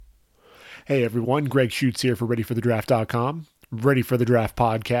Hey everyone, Greg Schutz here for ReadyForTheDraft.com, Ready for the Draft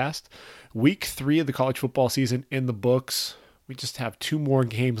podcast. Week 3 of the college football season in the books. We just have 2 more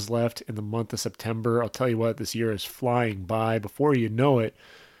games left in the month of September. I'll tell you what, this year is flying by. Before you know it,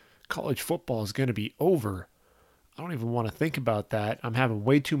 college football is going to be over. I don't even want to think about that. I'm having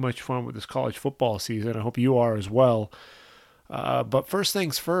way too much fun with this college football season. I hope you are as well. But first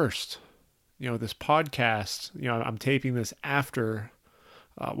things first, this podcast, I'm taping this after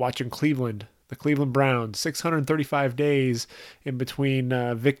watching the Cleveland Browns, 635 days in between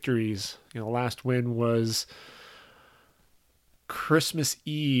victories. The last win was Christmas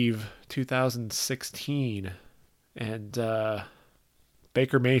Eve 2016, and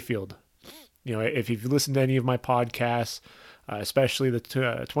Baker Mayfield. If you've listened to any of my podcasts, especially the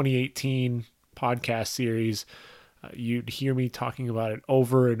 2018 podcast series, you'd hear me talking about it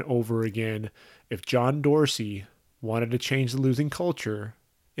over and over again. If John Dorsey wanted to change the losing culture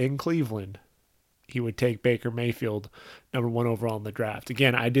in Cleveland, he would take Baker Mayfield number 1 overall in the draft.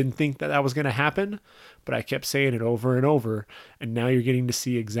 Again, I didn't think that was going to happen, but I kept saying it over and over, and now you're getting to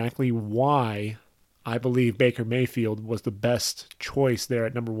see exactly why I believe Baker Mayfield was the best choice there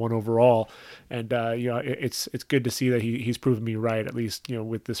at number 1 overall. And it's good to see that he's proven me right, at least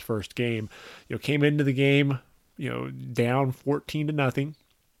with this first game. Came into the game down 14-0,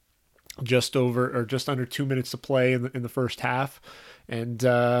 just under 2 minutes to play in the first half, and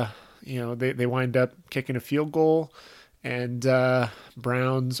they wind up kicking a field goal, and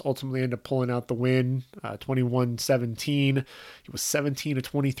Browns ultimately end up pulling out the win, 21-17. It was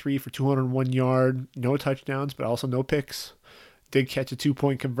 17-23 for 201 yard, no touchdowns, but also no picks. Did catch a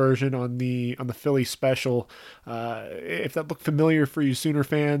 2-point conversion on the Philly special. If that looked familiar for you Sooner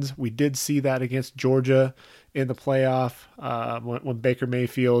fans, we did see that against Georgia in the playoff when Baker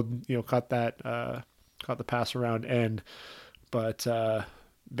Mayfield caught the pass around end. But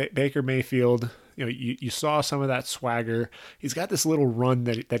Baker Mayfield, you saw some of that swagger. He's got this little run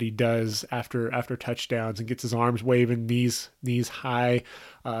that he does after touchdowns and gets his arms waving, knees high,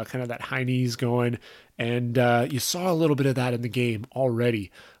 kind of that high knees going. And you saw a little bit of that in the game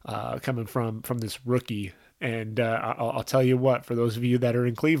already, coming from this rookie. And I'll tell you what, for those of you that are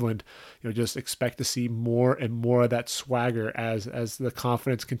in Cleveland, just expect to see more and more of that swagger as the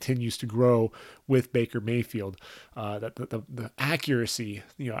confidence continues to grow with Baker Mayfield. The accuracy,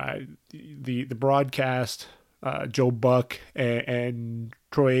 the broadcast, Joe Buck and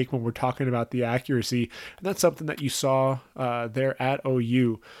Troy Aikman were talking about the accuracy, and that's something that you saw there at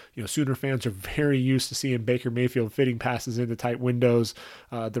OU. Sooner fans are very used to seeing Baker Mayfield fitting passes into tight windows.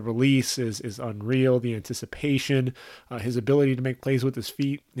 The release is unreal. The anticipation, his ability to make plays with his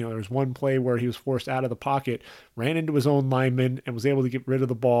feet. There was one play where he was forced out of the pocket, ran into his own lineman, and was able to get rid of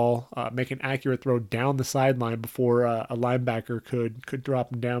the ball, make an accurate throw down the sideline before a linebacker could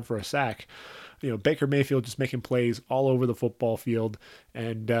drop him down for a sack. Baker Mayfield just making plays all over the football field.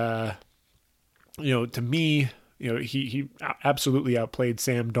 And, to me, he absolutely outplayed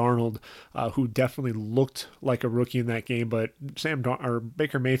Sam Darnold, who definitely looked like a rookie in that game. But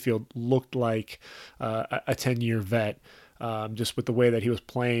Baker Mayfield looked like a 10-year vet, just with the way that he was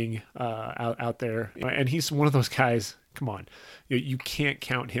playing out there. And he's one of those guys, come on, you can't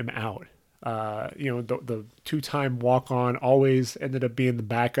count him out. The 2-time walk-on always ended up being the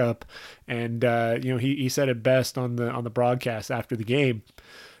backup, and he said it best on the broadcast after the game,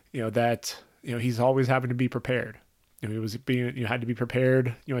 that he's always having to be prepared. He had to be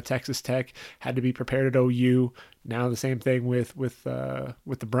prepared. At Texas Tech, had to be prepared at OU. Now the same thing with the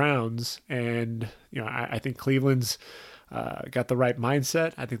Browns, and I think Cleveland's got the right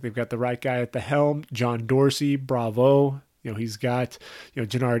mindset. I think they've got the right guy at the helm. John Dorsey, bravo. He's got,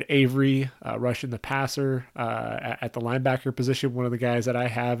 Jannard Avery rushing the passer at the linebacker position, one of the guys that I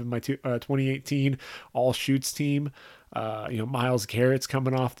have in my 2018 all shoots team. Myles Garrett's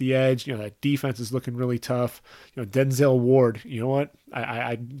coming off the edge. That defense is looking really tough. Denzel Ward, you know what?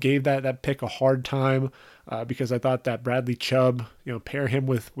 I gave that pick a hard time because I thought that Bradley Chubb, pair him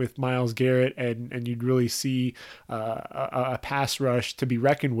with Myles Garrett and you'd really see a pass rush to be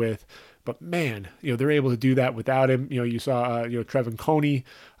reckoned with. But man, they're able to do that without him. You saw Trevin Coney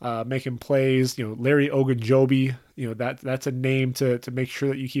making plays. Larry Ogunjobi. That's a name to make sure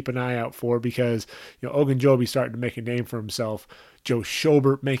that you keep an eye out for, because Ogunjobi's starting to make a name for himself. Joe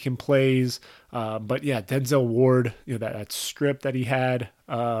Schobert making plays. But yeah, Denzel Ward. That strip that he had.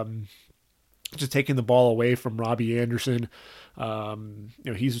 Just taking the ball away from Robbie Anderson.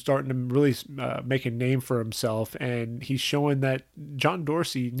 He's starting to really make a name for himself, and he's showing that John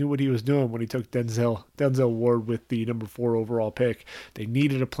Dorsey knew what he was doing when he took Denzel Ward with the number 4 overall pick. They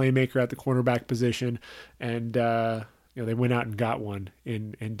needed a playmaker at the cornerback position, and they went out and got one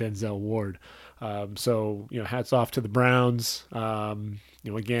in Denzel Ward. So hats off to the Browns.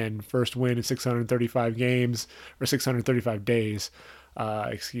 Again, first win in 635 games or 635 days.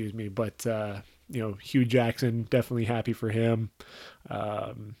 Excuse me, but Hugh Jackson, definitely happy for him,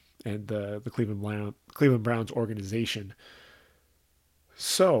 and the Cleveland Browns organization.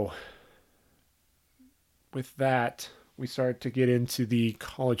 So, with that, we start to get into the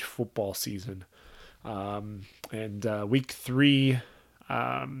college football season, and week 3.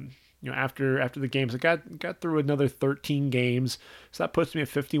 After the games, I got through another 13 games, so that puts me at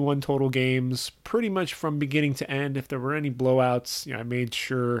 51 total games, pretty much from beginning to end. If there were any blowouts, I made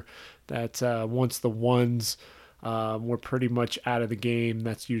sure that once the ones were pretty much out of the game,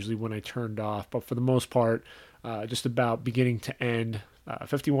 that's usually when I turned off. But for the most part, just about beginning to end,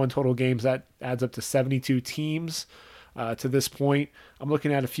 51 total games, that adds up to 72 teams. To this point, I'm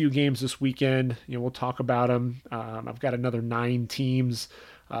looking at a few games this weekend. We'll talk about them. I've got another 9 teams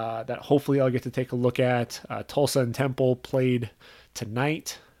that hopefully I'll get to take a look at. Tulsa and Temple played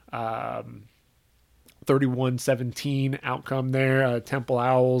tonight. 31-17 outcome there. Temple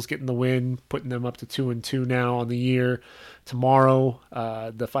Owls getting the win, putting them up to 2-2 now on the year. Tomorrow,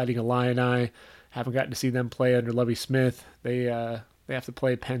 the Fighting Illini, haven't gotten to see them play under Lovie Smith. They have to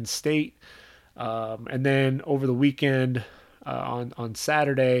play Penn State. And then over the weekend, on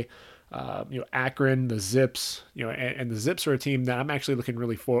Saturday, Akron, the Zips, and the Zips are a team that I'm actually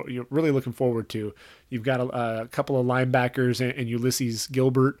really looking forward to. You've got a couple of linebackers and Ulysses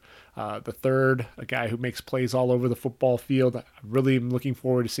Gilbert, the third, a guy who makes plays all over the football field. I really am looking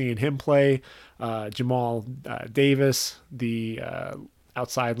forward to seeing him play. Jamal Davis, the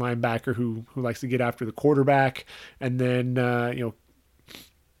outside linebacker who likes to get after the quarterback, and then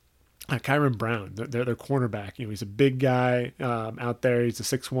Kyron Brown, their cornerback. He's a big guy out there. He's a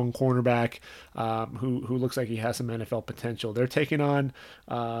 6'1" cornerback who looks like he has some NFL potential. They're taking on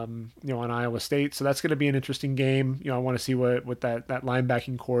on Iowa State, so that's going to be an interesting game. I want to see what that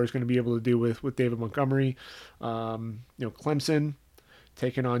linebacking core is going to be able to do with David Montgomery. Clemson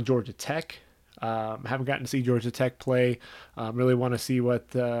taking on Georgia Tech. Haven't gotten to see Georgia Tech play. Really want to see what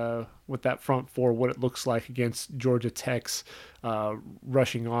that front four, what it looks like against Georgia Tech's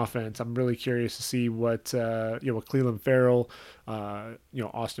rushing offense. I'm really curious to see what Cleveland Farrell,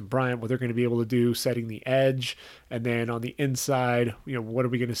 Austin Bryant, what they're going to be able to do setting the edge, and then on the inside, what are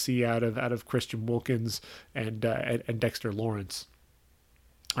we going to see out of Christian Wilkins and Dexter Lawrence.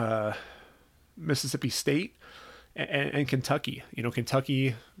 Mississippi State and Kentucky.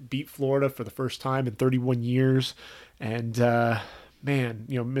 Kentucky beat Florida for the first time in 31 years. And,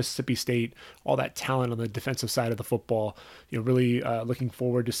 Mississippi State, all that talent on the defensive side of the football, really looking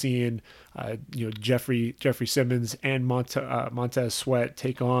forward to seeing, Jeffrey Simmons and Montez Sweat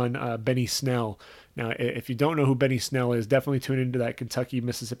take on Benny Snell. Now, if you don't know who Benny Snell is, definitely tune into that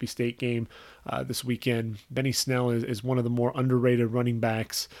Kentucky-Mississippi State game this weekend. Benny Snell is one of the more underrated running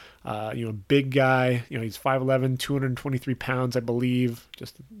backs. Big guy. He's 5'11", 223 pounds, I believe,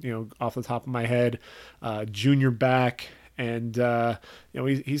 just, off the top of my head. Junior back. And,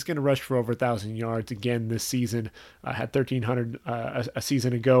 he's going to rush for over 1,000 yards again this season. Had 1,300 a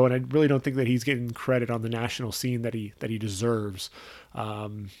season ago, and I really don't think that he's getting credit on the national scene that he deserves.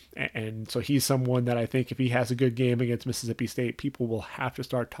 And so he's someone that I think if he has a good game against Mississippi State, people will have to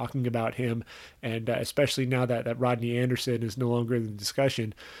start talking about him. And especially now that Rodney Anderson is no longer in the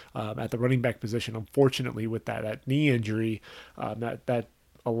discussion at the running back position, unfortunately, with that knee injury, that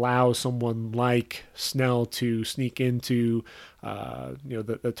allow someone like Snell to sneak into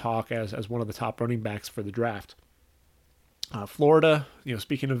the talk as one of the top running backs for the draft. Florida,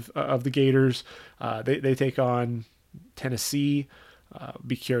 speaking of the Gators, they take on Tennessee.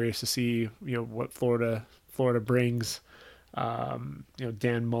 Be curious to see what Florida brings.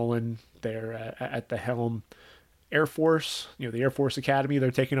 Dan Mullen there at the helm. Air Force, the Air Force Academy,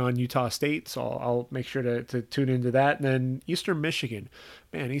 they're taking on Utah State, so I'll make sure to tune into that. And then Eastern Michigan,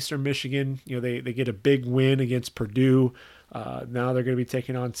 they get a big win against Purdue. Now they're going to be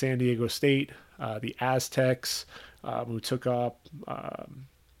taking on San Diego State, the Aztecs, who took on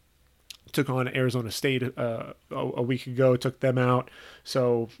Arizona State a week ago, took them out.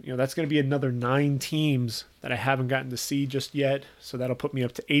 So, that's going to be another 9 teams that I haven't gotten to see just yet. So that'll put me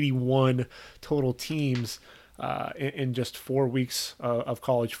up to 81 total teams in just 4 weeks of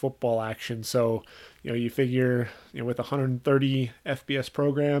college football action. So, you figure, with 130 FBS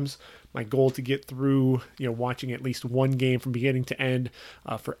programs, my goal to get through, watching at least one game from beginning to end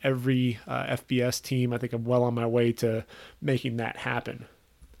for every FBS team, I think I'm well on my way to making that happen.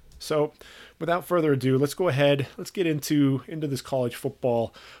 So, without further ado, let's go ahead. Let's get into this college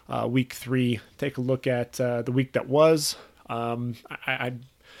football week 3. Take a look at the week that was. I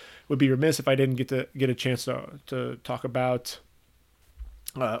would be remiss if I didn't get a chance to talk about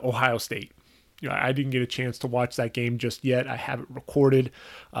Ohio State. I didn't get a chance to watch that game just yet. I have it recorded.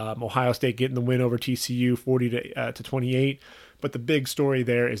 Ohio State getting the win over TCU, 40 to 28. But the big story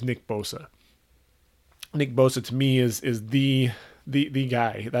there is Nick Bosa. Nick Bosa to me is the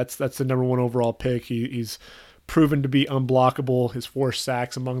guy. That's the number 1 overall pick. He's proven to be unblockable. His 4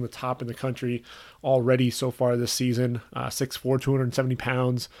 sacks among the top in the country already so far this season. 6'4", 270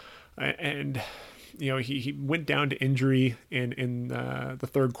 pounds, and he went down to injury in the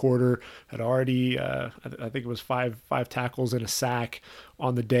third quarter. Had already I think it was five tackles and a sack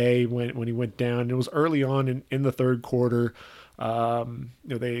on the day when he went down. It was early on in the third quarter.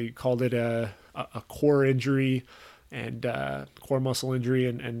 They called it a core injury and core muscle injury,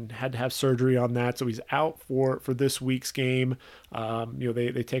 and had to have surgery on that. So he's out for this week's game.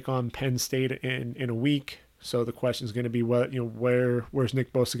 They take on Penn State in a week. So the question is going to be where's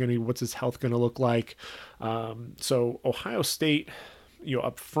Nick Bosa going to be? What's his health going to look like? So Ohio State,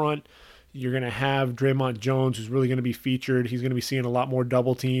 up front, you're going to have Draymond Jones, who's really going to be featured. He's going to be seeing a lot more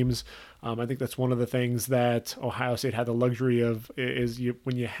double teams. I think that's one of the things that Ohio State had the luxury of is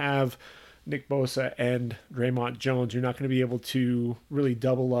when you have Nick Bosa and Draymond Jones, you're not going to be able to really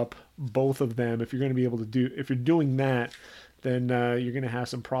double up both of them. If you're doing that, then you're going to have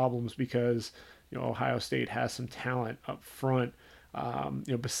some problems because Ohio State has some talent up front,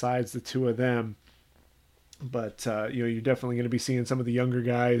 besides the two of them. But you're definitely going to be seeing some of the younger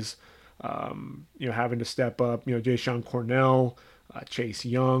guys, having to step up. Jayshon Cornell, Chase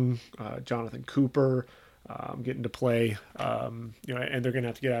Young, Jonathan Cooper, getting to play. And they're going to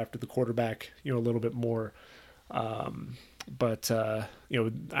have to get after the quarterback, a little bit more. But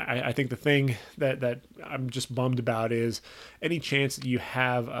I think the thing that I'm just bummed about is any chance that you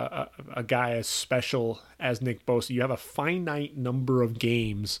have a guy as special as Nick Bosa, you have a finite number of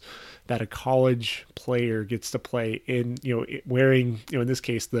games that a college player gets to play in, wearing, in this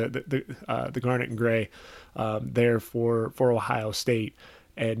case, the garnet and gray there for Ohio State.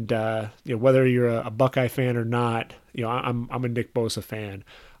 And, whether you're a Buckeye fan or not, I'm a Nick Bosa fan.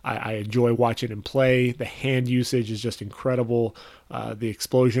 I enjoy watching him play. The hand usage is just incredible. The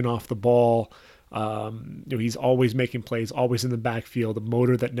explosion off the ball. He's always making plays, always in the backfield, a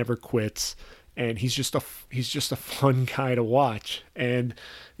motor that never quits. And he's just a fun guy to watch. And,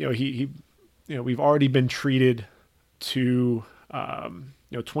 we've already been treated to,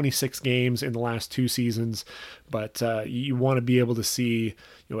 26 games in the last 2 seasons, but you want to be able to see,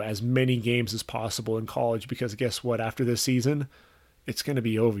 as many games as possible in college, because guess what? After this season, it's going to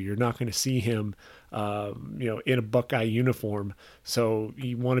be over. You're not going to see him, in a Buckeye uniform. So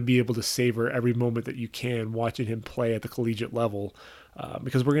you want to be able to savor every moment that you can watching him play at the collegiate level,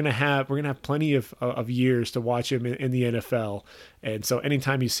 because we're gonna have plenty of years to watch him in the NFL. And so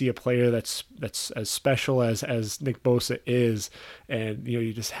anytime you see a player that's as special as Nick Bosa is, and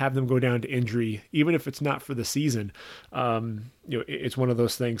you just have them go down to injury, even if it's not for the season, it's one of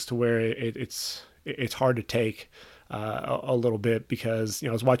those things to where it's hard to take a little bit, because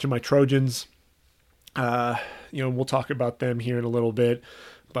I was watching my Trojans. We'll talk about them here in a little bit,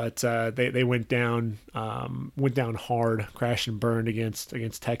 but they went down hard, crashed and burned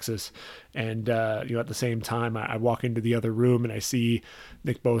against Texas, and at the same time I walk into the other room and I see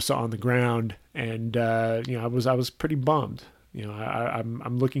Nick Bosa on the ground, and I was pretty bummed.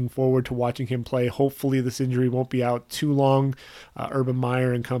 I'm looking forward to watching him play. Hopefully this injury won't be out too long. Urban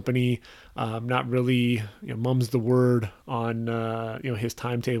Meyer and company not really mum's the word on his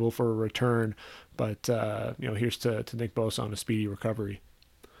timetable for a return, but here's to Nick Bosa on a speedy recovery.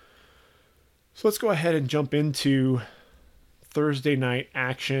 So let's go ahead and jump into Thursday night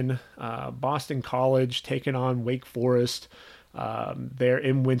action. Boston College taking on Wake Forest. They're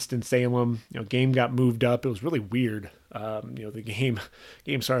in Winston-Salem. Game got moved up. It was really weird. The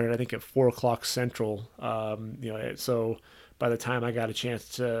game started, I think, at 4:00 Central. So by the time I got a chance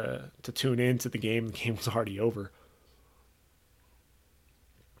to tune into the game was already over.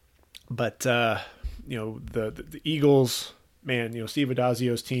 But the Eagles, man, Steve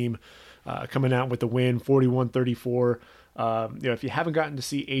Adazio's team coming out with the win, 41-34. If you haven't gotten to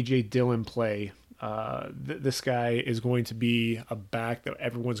see A.J. Dillon play, this guy is going to be a back that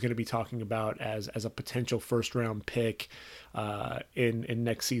everyone's going to be talking about as a potential first-round pick in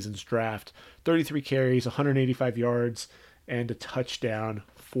next season's draft. 33 carries, 185 yards, and a touchdown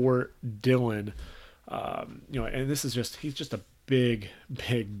for Dillon. And this is he's just a big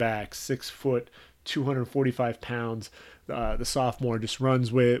back, 6'2", 245 pounds. The sophomore just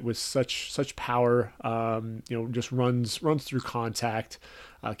runs with such power. Just runs through contact,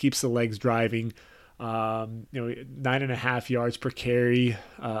 keeps the legs driving. 9.5 yards per carry.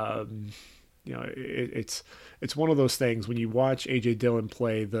 It's one of those things when you watch AJ Dillon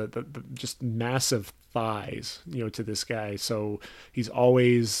play, the just massive thighs, to this guy. So he's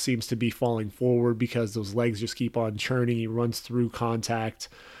always seems to be falling forward because those legs just keep on churning. He runs through contact.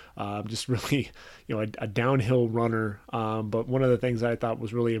 Just really, a downhill runner. But one of the things I thought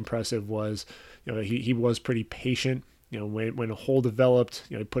was really impressive was, he was pretty patient. When a hole developed,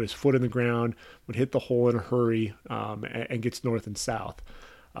 he put his foot in the ground, would hit the hole in a hurry, and gets north and south.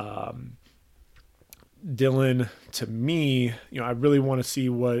 Dillon, to me, I really want to see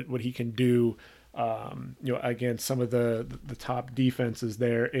what he can do, against some of the top defenses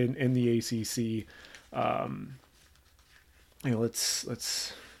there in the ACC.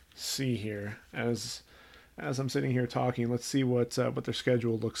 Let's see here as I'm sitting here talking. Let's see what their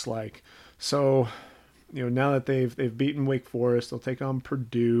schedule looks like. So, now that they've beaten Wake Forest, they'll take on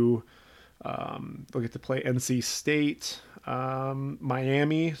Purdue. They'll get to play NC State,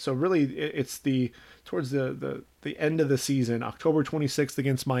 Miami. So really, it's towards the end of the season. October 26th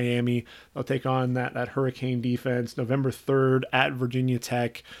against Miami. They'll take on that Hurricane defense. November 3rd at Virginia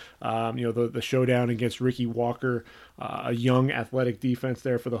Tech. The showdown against Ricky Walker, a young athletic defense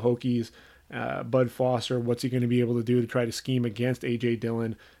there for the Hokies. Bud Foster, what's he going to be able to do to try to scheme against AJ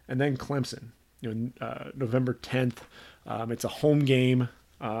Dillon? And then Clemson. November 10th. It's a home game.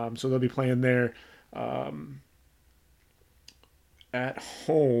 So they'll be playing there at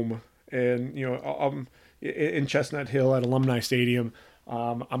home, and in Chestnut Hill at Alumni Stadium.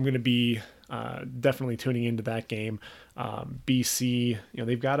 I'm going to be definitely tuning into that game. BC,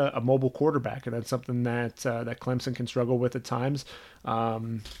 they've got a mobile quarterback, and that's something that Clemson can struggle with at times.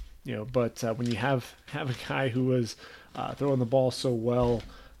 But when you have a guy who was throwing the ball so well.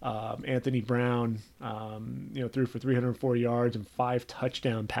 Anthony Brown, threw for 304 yards and 5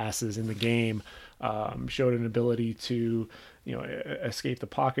 touchdown passes in the game. Showed an ability to, escape the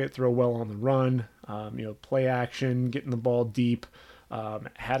pocket, throw well on the run, play action, getting the ball deep.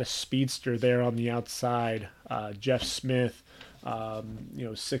 Had a speedster there on the outside, Jeff Smith.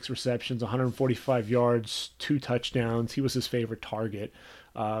 6 receptions, 145 yards, 2 touchdowns. He was his favorite target.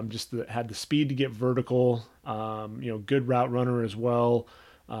 Had the speed to get vertical. Good route runner as well.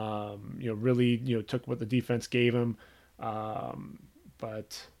 Really, took what the defense gave him.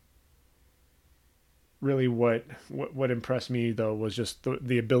 But really what impressed me, though, was just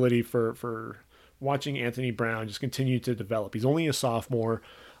the ability for watching Anthony Brown just continue to develop. He's only a sophomore,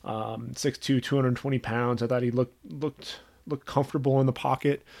 6'2", 220 pounds. I thought he looked comfortable in the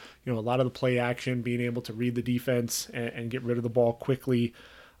pocket. A lot of the play action, being able to read the defense and get rid of the ball quickly.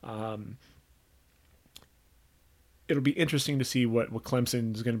 It'll be interesting to see what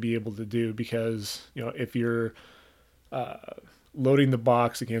Clemson is going to be able to do, because if you're loading the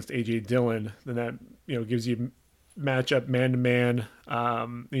box against AJ Dillon, then that gives you matchup man to man,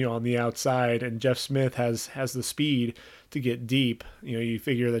 on the outside, and Jeff Smith has the speed to get deep. You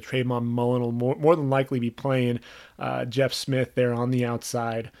figure that Trayvon Mullen will more than likely be playing Jeff Smith there on the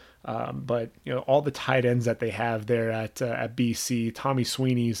outside. But all the tight ends that they have there at BC, Tommy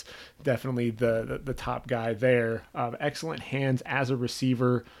Sweeney's definitely the top guy there. Excellent hands as a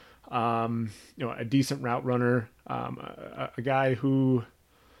receiver, a decent route runner, a guy who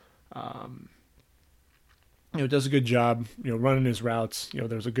does a good job running his routes.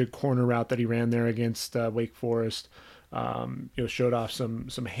 There's a good corner route that he ran there against Wake Forest. Showed off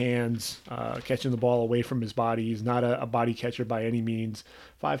some hands, catching the ball away from his body. He's not a body catcher by any means.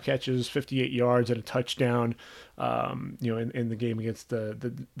 5 catches, 58 yards, and a touchdown, in the game against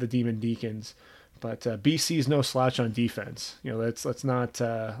the Demon Deacons. But BC's no slouch on defense. Let's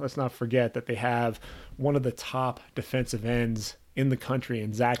not forget that they have one of the top defensive ends in the country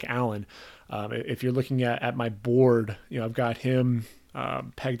in Zach Allen. If you're looking at my board, I've got him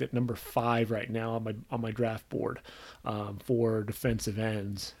pegged at number 5 right now on my draft board for defensive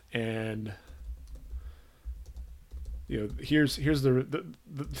ends. And here's the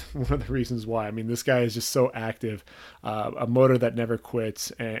one of the reasons why. I mean, this guy is just so active, a motor that never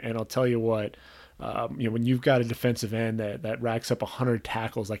quits. And I'll tell you what, when you've got a defensive end that racks up 100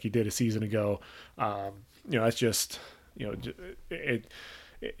 tackles like he did a season ago, that's just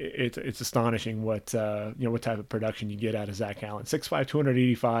it's astonishing what type of production you get out of Zach Allen. 6'5",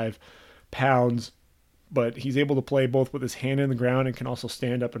 285 pounds, but he's able to play both with his hand in the ground and can also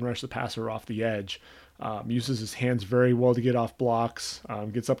stand up and rush the passer off the edge. Uses his hands very well to get off blocks,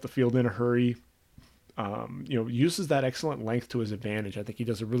 gets up the field in a hurry. uses that excellent length to his advantage. I think he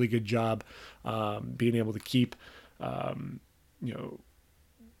does a really good job being able to keep, you know,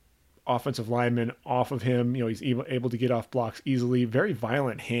 offensive linemen off of him. He's able to get off blocks easily. Very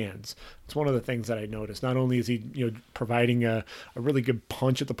violent hands. It's one of the things that I noticed. Not only is he providing a really good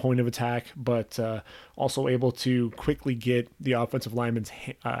punch at the point of attack, but also able to quickly get the offensive lineman's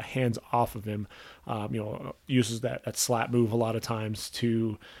hands off of him. Uses that slap move a lot of times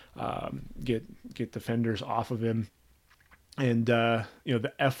to get defenders off of him. And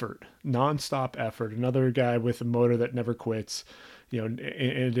the effort, nonstop effort. Another guy with a motor that never quits. In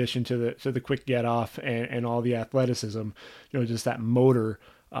addition to the quick get off and all the athleticism, just that motor.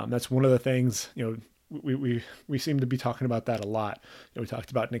 That's one of the things, we seem to be talking about that a lot. We talked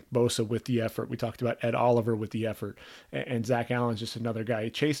about Nick Bosa with the effort. We talked about Ed Oliver with the effort, and Zach Allen's just another guy. He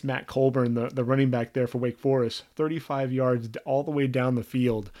chased Matt Colburn, the running back there for Wake Forest, 35 yards all the way down the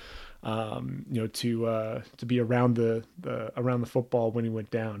field, to be around the football when he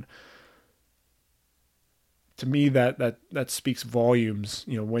went down. To me, that speaks volumes.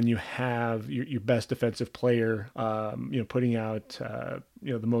 When you have your best defensive player, putting out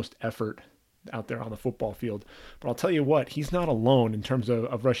the most effort out there on the football field. But I'll tell you what, he's not alone in terms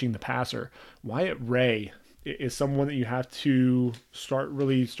of rushing the passer. Wyatt Ray is someone that you have to start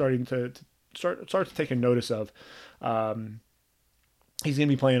to take a notice of. He's going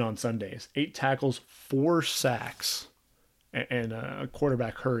to be playing on Sundays. 8 tackles, 4 sacks, and a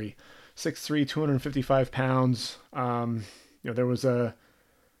quarterback hurry. 6'3", 255 pounds. There was a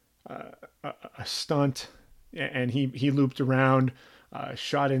stunt, and he looped around,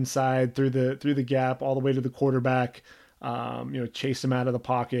 shot inside through the gap all the way to the quarterback. Chased him out of the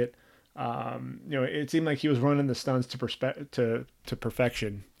pocket. It seemed like he was running the stunts to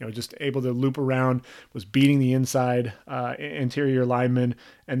perfection. Just able to loop around, was beating the inside interior lineman,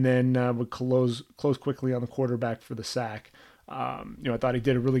 and then would close quickly on the quarterback for the sack. I thought he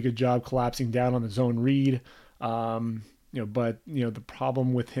did a really good job collapsing down on the zone read. But the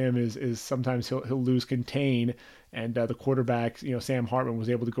problem with him is sometimes he'll lose contain, and the quarterback, Sam Hartman, was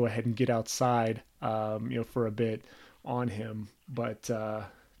able to go ahead and get outside, for a bit on him. But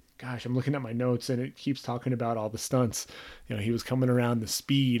gosh, I'm looking at my notes and it keeps talking about all the stunts. He was coming around the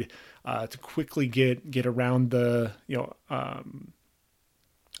speed to quickly get around the,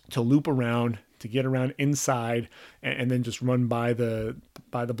 to loop around, to get around inside, and then just run by the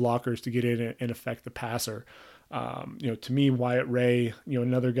blockers to get in and affect the passer. To me, Wyatt Ray,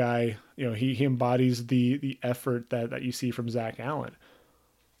 another guy, he embodies the effort that you see from Zach Allen.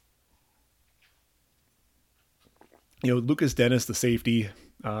 Lucas Dennis, the safety,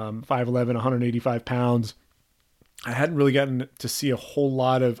 5'11", 185 pounds. I hadn't really gotten to see a whole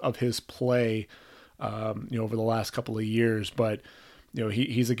lot of his play, over the last couple of years, but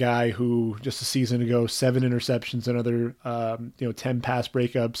he's a guy who just a season ago, 7 interceptions, another 10 pass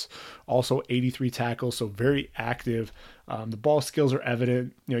breakups, also 83 tackles, so very active. The ball skills are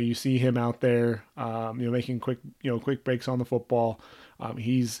evident. You see him out there, making quick breaks on the football.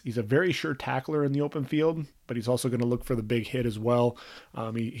 He's a very sure tackler in the open field, but he's also going to look for the big hit as well.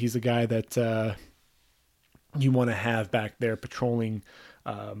 He's a guy that you want to have back there patrolling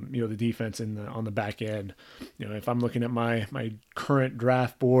the defense on the back end. If I'm looking at my current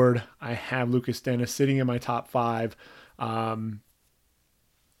draft board, I have Lucas Dennis sitting in my top 5. Right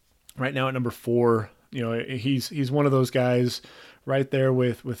now at number 4, he's one of those guys right there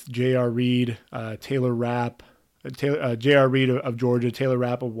with J.R. Reed, Taylor Rapp, J.R. Reed of Georgia, Taylor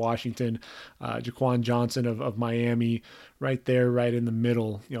Rapp of Washington, Jaquan Johnson of Miami, right there, right in the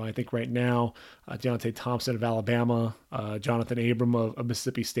middle. I think right now, Deontay Thompson of Alabama, Jonathan Abram of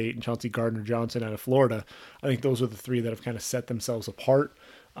Mississippi State, and Chauncey Gardner-Johnson out of Florida. I think those are the 3 that have kind of set themselves apart.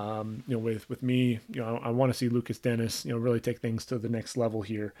 With me, I want to see Lucas Dennis, really take things to the next level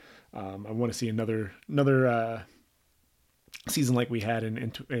here. I want to see another season like we had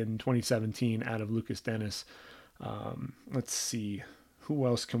in 2017 out of Lucas Dennis. Let's see, who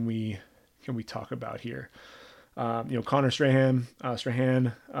else can we talk about here? Connor Strahan,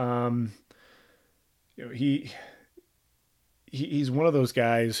 he's one of those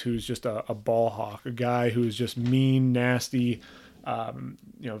guys who's just a ball hawk, a guy who's just mean, nasty,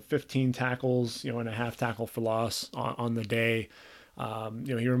 15 tackles, and a half tackle for loss on the day.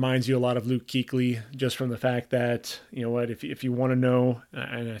 He reminds you a lot of Luke Kuechly, just from the fact that, if you want to know,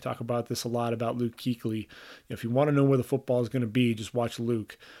 and I talk about this a lot about Luke Kuechly, if you want to know where the football is going to be, just watch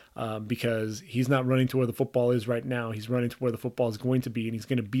Luke. because he's not running to where the football is right now. He's running to where the football is going to be, and he's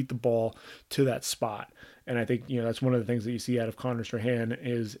going to beat the ball to that spot. And I think, that's one of the things that you see out of Connor Strahan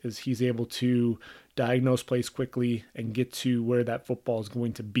is he's able to diagnose plays quickly and get to where that football is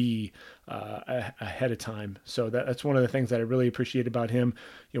going to be ahead of time. So that's one of the things that I really appreciate about him.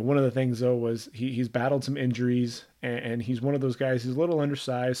 One of the things though was he's battled some injuries, and he's one of those guys. He's a little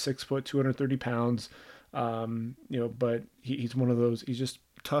undersized, 6 foot, 230 pounds. But he's one of those. He's just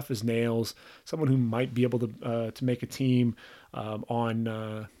tough as nails. Someone who might be able to make a team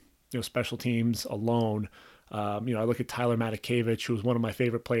on special teams alone. I look at Tyler Matakevich, who was one of my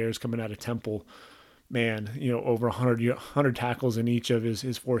favorite players coming out of Temple. Man, over 100 tackles in each of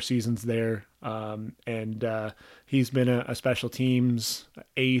his 4 seasons there. And he's been a special teams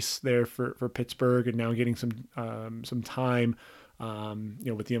ace there for Pittsburgh, and now getting some time,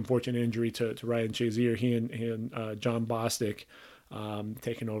 with the unfortunate injury to Ryan Shazier. He and John Bostic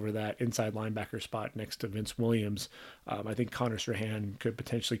taking over that inside linebacker spot next to Vince Williams. I think Connor Strahan could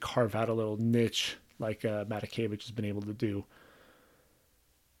potentially carve out a little niche like Matakevich has been able to do.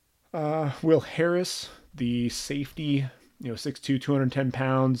 Will Harris, the safety, 6'2", 210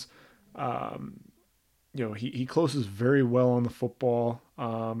 pounds. He closes very well on the football.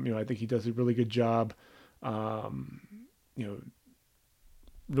 I think he does a really good job.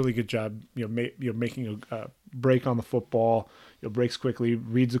 Really good job, making a break on the football. Breaks quickly,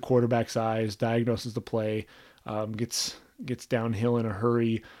 reads the quarterback's eyes, diagnoses the play, gets downhill in a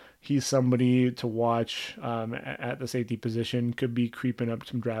hurry. He's somebody to watch at the safety position. Could be creeping up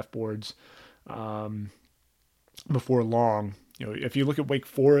some draft boards before long. If you look at Wake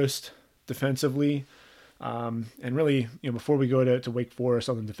Forest defensively, and really, before we go to Wake Forest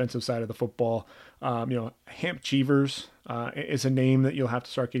on the defensive side of the football, Hamp Cheevers is a name that you'll have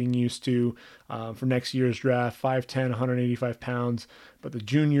to start getting used to for next year's draft. 5'10", 185 pounds, but the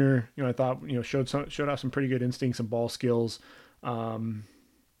junior, I thought, showed off some pretty good instincts and ball skills.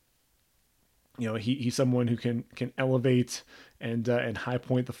 He's someone who can elevate and high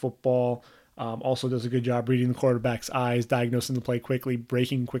point the football. Also does a good job reading the quarterback's eyes, diagnosing the play quickly,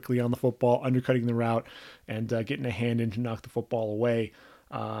 breaking quickly on the football, undercutting the route, and getting a hand in to knock the football away.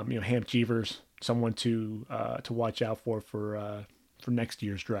 Hamp Cheevers, someone to watch out for next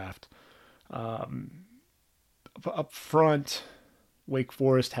year's draft. Up front, Wake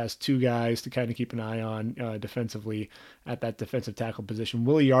Forest has 2 guys to kind of keep an eye on defensively at that defensive tackle position: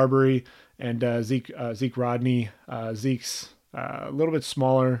 Willie Yarbury and Zeke Rodney. Zeke's a little bit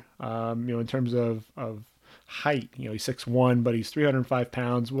smaller, in terms of height. He's 6'1", but he's 305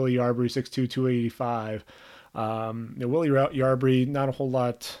 pounds. Willie Yarbury, 6'2", 285. Willie Yarbury, not a whole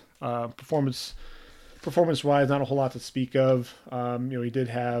lot performance-wise, not a whole lot to speak of. He did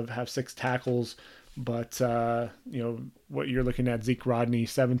have 6 tackles. But, what you're looking at, Zeke Rodney,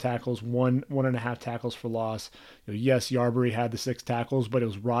 7 tackles, 1.5 tackles for loss. Yes, Yarbury had the 6 tackles, but it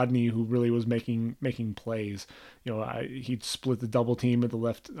was Rodney who really was making plays. He'd split the double team at the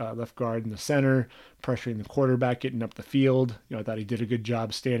left guard and the center, pressuring the quarterback, getting up the field. I thought he did a good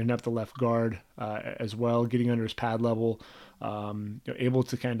job standing up the left guard as well, getting under his pad level, able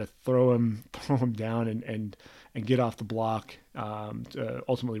to kind of throw him down and get off the block to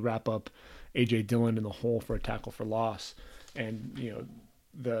ultimately wrap up A.J. Dillon in the hole for a tackle for loss. And,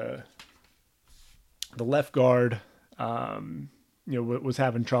 the left guard, was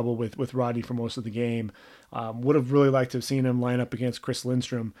having trouble with Rodney for most of the game. Would have really liked to have seen him line up against Chris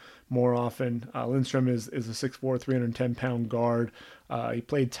Lindstrom more often. Lindstrom is a 6'4", 310-pound guard. He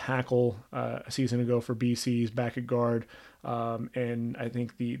played tackle a season ago for BC. He's back at guard. And I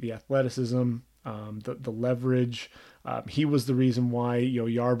think the athleticism, the leverage, he was the reason why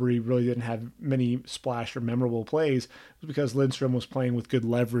Yarbury really didn't have many splash or memorable plays. It was because Lindstrom was playing with good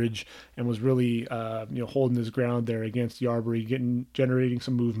leverage and was really holding his ground there against Yarbury, generating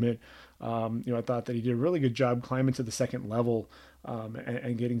some movement. I thought that he did a really good job climbing to the second level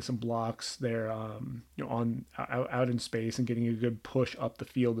and getting some blocks there out in space and getting a good push up the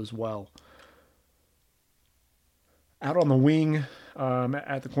field as well. Out on the wing,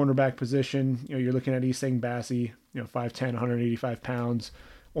 at the cornerback position, you're looking at Isang Bassi, 5'10", 185 pounds,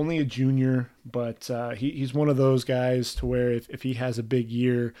 only a junior, but he's one of those guys to where if he has a big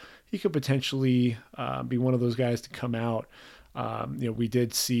year, he could potentially be one of those guys to come out. We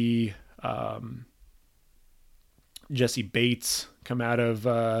did see Jesse Bates come out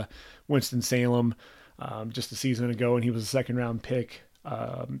of Winston-Salem just a season ago, and he was a second-round pick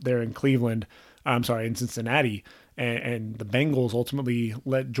there in in Cincinnati. And the Bengals ultimately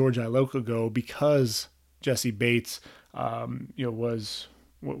let George Iloka go because Jesse Bates, was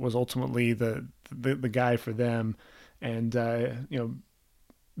ultimately the guy for them. And,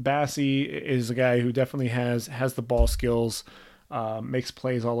 Bassey is a guy who definitely has the ball skills, makes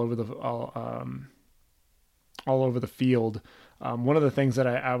plays all over the field. One of the things that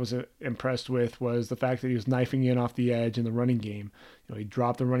I was impressed with was the fact that he was knifing in off the edge in the running game. He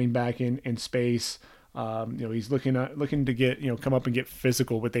dropped the running back in space. He's looking to get, come up and get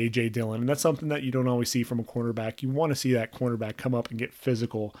physical with A.J. Dillon. And that's something that you don't always see from a cornerback. You want to see that cornerback come up and get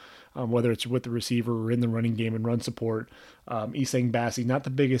physical, whether it's with the receiver or in the running game and run support. Essang Bassey, not the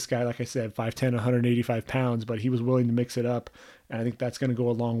biggest guy, like I said, 5'10", 185 pounds, but he was willing to mix it up. And I think that's going to go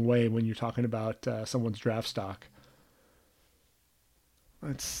a long way when you're talking about someone's draft stock.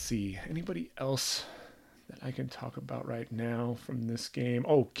 Let's see. Anybody else that I can talk about right now from this game?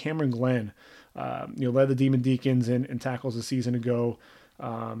 Oh, Cameron Glenn, led the Demon Deacons in tackles a season ago.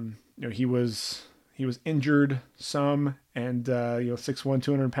 He was injured some, and 6'1",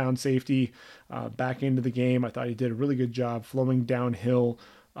 200-pound safety back into the game. I thought he did a really good job flowing downhill.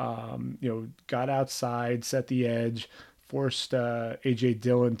 Got outside, set the edge, forced A.J.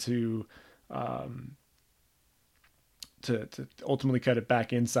 Dillon to ultimately cut it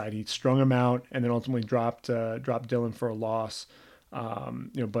back inside. He strung him out and then ultimately dropped Dillon for a loss.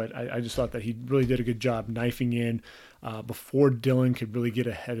 But I just thought that he really did a good job knifing in before Dillon could really get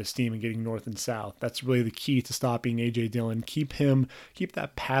ahead of steam and getting north and south. That's really the key to stopping A.J. Dillon. Keep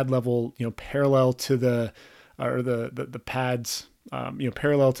that pad level, parallel to the pads,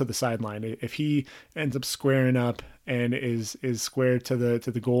 parallel to the sideline. If he ends up squaring up and is square to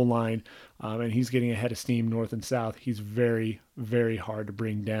the goal line, and he's getting ahead of steam north and south, he's very, very hard to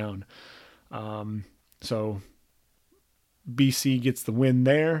bring down. So BC gets the win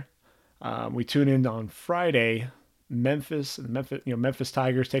there. We tune in on Friday. Memphis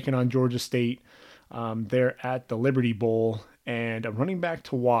Tigers taking on Georgia State. They're at the Liberty Bowl, and a running back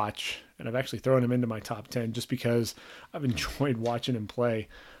to watch, and I've actually thrown him into my top 10 just because I've enjoyed watching him play,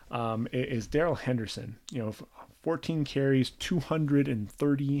 is Darrell Henderson. 14 carries,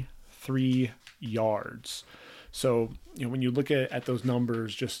 233 yards. So, when you look at those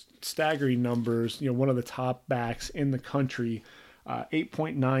numbers, just staggering numbers, one of the top backs in the country,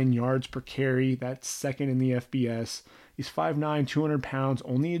 8.9 yards per carry. That's second in the FBS. He's 5'9", 200 pounds,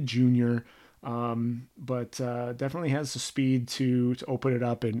 only a junior, but definitely has the speed to open it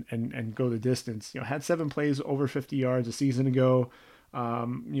up and go the distance. Had 7 plays over 50 yards a season ago.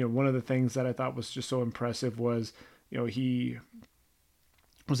 One of the things that I thought was just so impressive was, he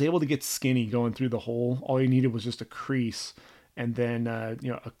was able to get skinny going through the hole. All he needed was just a crease, and then a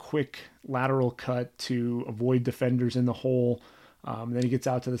quick lateral cut to avoid defenders in the hole. Then he gets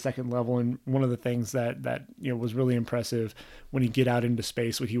out to the second level, and one of the things that was really impressive when he'd get out into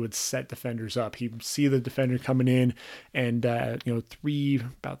space, when he would set defenders up. He'd see the defender coming in, and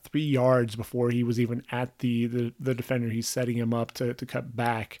about 3 yards before he was even at the defender, he's setting him up to cut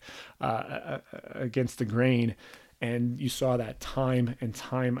back against the grain. And you saw that time and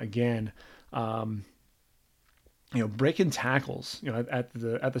time again. Breaking tackles, at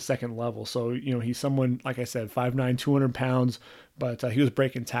the second level. So, he's someone, like I said, 5'9", 200 pounds, but he was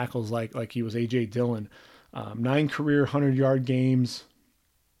breaking tackles like he was A.J. Dillon. 9 career 100-yard games,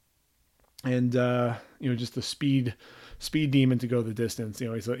 and just the speed demon to go the distance.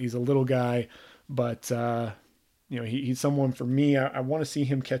 He's a little guy, but he's someone for me. I want to see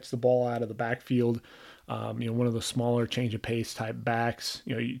him catch the ball out of the backfield. One of the smaller change of pace type backs.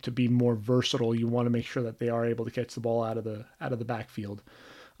 To be more versatile, you want to make sure that they are able to catch the ball out of the backfield.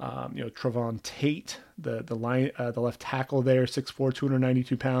 Trevon Tate, the left tackle there, 6'4",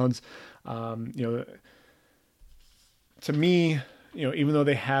 292 pounds. To me, even though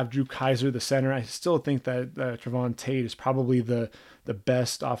they have Drew Kaiser, the center, I still think that Trevon Tate is probably the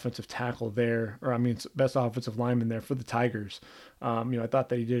best offensive tackle there, best offensive lineman there for the Tigers. I thought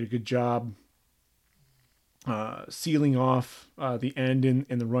that he did a good job sealing off the end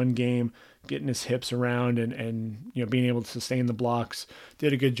in the run game, getting his hips around and being able to sustain the blocks.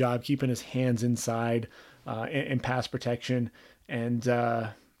 Did a good job keeping his hands inside in pass protection. And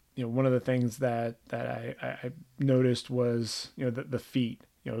one of the things that I noticed was the feet.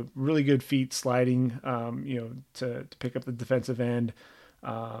 Really good feet sliding to pick up the defensive end.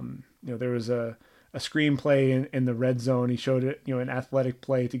 There was a screenplay in the red zone. He showed it, an athletic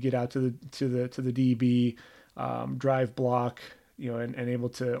play to get out to the DB, drive block, and able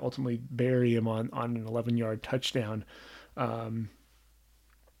to ultimately bury him on an 11-yard touchdown.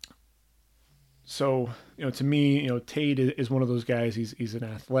 So, to me, Tate is one of those guys. He's an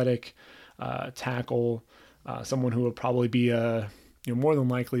athletic tackle, someone who would probably be more than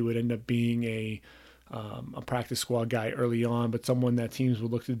likely would end up being a practice squad guy early on, but someone that teams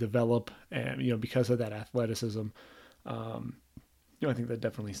would look to develop, and because of that athleticism. I think that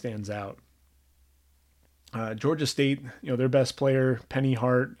definitely stands out. Georgia State, their best player, Penny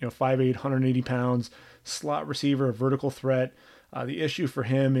Hart, 5'8", 180 pounds, slot receiver, a vertical threat. The issue for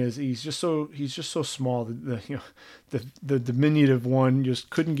him is he's just so small. The diminutive one just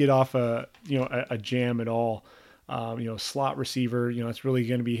couldn't get off a jam at all. Slot receiver, it's really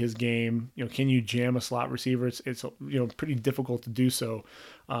going to be his game. Can you jam a slot receiver? It's pretty difficult to do so.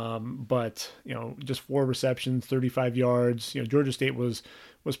 But just 4 receptions, 35 yards. Georgia State was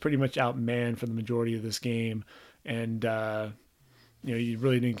pretty much outmanned for the majority of this game, and you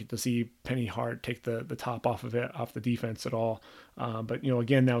really didn't get to see Penny Hart take the top off the defense at all. But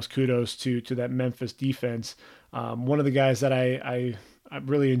again, that was kudos to that Memphis defense. One of the guys that I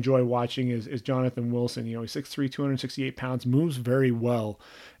really enjoy watching is Jonathan Wilson. He's 6'3", 268 pounds, moves very well.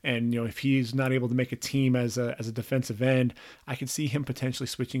 And, if he's not able to make a team as a defensive end, I could see him potentially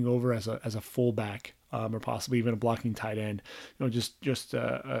switching over as a fullback, or possibly even a blocking tight end. Just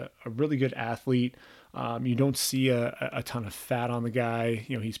a really good athlete. You don't see a ton of fat on the guy.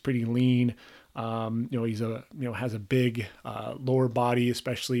 He's pretty lean. He's has a big lower body,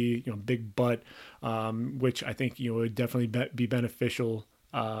 especially big butt, which I think would definitely be beneficial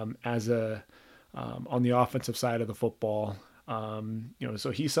as on the offensive side of the football.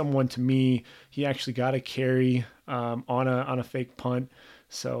 So he's someone, to me, he actually got a carry on a fake punt.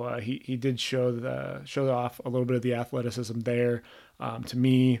 So he did show off a little bit of the athleticism there. To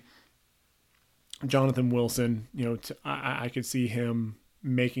me, Jonathan Wilson, I could see him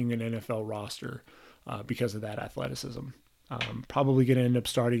making an NFL roster because of that athleticism. Probably going to end up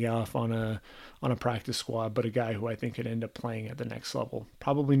starting off on a practice squad, but a guy who I think could end up playing at the next level.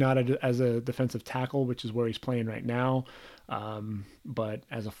 Probably not as a defensive tackle, which is where he's playing right now, but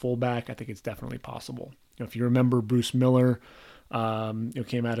as a fullback, I think it's definitely possible. If you remember, Bruce Miller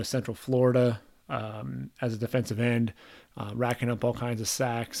came out of Central Florida as a defensive end, racking up all kinds of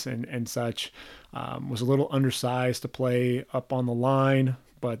sacks and such. Was a little undersized to play up on the line,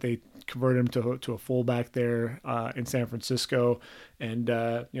 but they converted him to a fullback there in San Francisco, and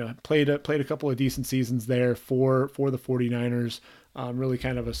played a couple of decent seasons there for the 49ers. Really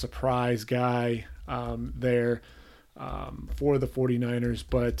kind of a surprise guy there for the 49ers,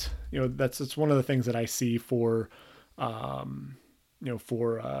 but that's one of the things that I see for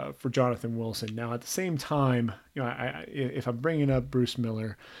Jonathan Wilson. Now, at the same time, if I'm bringing up Bruce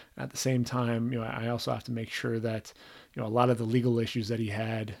Miller, at the same time, I also have to make sure that, a lot of the legal issues that he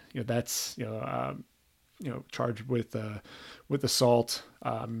had, that's, charged with assault.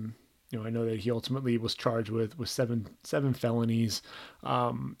 I know that he ultimately was charged with seven felonies.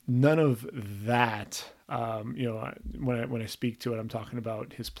 None of that, when I speak to it, I'm talking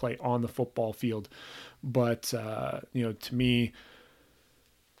about his play on the football field. But, to me,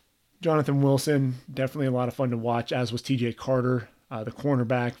 Jonathan Wilson, definitely a lot of fun to watch, as was TJ Carter, the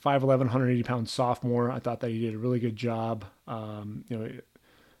cornerback, 5'11", 180 pound sophomore. I thought that he did a really good job, on the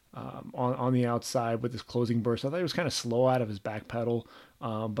outside with his closing burst. I thought he was kind of slow out of his back pedal,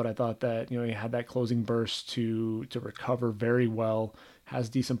 but I thought that, he had that closing burst to recover very well, has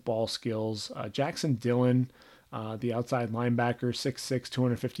decent ball skills. Jackson Dillon, the outside linebacker, 6'6",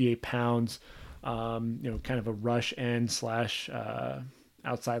 258 pounds, kind of a rush end /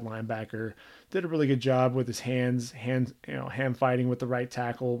 outside linebacker, did a really good job with his hand fighting with the right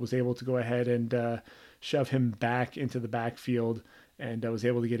tackle, was able to go ahead and shove him back into the backfield, and was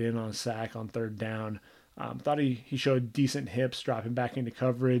able to get in on a sack on 3rd down. Thought he showed decent hips, dropping back into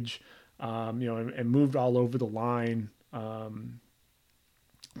coverage, and moved all over the line.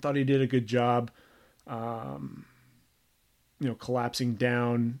 Thought he did a good job, collapsing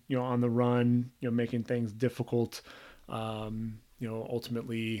down, on the run, making things difficult.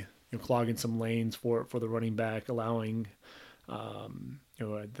 Ultimately, clogging some lanes for the running back, allowing,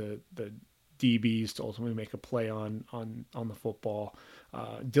 the DBs to ultimately make a play on the football.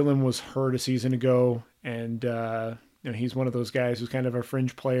 Dillon was hurt a season ago, and he's one of those guys who's kind of a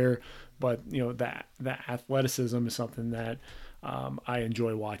fringe player, but that athleticism is something that I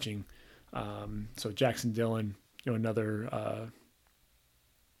enjoy watching. So Jackson Dillon, another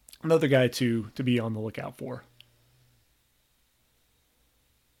guy to be on the lookout for.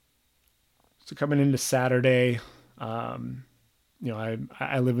 So coming into Saturday, I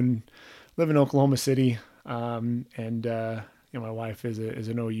live in Oklahoma City, and my wife is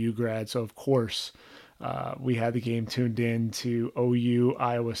an OU grad, so of course we had the game tuned in to OU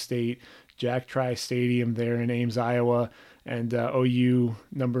Iowa State, Jack Trice Stadium there in Ames, Iowa, and OU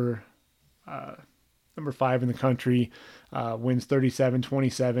number 5 in the country wins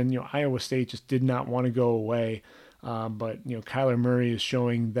 37-27. Iowa State just did not want to go away. But Kyler Murray is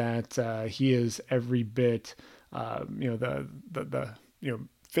showing that he is every bit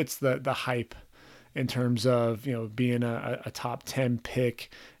fits the hype in terms of being a top 10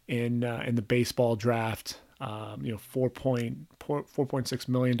 pick in the baseball draft. $4.6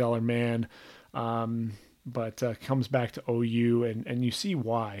 million man, but comes back to OU, and you see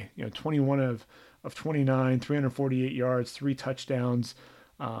why. 21 of 29, 348 yards, 3 touchdowns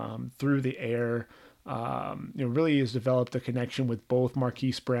through the air. Really has developed a connection with both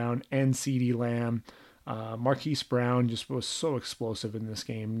Marquise Brown and CeeDee Lamb. Marquise Brown just was so explosive in this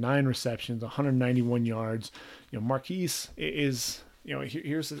game. 9 receptions, 191 yards. Marquise is,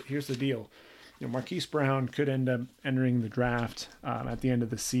 here's the deal. Marquise Brown could end up entering the draft at the end of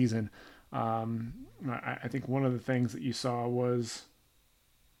the season. I think one of the things that you saw was,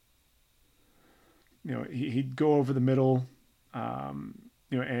 he'd go over the middle,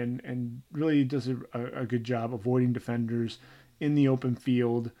 and really does a good job avoiding defenders in the open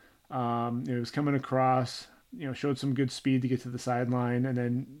field. It was coming across, showed some good speed to get to the sideline, and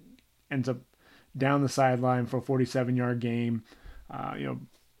then ends up down the sideline for a 47-yard game.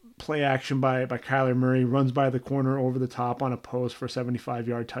 Play action by Kyler Murray, runs by the corner over the top on a post for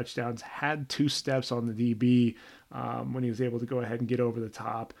 75-yard touchdowns. Had 2 steps on the DB when he was able to go ahead and get over the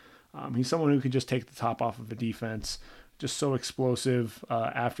top. He's someone who could just take the top off of a defense. Just so explosive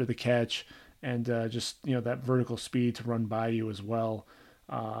after the catch, and just that vertical speed to run by you as well.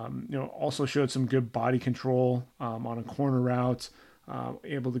 Also showed some good body control on a corner route,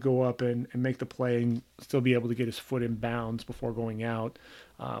 able to go up and make the play and still be able to get his foot in bounds before going out.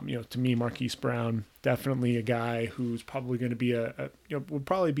 To me, Marquise Brown, definitely a guy who's probably going to be would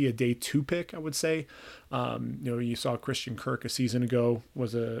probably be a day 2 pick, I would say. You saw Christian Kirk a season ago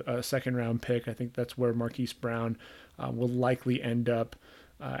was a second round pick. I think that's where Marquise Brown will likely end up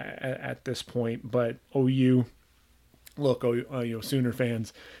at this point. But OU, look, Sooner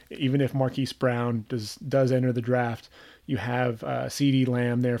fans, even if Marquise Brown does enter the draft, you have CeeDee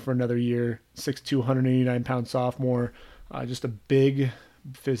Lamb there for another year, 6'2", 189-pound sophomore, just a big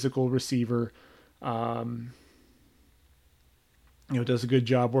physical receiver. Does a good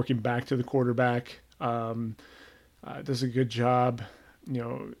job working back to the quarterback. Does a good job,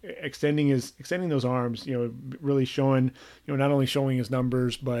 extending those arms, really showing, not only showing his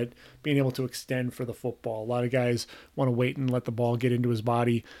numbers, but being able to extend for the football. A lot of guys want to wait and let the ball get into his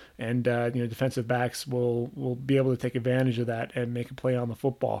body, and defensive backs will be able to take advantage of that and make a play on the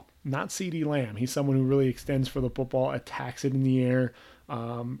football. Not CeeDee Lamb. He's someone who really extends for the football, attacks it in the air,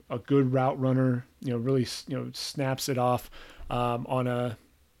 a good route runner, really, snaps it off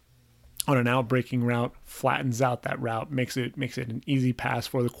on an out-breaking route, flattens out that route, makes it an easy pass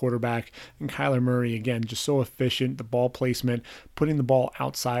for the quarterback. And Kyler Murray, again, just so efficient, the ball placement, putting the ball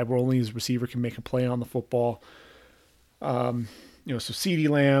outside where only his receiver can make a play on the football. So CeeDee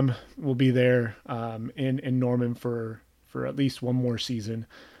Lamb will be there in Norman for at least one more season.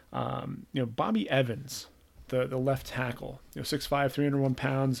 Bobby Evans, the left tackle, 6'5", 301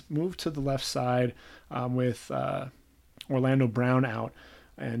 pounds, moved to the left side with Orlando Brown out.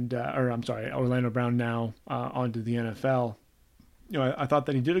 Orlando Brown now onto the NFL. I thought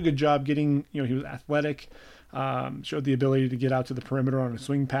that he did a good job getting, he was athletic, showed the ability to get out to the perimeter on a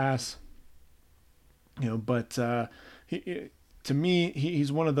swing pass. But to me,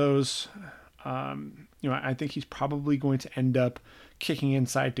 he's one of those, I think he's probably going to end up kicking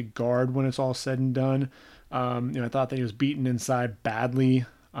inside to guard when it's all said and done. I thought that he was beaten inside badly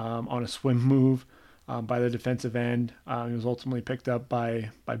on a swim move by the defensive end. He was ultimately picked up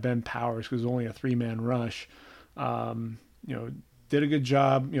by Ben Powers because it was only a 3-man rush. Did a good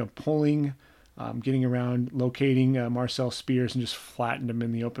job, pulling, getting around, locating Marcel Spears and just flattened him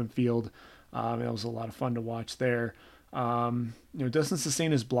in the open field. It was a lot of fun to watch there. Doesn't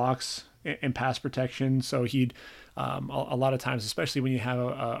sustain his blocks in pass protection, so he'd a lot of times, especially when you have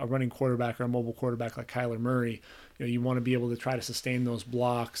a running quarterback or a mobile quarterback like Kyler Murray, you want to be able to try to sustain those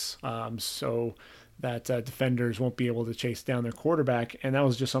blocks so that defenders won't be able to chase down their quarterback. And that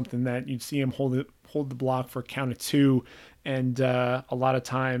was just something that you'd see him hold the block for a count of 2, and a lot of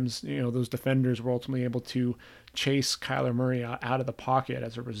times, those defenders were ultimately able to chase Kyler Murray out of the pocket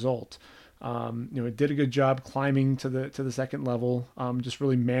as a result. It did a good job climbing to the second level, just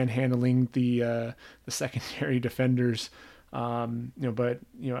really manhandling the secondary defenders. Again,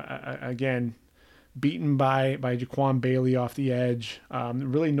 beaten by Jaquan Bailey off the edge.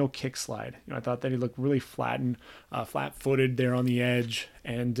 Really no kick slide. I thought that he looked really flat-footed there on the edge,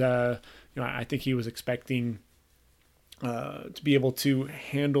 and I think he was expecting to be able to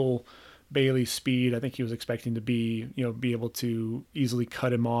handle Bailey's speed. I think he was expecting to be able to easily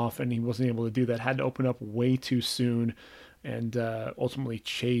cut him off, and he wasn't able to do that. Had to open up way too soon and ultimately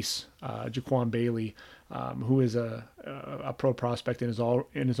chase Jaquan Bailey who is a pro prospect in his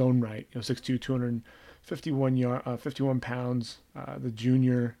own right. 6'2", 51 pounds. The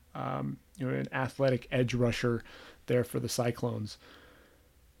junior, an athletic edge rusher there for the Cyclones.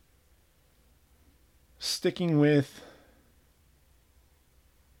 Sticking with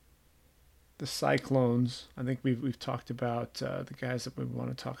the Cyclones, I think we've talked about the guys that we want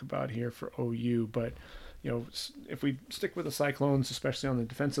to talk about here for OU, but if we stick with the Cyclones, especially on the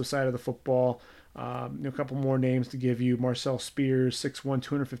defensive side of the football, a couple more names to give you. Marcel Spears, 6'1",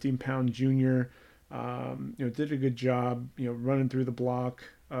 215-pound junior, did a good job, running through the block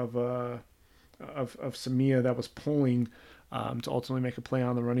of Samia that was pulling to ultimately make a play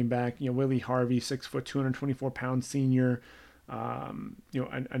on the running back. Willie Harvey, 6 foot, 224-pound senior,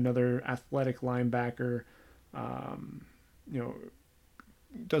 another athletic linebacker,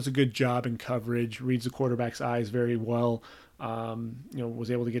 does a good job in coverage, reads the quarterback's eyes very well, was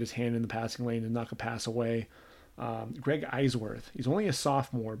able to get his hand in the passing lane and knock a pass away. Greg Eisworth, he's only a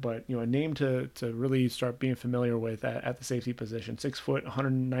sophomore, but a name to really start being familiar with at the safety position. 6 foot,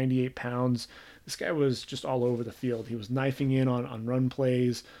 198 pounds. This guy was just all over the field. He was knifing in on run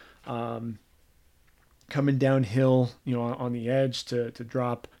plays, coming downhill, on the edge to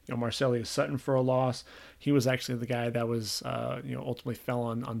drop, Marcellus Sutton for a loss. He was actually the guy that was, ultimately fell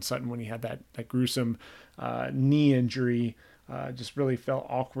on Sutton when he had that gruesome knee injury. Just really fell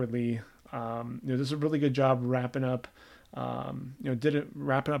awkwardly. This is a really good job wrapping up.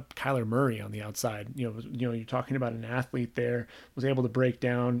 Wrapping up Kyler Murray on the outside. You're talking about an athlete there, was able to break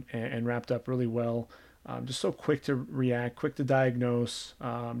down and wrapped up really well. Just so quick to react, quick to diagnose.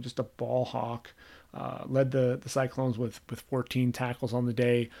 Just a ball hawk. Led the Cyclones with 14 tackles on the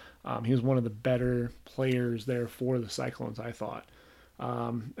day. He was one of the better players there for the Cyclones, I thought.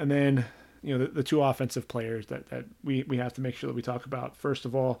 And then, the two offensive players that we have to make sure that we talk about. First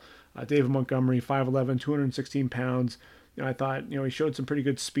of all, David Montgomery, 5'11", 216 pounds. I thought, he showed some pretty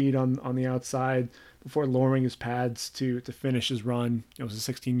good speed on the outside before lowering his pads to finish his run. It was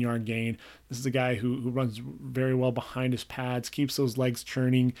a 16-yard gain. This is a guy who runs very well behind his pads, keeps those legs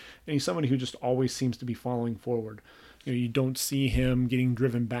churning, and he's somebody who just always seems to be following forward. You don't see him getting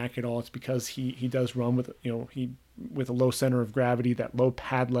driven back at all. It's because he does run with with a low center of gravity, that low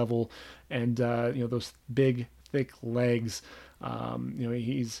pad level, and those big thick legs.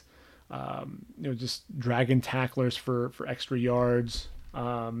 He's just dragging tacklers for extra yards.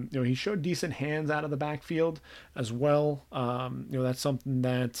 He showed decent hands out of the backfield as well. That's something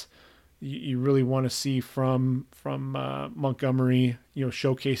that you really want to see from Montgomery,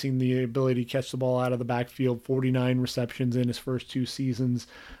 showcasing the ability to catch the ball out of the backfield. 49 receptions in his first two seasons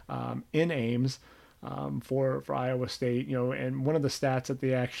in Ames for Iowa State. And one of the stats that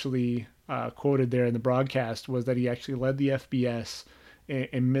they actually quoted there in the broadcast was that he actually led the FBS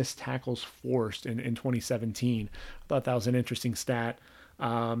in missed tackles forced in 2017. I thought that was an interesting stat.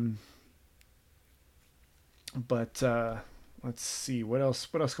 But let's see, what else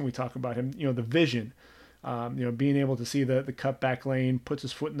can we talk about him? The vision, being able to see the cutback lane, puts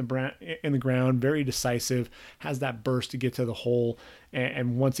his foot in the ground, very decisive, has that burst to get to the hole,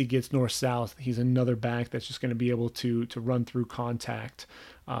 and once he gets north south, he's another back that's just going to be able to run through contact.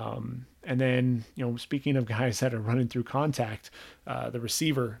 And then, speaking of guys that are running through contact, the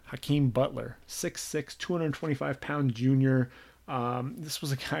receiver, Hakeem Butler, 6'6", 225-pound junior. This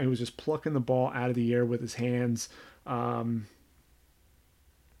was a guy who was just plucking the ball out of the air with his hands, and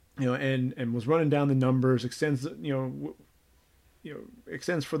was running down the numbers, extends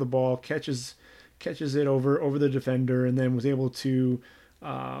for the ball, catches it over the defender, and then was able to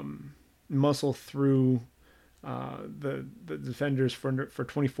muscle through the defenders for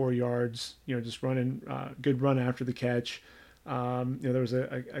 24 yards. Just running good run after the catch. There was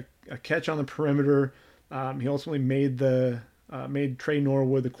a catch on the perimeter. He ultimately made Trey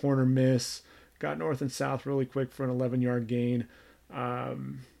Norwood, the corner, miss. Got north and south really quick for an 11-yard gain.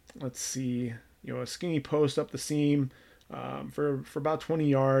 Let's see, a skinny post up the seam for about 20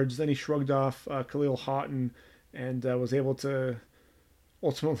 yards. Then he shrugged off Khalil Houghton and was able to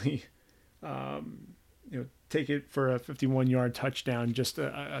ultimately, take it for a 51-yard touchdown. Just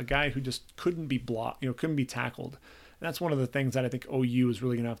a guy who just couldn't be blocked, couldn't be tackled. And that's one of the things that I think OU is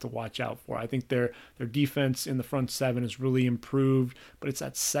really going to have to watch out for. I think their defense in the front seven has really improved, but it's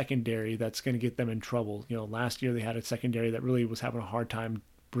that secondary that's going to get them in trouble. Last year they had a secondary that really was having a hard time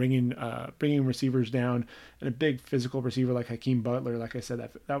bringing receivers down, and a big physical receiver like Hakeem Butler. Like I said,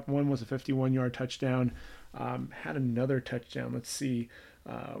 that one was a 51-yard touchdown. Had another touchdown. Let's see,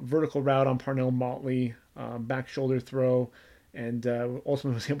 vertical route on Parnell Motley, back shoulder throw. And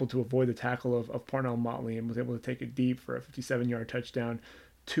ultimately was able to avoid the tackle of Parnell Motley and was able to take it deep for a 57-yard touchdown.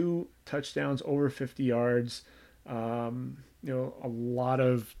 2 touchdowns over 50 yards. A lot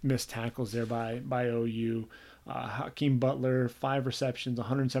of missed tackles there by OU. Hakeem Butler, 5 receptions,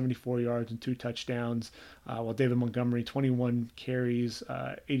 174 yards and 2 touchdowns. While David Montgomery, 21 carries,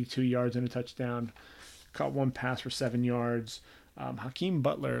 82 yards and a touchdown. Caught 1 pass for 7 yards. Hakeem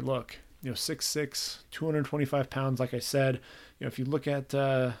Butler, look, 6'6", 225 pounds. Like I said, if you look at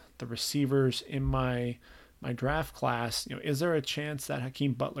the receivers in my draft class, is there a chance that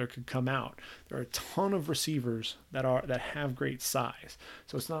Hakeem Butler could come out? There are a ton of receivers that have great size,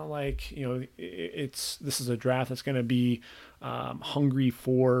 so it's not like this is a draft that's going to be hungry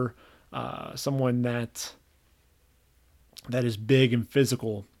for someone that is big and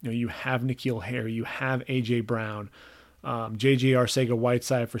physical. You have N'Keal Harry, you have AJ Brown. JJ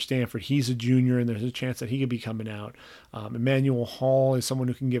Arcega-Whiteside for Stanford. He's a junior, and there's a chance that he could be coming out. Emmanuel Hall is someone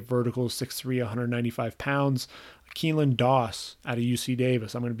who can get verticals, 6'3", 195 pounds. Keelan Doss out of UC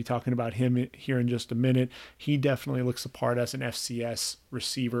Davis. I'm going to be talking about him here in just a minute. He definitely looks the part as an FCS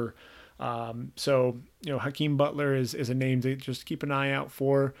receiver. So Hakeem Butler is a name to just keep an eye out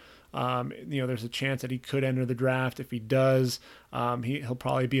for. There's a chance that he could enter the draft. If he does, he'll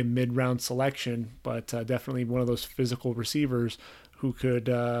probably be a mid-round selection, but definitely one of those physical receivers who could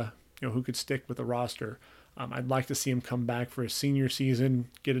stick with the roster. I'd like to see him come back for his senior season,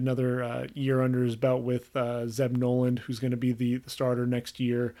 get another year under his belt with Zeb Noland, who's going to be the starter next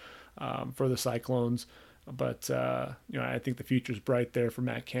year for the Cyclones. But I think the future's bright there for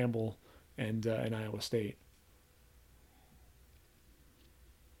Matt Campbell and Iowa State.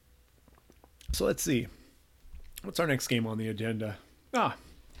 So let's see. What's our next game on the agenda?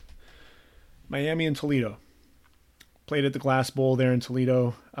 Miami and Toledo. Played at the Glass Bowl there in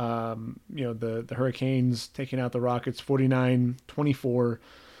Toledo. The Hurricanes taking out the Rockets 49-24.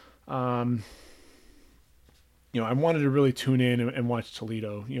 I wanted to really tune in and watch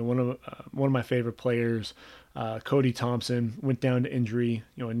Toledo. One of my favorite players, Cody Thompson, went down to injury,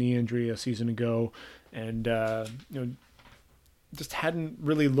 a knee injury a season ago, and just hadn't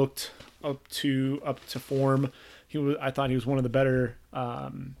really looked up to form. I thought he was one of the better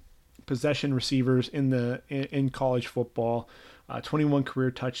possession receivers in college football. 21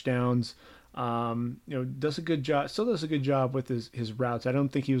 career touchdowns. Does a good job. Still does a good job with his routes. I don't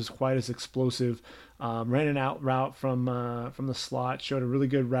think he was quite as explosive. Ran an out route from the slot. Showed a really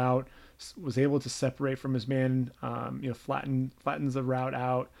good route. Was able to separate from his man. Flattens the route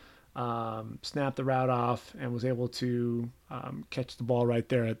out. Snapped the route off and was able to catch the ball right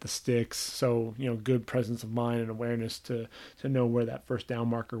there at the sticks. So, good presence of mind and awareness to know where that first down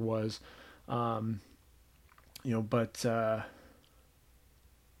marker was. I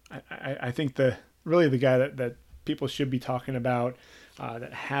think the guy that people should be talking about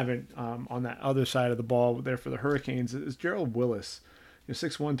that haven't on that other side of the ball there for the Hurricanes is Gerald Willis.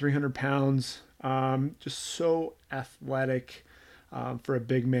 6'1", 300 pounds, just so athletic. For a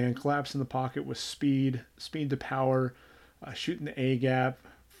big man, collapsed in the pocket with speed to power, shooting the A gap,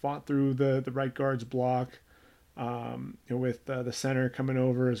 fought through the right guard's block, with the center coming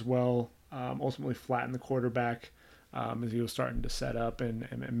over as well. Ultimately flattened the quarterback as he was starting to set up and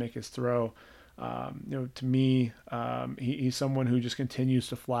make his throw. To me, he's someone who just continues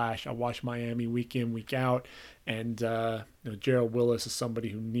to flash. I watch Miami week in, week out, and Gerald Willis is somebody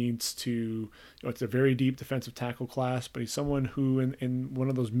who needs to. It's a very deep defensive tackle class, but he's someone who, in one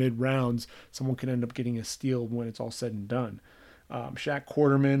of those mid rounds, someone can end up getting a steal when it's all said and done. Shaq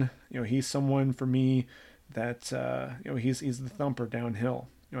Quarterman, he's someone for me that he's the thumper downhill.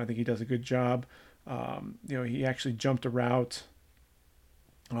 I think he does a good job. He actually jumped a route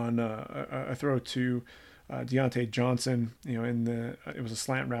on a throw to Deontay Johnson, it was a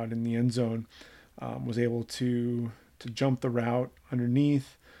slant route in the end zone, was able to jump the route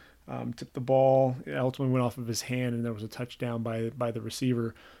underneath, tipped the ball. It ultimately went off of his hand, and there was a touchdown by the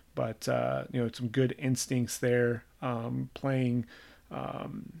receiver. But some good instincts there, playing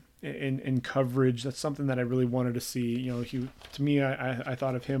in coverage. That's something that I really wanted to see. To me, I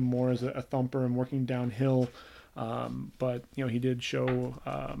thought of him more as a thumper and working downhill. But he did show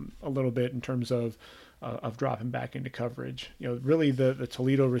a little bit in terms of dropping back into coverage. Really the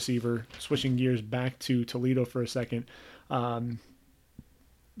Toledo receiver, switching gears back to Toledo for a second. The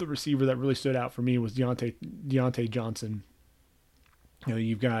receiver that really stood out for me was Deontay Johnson.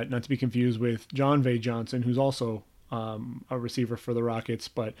 You've got, not to be confused with John Vay Johnson, who's also a receiver for the Rockets,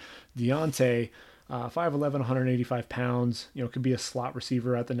 but Deontay, 5'11", 185 pounds, could be a slot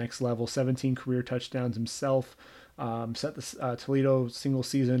receiver at the next level. 17 career touchdowns himself. Set the Toledo single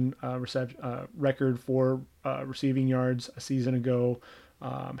season record for receiving yards a season ago.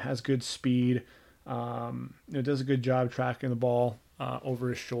 Has good speed. Does a good job tracking the ball. over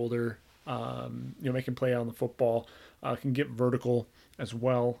his shoulder. Making play on the football. Can get vertical as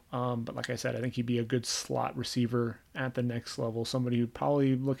well. But like I said, I think he'd be a good slot receiver at the next level. Somebody who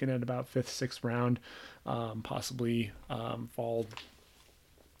probably looking at about fifth, sixth round, possibly fall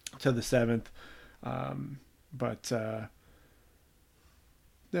to the seventh. But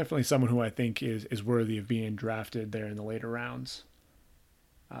definitely someone who I think is worthy of being drafted there in the later rounds.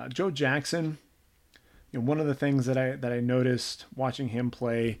 Joe Jackson, one of the things that I noticed watching him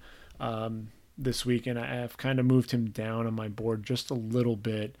play this week, and I have kind of moved him down on my board just a little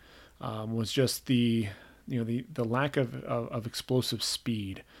bit, was just the lack of explosive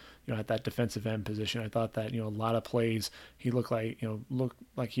speed. At that defensive end position, I thought that a lot of plays he looked like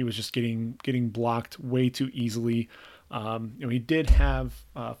he was just getting blocked way too easily. He did have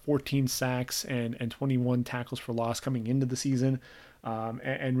 14 sacks and 21 tackles for loss coming into the season,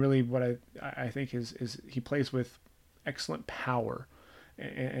 and really what I think is he plays with excellent power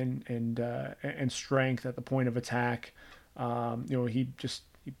and strength at the point of attack. He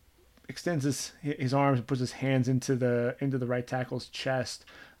extends his arms and puts his hands into the right tackle's chest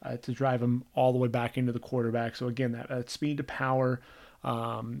to drive him all the way back into the quarterback. So again, that speed to power,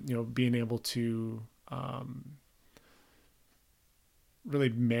 being able to really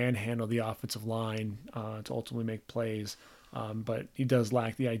manhandle the offensive line to ultimately make plays. But he does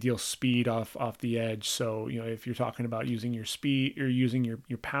lack the ideal speed off the edge. So, if you're talking about using your speed or using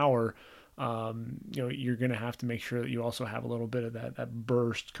your power, you're going to have to make sure that you also have a little bit of that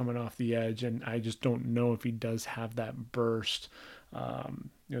burst coming off the edge. And I just don't know if he does have that burst,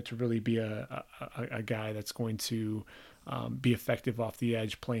 to really be a guy that's going to be effective off the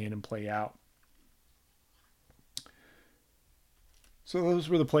edge, play in and play out. So those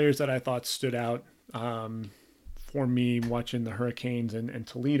were the players that I thought stood out for me watching the Hurricanes and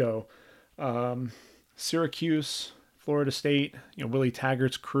Toledo. Syracuse, Florida State, Willie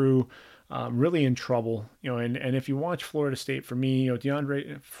Taggart's crew, really in trouble. And if you watch Florida State, for me,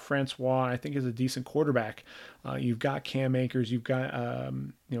 DeAndre Francois, I think is a decent quarterback. You've got Cam Akers, you've got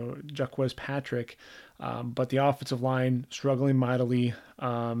Jaquez Patrick, but the offensive line struggling mightily.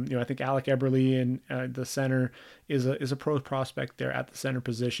 I think Alec Eberle in the center is a pro prospect there at the center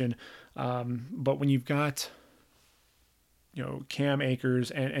position. But when you've got Cam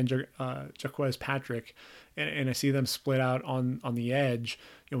Akers and Jaquez Patrick, and I see them split out on the edge.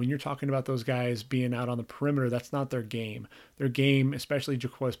 When you're talking about those guys being out on the perimeter, that's not their game. Their game, especially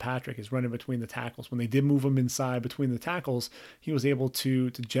Jaquez Patrick, is running between the tackles. When they did move him inside between the tackles, he was able to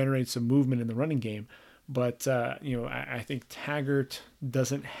generate some movement in the running game. But I think Taggart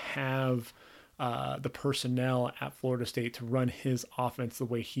doesn't have the personnel at Florida State to run his offense the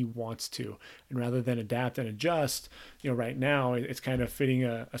way he wants to. And rather than adapt and adjust, right now it's kind of fitting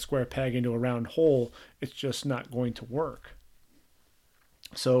a square peg into a round hole. It's just not going to work.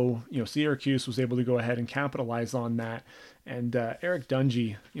 So, Syracuse was able to go ahead and capitalize on that. And Eric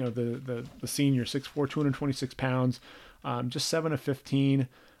Dungy, the senior, 6'4", 226 pounds, just 7 of 15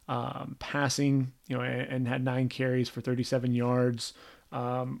 passing, and had 9 carries for 37 yards.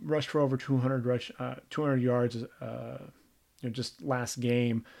 Rushed for over 200 yards, just last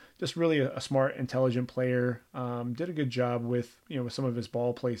game. Just really a smart, intelligent player. Did a good job with some of his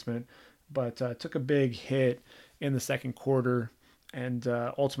ball placement, but took a big hit in the second quarter, and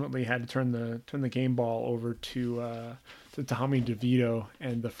ultimately had to turn the game ball over to Tommy DeVito,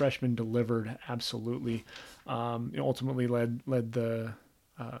 and the freshman delivered absolutely. Ultimately led the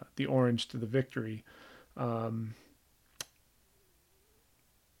Orange to the victory.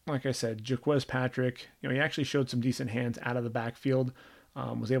 Like I said, Jaquez Patrick, he actually showed some decent hands out of the backfield,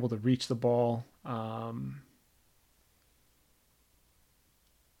 was able to reach the ball.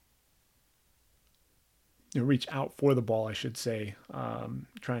 Reach out for the ball, I should say.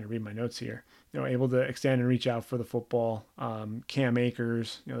 Trying to read my notes here. Able to extend and reach out for the football. Cam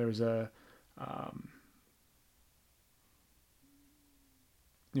Akers, there was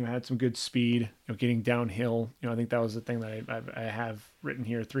had some good speed, getting downhill. I think that was the thing that I have written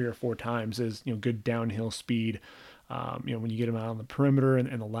here 3 or 4 times is, good downhill speed. When you get him out on the perimeter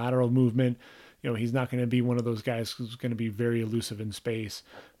and the lateral movement, he's not going to be one of those guys who's going to be very elusive in space,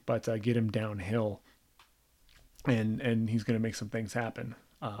 but get him downhill and he's going to make some things happen.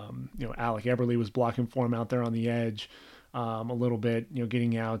 Alec Eberle was blocking for him out there on the edge a little bit,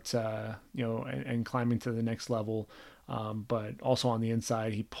 getting out, and climbing to the next level. But also on the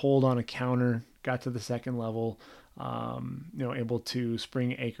inside, he pulled on a counter, got to the second level, able to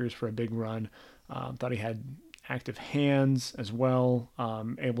spring Akers for a big run. Thought he had active hands as well,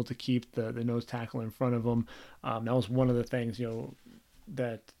 able to keep the nose tackle in front of him. That was one of the things,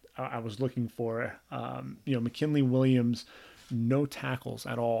 that I was looking for. McKinley Williams no tackles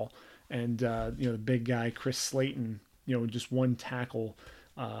at all. And, the big guy, Chris Slayton, just one tackle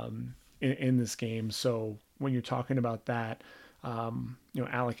in this game. So when you're talking about that,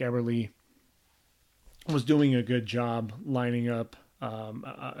 Alec Eberle was doing a good job lining up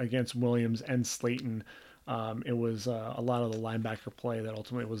against Williams and Slayton. It was a lot of the linebacker play that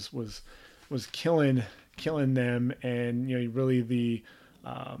ultimately was killing them, and really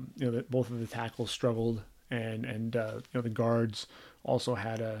both of the tackles struggled, and the guards also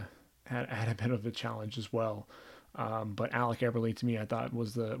had a bit of a challenge as well. But Alec Eberle, to me, I thought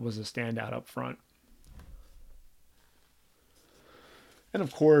was a standout up front. And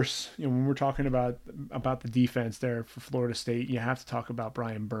of course, when we're talking about the defense there for Florida State, you have to talk about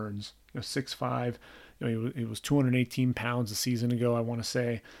Brian Burns. 6'5", he was 218 pounds a season ago, I want to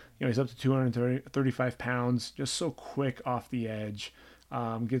say. He's up to 235 pounds, just so quick off the edge.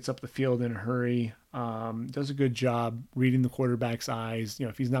 Gets up the field in a hurry, does a good job reading the quarterback's eyes.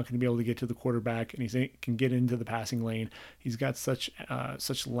 If he's not going to be able to get to the quarterback and he can get into the passing lane, he's got such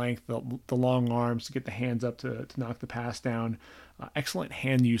length, the long arms to get the hands up to knock the pass down. Excellent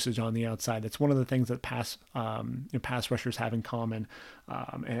hand usage on the outside. That's one of the things that pass rushers have in common,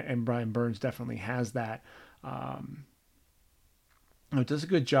 and Brian Burns definitely has that. It does a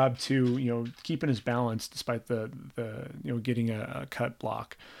good job too, keeping his balance despite the getting a cut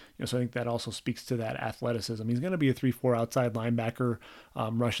block. So I think that also speaks to that athleticism. He's going to be a 3-4 outside linebacker,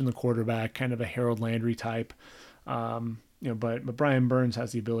 rushing the quarterback, kind of a Harold Landry type. But Brian Burns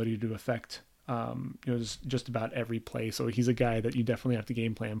has the ability to affect just about every play. So he's a guy that you definitely have to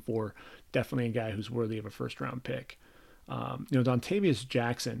game plan for. Definitely a guy who's worthy of a first round pick. Dontavius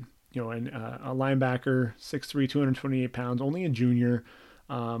Jackson, and a linebacker, 6'3", 228 pounds, only a junior.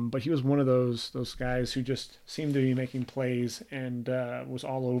 But he was one of those guys who just seemed to be making plays and was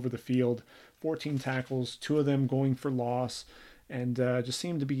all over the field. 14 tackles, 2 of them going for loss, and just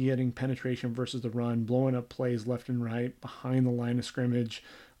seemed to be getting penetration versus the run, blowing up plays left and right behind the line of scrimmage.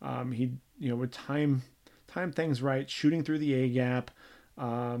 He would time things right, shooting through the A gap,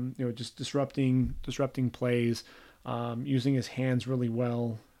 just disrupting plays, using his hands really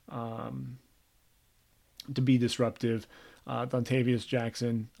well to be disruptive. Dontavius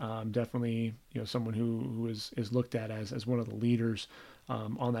Jackson, definitely someone who is looked at as one of the leaders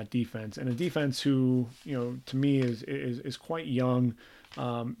on that defense, and a defense who to me is quite young,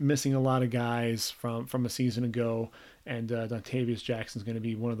 missing a lot of guys from a season ago, and Dontavius Jackson is going to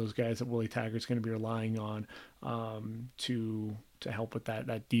be one of those guys that Willie Taggart's going to be relying on to help with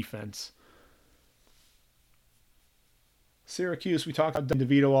that defense. Syracuse, we talked about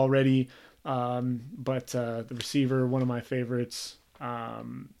DeVito already, but the receiver, one of my favorites,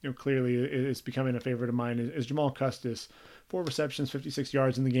 clearly is becoming a favorite of mine, is Jamal Custis. 4 receptions, 56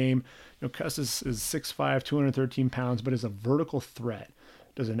 yards in the game. Custis is 6'5", 213 pounds, but is a vertical threat.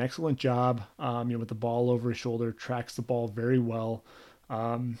 Does an excellent job, with the ball over his shoulder, tracks the ball very well.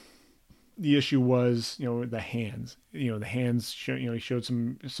 The issue was, the hands. The hands, he showed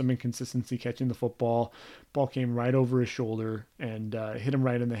some inconsistency catching the football. Ball came right over his shoulder and hit him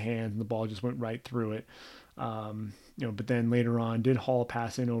right in the hand, and the ball just went right through it. But then later on, did haul a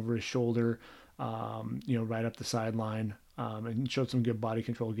pass in over his shoulder, right up the sideline, and showed some good body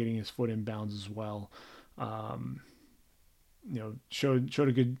control, getting his foot in bounds as well. Showed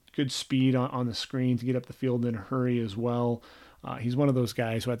a good speed on the screen to get up the field in a hurry as well. He's one of those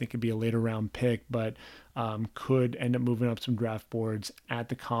guys who I think could be a later round pick, but could end up moving up some draft boards at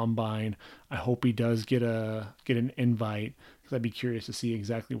the combine. I hope he does get an invite, because I'd be curious to see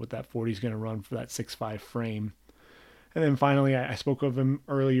exactly what that 40 is going to run for that 6'5" frame. And then finally, I spoke of him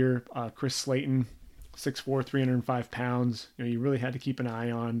earlier, Chris Slayton, 6'4", 305 pounds. You really had to keep an eye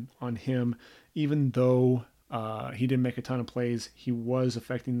on him, even though he didn't make a ton of plays. He was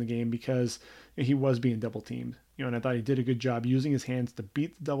affecting the game because he was being double teamed. And I thought he did a good job using his hands to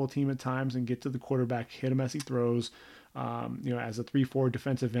beat the double team at times and get to the quarterback, hit him as he throws. As a 3-4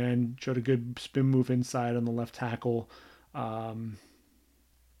 defensive end, showed a good spin move inside on the left tackle. But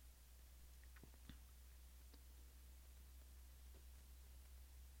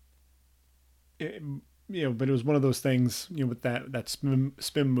it was one of those things, with that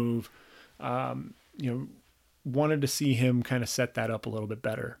spin move, wanted to see him kind of set that up a little bit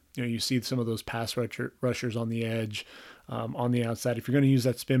better. You see some of those pass rushers on the edge, on the outside. If you're going to use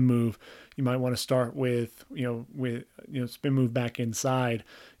that spin move, you might want to start with spin move back inside.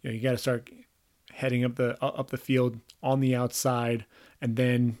 You got to start heading up the field on the outside and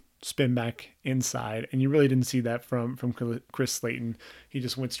then spin back inside. And you really didn't see that from Chris Slayton. He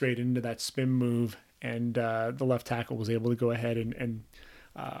just went straight into that spin move, and the left tackle was able to go ahead and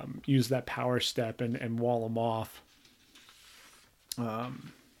use that power step and wall him off. But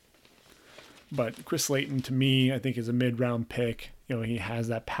Chris Slayton, to me, I think is a mid-round pick. He has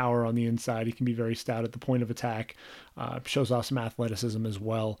that power on the inside. He can be very stout at the point of attack. Shows off some athleticism as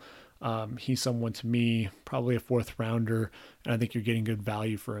well. He's someone, to me, probably a fourth rounder, and I think you're getting good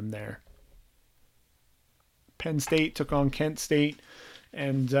value for him there. Penn State took on Kent State,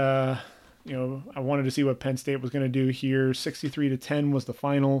 and I wanted to see what Penn State was going to do here. 63-10 was the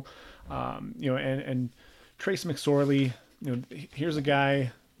final. And Trace McSorley, here's a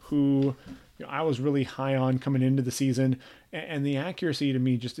guy who I was really high on coming into the season, and the accuracy to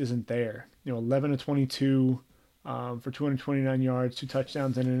me just isn't there. 11 of 22 for 229 yards, 2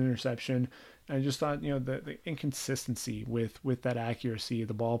 touchdowns and an interception. And I just thought, the inconsistency with that accuracy,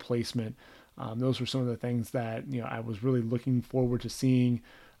 the ball placement, those were some of the things that I was really looking forward to seeing,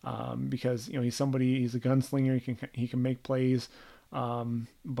 because he's a gunslinger. He can make plays,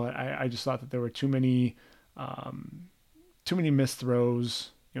 but I just thought that there were too many missed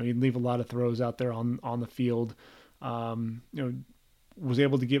throws. He'd leave a lot of throws out there on the field. Was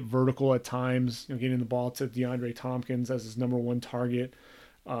able to get vertical at times, getting the ball to DeAndre Tompkins as his number one target.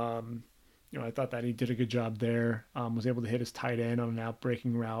 I thought that he did a good job there. Was able to hit his tight end on an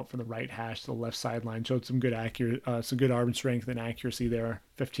out-breaking route from the right hash to the left sideline. Showed some good arm strength and accuracy there.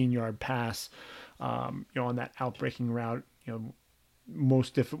 15-yard pass, on that out-breaking route. One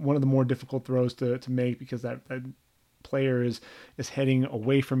of the more difficult throws to make, because that player is heading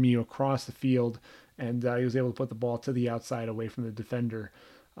away from you across the field, and he was able to put the ball to the outside away from the defender.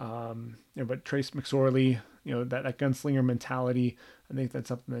 But Trace McSorley, that gunslinger mentality, I think that's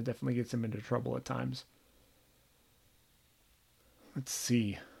something that definitely gets him into trouble at times. Let's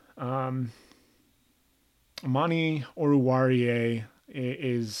see. Amani Oruwariye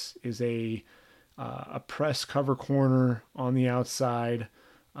is a press cover corner on the outside,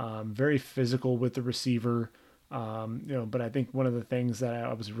 very physical with the receiver. But I think one of the things that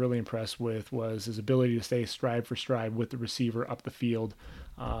I was really impressed with was his ability to stay stride for stride with the receiver up the field.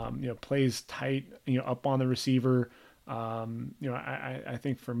 Plays tight, up on the receiver. I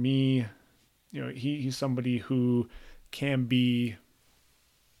think for me, he's somebody who can be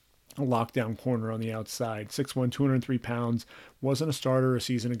a lockdown corner on the outside. 6'1", 203 pounds, wasn't a starter a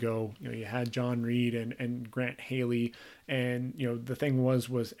season ago. You had John Reed and Grant Haley, and the thing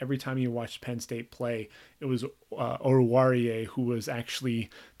was every time you watched Penn State play, it was Oruwariye who was actually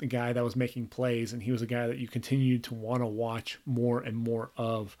the guy that was making plays, and he was a guy that you continued to want to watch more and more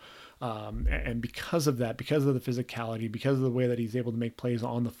of. And because of that, because of the physicality, because of the way that he's able to make plays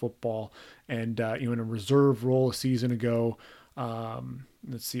on the football, and in a reserve role a season ago.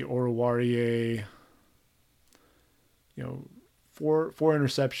 Let's see, Oruwariye, four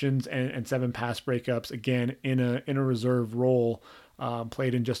interceptions and 7 pass breakups, again in a reserve role,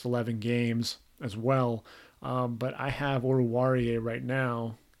 played in just 11 games as well. But I have Oruwariye right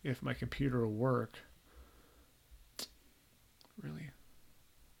now, if my computer will work. Really?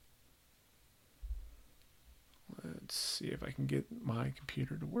 Let's see if I can get my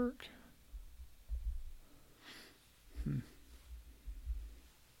computer to work.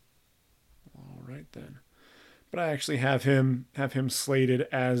 All right then. But I actually have him slated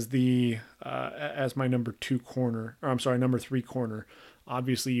as as my number 2 corner, or I'm sorry, number 3 corner.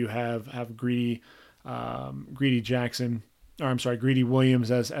 Obviously, you have Greedy Jackson, or I'm sorry, Greedy Williams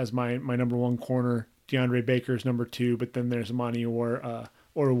as my number 1 corner. DeAndre Baker's number 2, but then there's Amani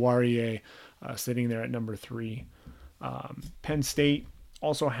Oruwariye sitting there at number 3. Penn State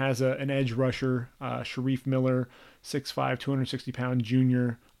also has an edge rusher, Sharif Miller, 6'5", 260-pound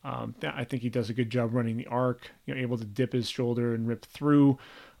junior. I think he does a good job running the arc, able to dip his shoulder and rip through,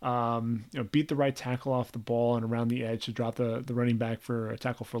 beat the right tackle off the ball and around the edge to drop the running back for a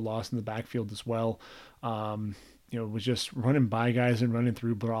tackle for loss in the backfield as well. Was just running by guys and running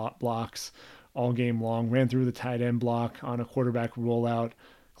through blocks all game long. Ran through the tight end block on a quarterback rollout,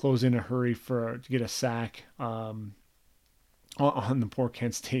 closed in a hurry to get a sack on the poor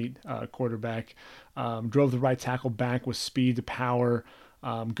Kent State quarterback. Drove the right tackle back with speed to power.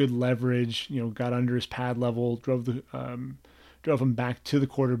 Good leverage, got under his pad level, drove him back to the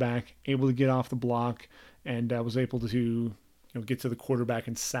quarterback, able to get off the block, and was able to get to the quarterback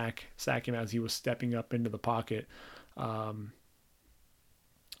and sack him as he was stepping up into the pocket.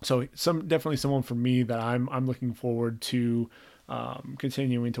 So definitely someone for me that I'm looking forward to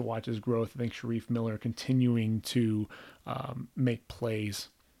continuing to watch his growth. I think Sharif Miller continuing to make plays.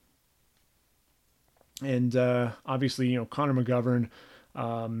 And obviously, Connor McGovern,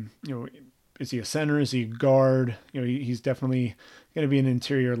 is he a center? Is he a guard? He's definitely going to be an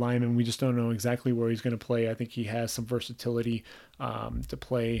interior lineman. We just don't know exactly where he's going to play. I think he has some versatility to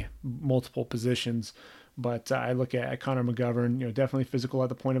play multiple positions. But I look at Connor McGovern, definitely physical at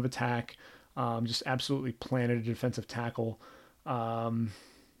the point of attack, just absolutely planted a defensive tackle.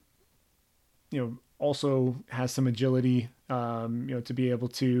 Also has some agility, to be able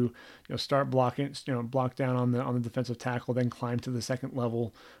to, start blocking, block down on the defensive tackle, then climb to the second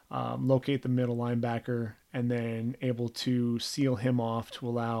level, locate the middle linebacker, and then able to seal him off to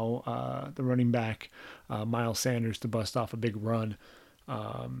allow the running back, Miles Sanders, to bust off a big run.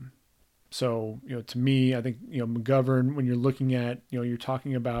 So, to me, I think, McGovern, when you're looking at, you're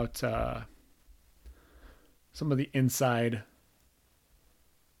talking about some of the inside,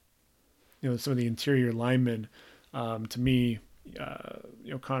 some of the interior linemen, to me,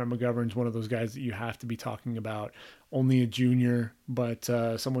 Connor McGovern's one of those guys that you have to be talking about. Only a junior, but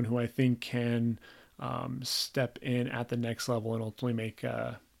someone who I think can step in at the next level and ultimately make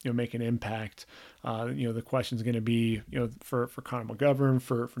an impact. The question is going to be, for Connor McGovern,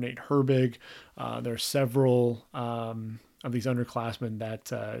 for Nate Herbig. There are several of these underclassmen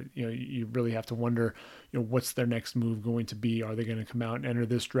that you really have to wonder, what's their next move going to be? Are they going to come out and enter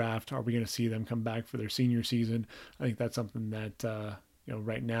this draft? Are we going to see them come back for their senior season? I think that's something that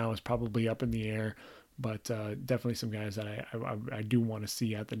right now is probably up in the air, but definitely some guys that I do want to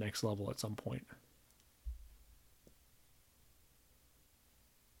see at the next level at some point.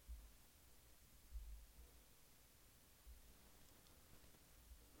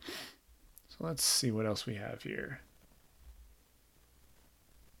 So let's see what else we have here.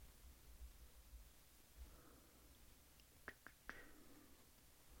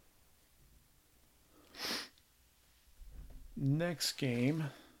 Next game,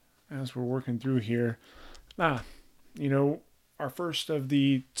 as we're working through here, our first of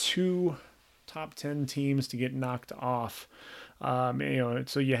the two top 10 teams to get knocked off.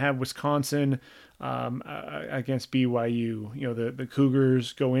 So you have Wisconsin against BYU. The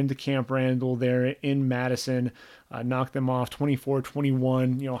Cougars go into Camp Randall there in Madison, knock them off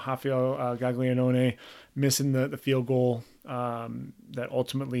 24-21. Rafael Gaglianone missing the field goal that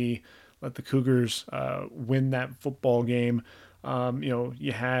ultimately let the Cougars win that football game.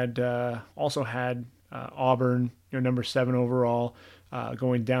 You had also had Auburn, number 7 overall,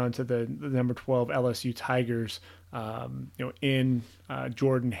 going down to the number 12 LSU Tigers, in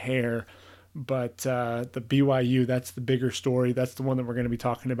Jordan Hare. But the BYU, that's the bigger story. That's the one that we're going to be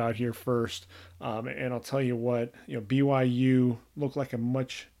talking about here first. And I'll tell you what, BYU looked like a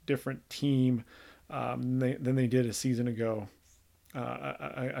much different team than they did a season ago.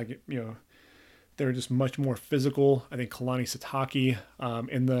 They're just much more physical. I think Kalani Sitake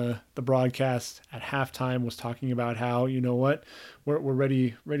in the broadcast at halftime was talking about how, we're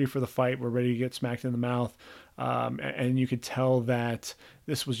ready for the fight. We're ready to get smacked in the mouth. And you could tell that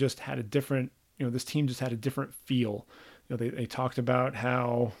this was just had a different, this team just had a different feel. They talked about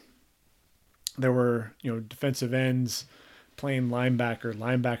how there were, defensive ends playing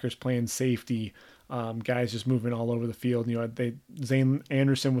linebackers playing safety. Guys just moving all over the field. Zane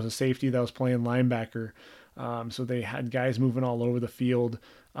Anderson was a safety that was playing linebacker. So they had guys moving all over the field.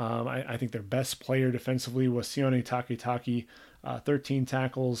 I think their best player defensively was Sione Takitaki, 13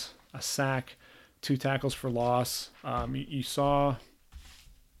 tackles, a sack, 2 tackles for loss. You saw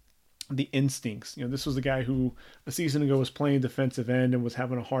the instincts. This was a guy who a season ago was playing defensive end and was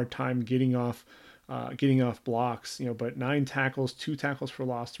having a hard time getting off blocks, but 9 tackles, 2 tackles for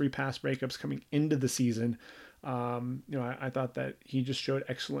loss, 3 pass breakups coming into the season. I thought that he just showed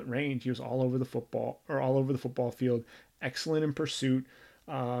excellent range. He was all over the football field, excellent in pursuit.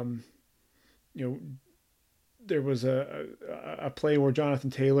 There was a play where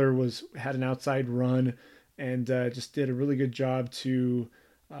Jonathan Taylor had an outside run and just did a really good job to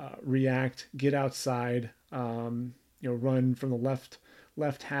react, get outside, run from the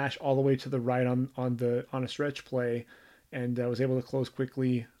left hash all the way to the right on a stretch play, and was able to close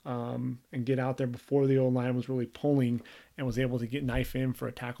quickly and get out there before the O-line was really pulling, and was able to get knife in for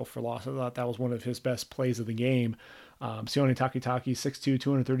a tackle for loss. I thought that was one of his best plays of the game. Sione Takitaki, 6'2",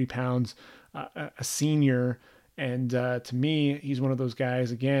 230 pounds, a senior, and to me, he's one of those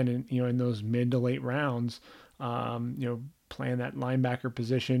guys again, in those mid to late rounds, playing that linebacker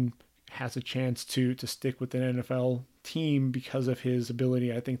position, has a chance to stick with an NFL team because of his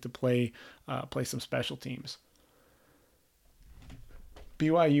ability, I think, to play some special teams.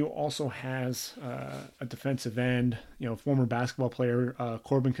 BYU also has a defensive end, former basketball player,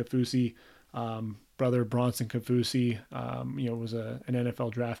 Corbin Kaufusi, brother, Bronson Kafusi, was an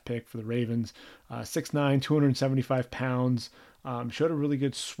NFL draft pick for the Ravens. 6'9", 275 pounds. Showed a really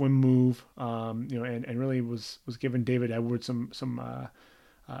good swim move, and really was giving David Edwards some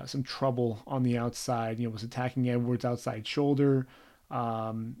trouble on the outside. Was attacking Edwards' outside shoulder. He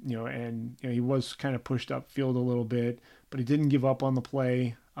was kind of pushed upfield a little bit, but he didn't give up on the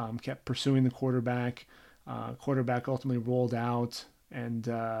play. Kept pursuing the quarterback. Quarterback ultimately rolled out and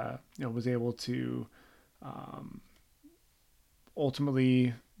was able to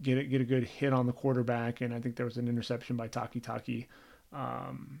ultimately get a good hit on the quarterback. And I think there was an interception by Taki.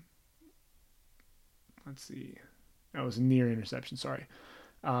 Let's see, that was a near interception. Sorry.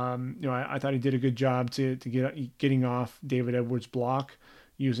 I thought he did a good job to getting off David Edwards' block,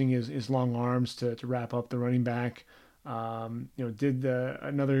 using his long arms to wrap up the running back. Did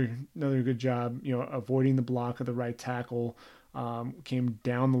another good job, avoiding the block of the right tackle. Came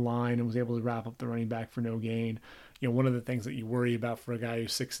down the line and was able to wrap up the running back for no gain. One of the things that you worry about for a guy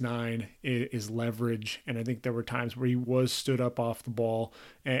who's 6'9" is leverage, and I think there were times where he was stood up off the ball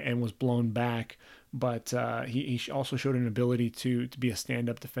and was blown back. But he also showed an ability to be a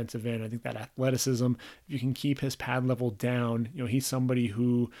stand-up defensive end. I think that athleticism, if you can keep his pad level down, he's somebody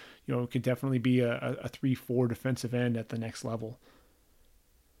who, could definitely be a 3-4 defensive end at the next level.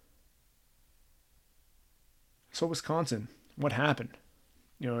 So Wisconsin, what happened?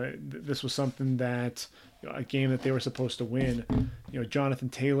 This was something that, a game that they were supposed to win. Jonathan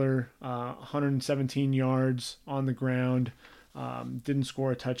Taylor, 117 yards on the ground. Didn't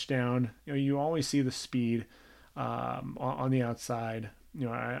score a touchdown. You always see the speed on the outside.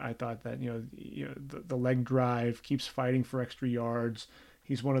 I thought that the leg drive, keeps fighting for extra yards.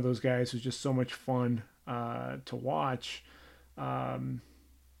 He's one of those guys who's just so much fun to watch.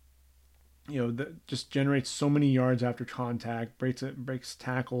 Just generates so many yards after contact, breaks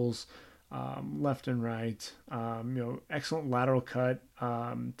tackles left and right. Excellent lateral cut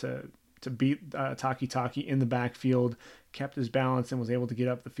to beat Taki in the backfield, kept his balance and was able to get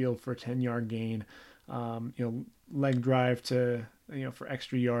up the field for a 10-yard gain. Leg drive to for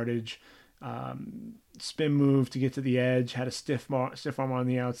extra yardage. Spin move to get to the edge, had a stiff arm on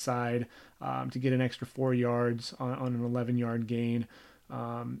the outside to get an extra 4 yards on an 11-yard gain.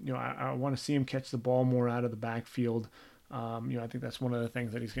 I want to see him catch the ball more out of the backfield. I think that's one of the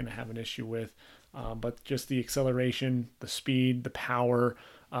things that he's going to have an issue with. But just the acceleration, the speed, the power.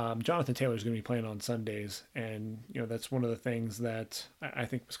 Jonathan Taylor is going to be playing on Sundays, and that's one of the things that I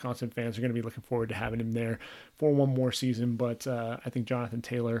think Wisconsin fans are going to be looking forward to having him there for one more season. But I think Jonathan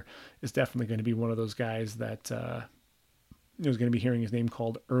Taylor is definitely going to be one of those guys that is going to be hearing his name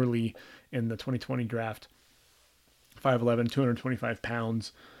called early in the 2020 draft. 5'11", 225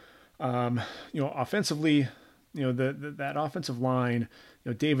 pounds. Offensively, that offensive line,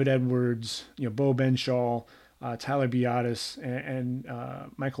 David Edwards, Bo Benshaw, Tyler Biadasz, and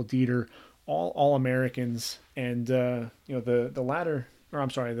Michael Dieter, all Americans, and the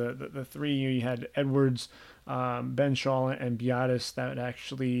three, you had Edwards, Benshaw, and Biadasz that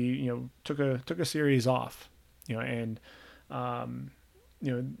actually took a series off, and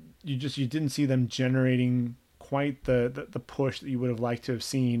you didn't see them generating quite the push that you would have liked to have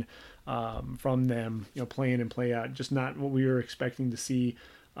seen from them, play in and play out. Just not what we were expecting to see,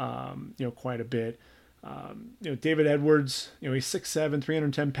 quite a bit. David Edwards, he's 6'7",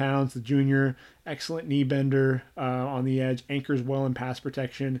 310 pounds, the junior, excellent knee bender on the edge, anchors well in pass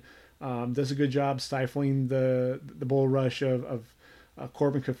protection, does a good job stifling the bull rush of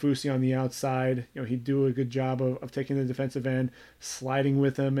Corbin Kafusi on the outside. He'd do a good job of taking the defensive end, sliding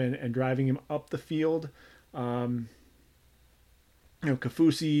with him and driving him up the field.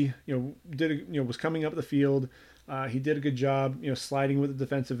 Kafusi, was coming up the field. He did a good job, sliding with the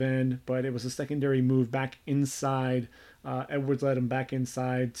defensive end, but it was a secondary move back inside. Edwards led him back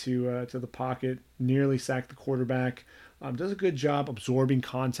inside to the pocket, nearly sacked the quarterback. Does a good job absorbing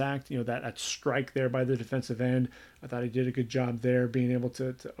contact, that strike there by the defensive end. I thought he did a good job there, being able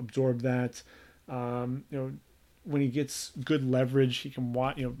to absorb that. When he gets good leverage, he can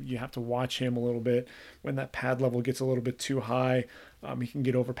watch. You have to watch him a little bit. When that pad level gets a little bit too high, he can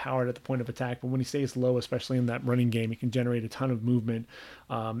get overpowered at the point of attack. But when he stays low, especially in that running game, he can generate a ton of movement.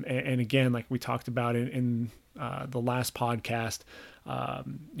 And again, like we talked about in the last podcast,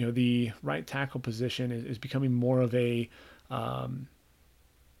 the right tackle position is becoming more of a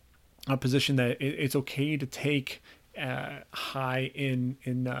position that it's okay to take high in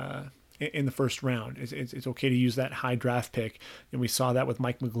in the first round. It's okay to use that high draft pick. And we saw that with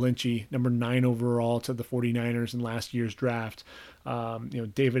Mike McGlinchey, number 9 overall to the 49ers in last year's draft.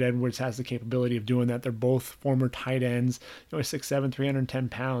 David Edwards has the capability of doing that. They're both former tight ends, 6'7", 310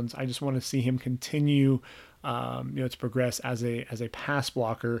 pounds. I just want to see him continue to progress as a pass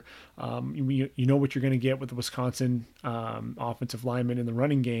blocker. You know what you're going to get with the Wisconsin offensive lineman in the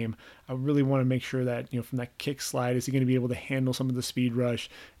running game. I really want to make sure that from that kick slide, is he going to be able to handle some of the speed rush?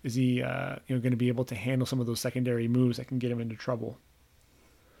 Is he going to be able to handle some of those secondary moves that can get him into trouble?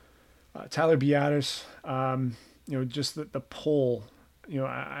 Tyler Biadasz, just the pull.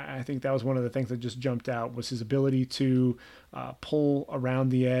 I think that was one of the things that just jumped out, was his ability to pull around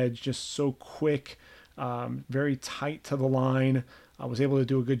the edge, just so quick. Very tight to the line. Was able to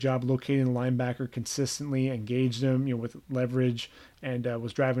do a good job locating the linebacker consistently, engaged him, with leverage, and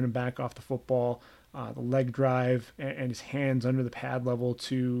was driving him back off the football. The leg drive and his hands under the pad level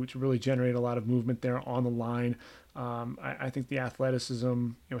to really generate a lot of movement there on the line. I think the athleticism,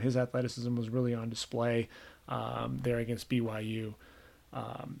 his athleticism was really on display there against BYU.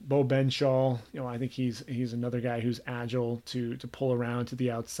 Bo Benshaw, I think he's another guy who's agile to pull around to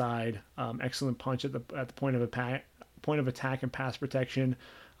the outside. Excellent punch at the point of attack and pass protection.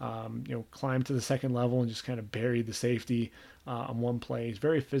 Climbed to the second level and just kind of buried the safety on one play. He's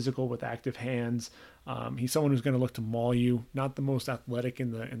very physical with active hands. He's someone who's going to look to maul you. Not the most athletic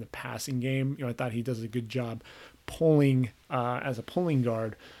in the passing game. I thought he does a good job pulling as a pulling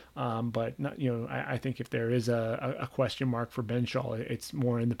guard. But not, I think if there is a question mark for Benshaw, it's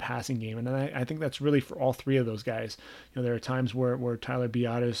more in the passing game, and I think that's really for all three of those guys. There are times where Tyler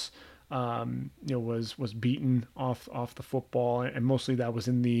Biadasz, was beaten off the football, and mostly that was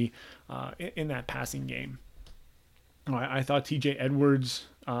in that passing game. I thought T.J. Edwards,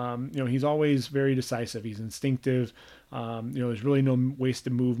 he's always very decisive. He's instinctive. There's really no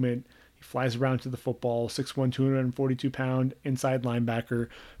wasted movement. He flies around to the football, 6'1", 242-pound inside linebacker.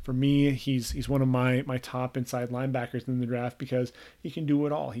 For me, he's one of my top inside linebackers in the draft because he can do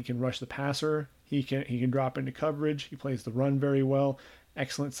it all. He can rush the passer. He can drop into coverage. He plays the run very well.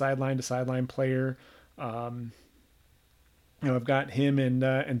 Excellent sideline to sideline player. I've got him and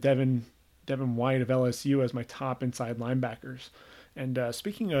Devin White of LSU as my top inside linebackers. And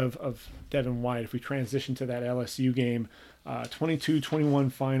speaking of Devin White, if we transition to that LSU game,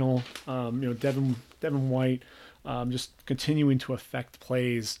 22-21 final, Devin White just continuing to affect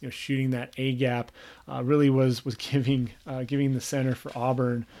plays, shooting that A gap, really was giving the center for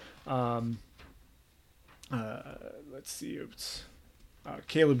Auburn. Let's see, it's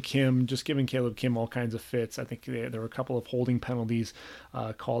Caleb Kim, just giving Caleb Kim all kinds of fits. I think there were a couple of holding penalties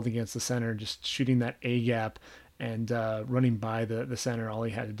called against the center, just shooting that A gap and running by the center. All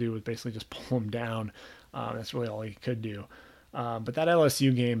he had to do was basically just pull him down. That's really all he could do. But that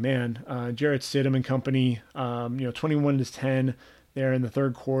LSU game, man, Jarrett Stidham and company, 21-10 there in the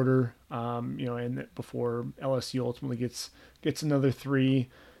third quarter, and before LSU ultimately gets another 3,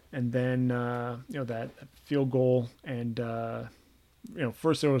 and then that field goal, and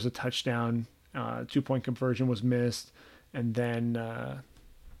first there was a touchdown, 2-point conversion was missed, and then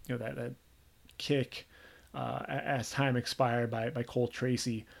that kick as time expired by Cole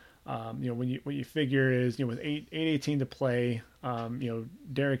Tracy. What you figure is, with 8:18 to play,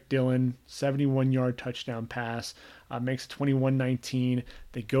 Derek Dillon, 71-yard touchdown pass, makes it 21-19.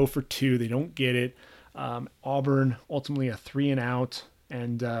 They go for 2. They don't get it. Auburn ultimately a 3-and-out,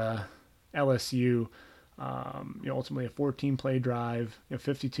 and LSU, ultimately a 14-play drive,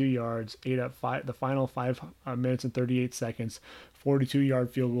 52 yards, the final 5 minutes and 38 seconds, 42-yard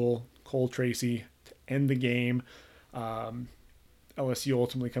field goal, Cole Tracy to end the game. LSU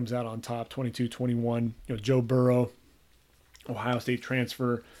ultimately comes out on top, 22-21. Joe Burrow, Ohio State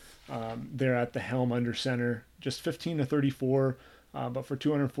transfer, there at the helm under center, just 15-34, but for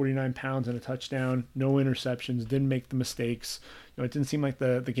 249 pounds and a touchdown, no interceptions, didn't make the mistakes. It didn't seem like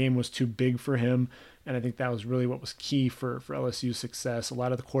the game was too big for him, and I think that was really what was key for LSU's success. A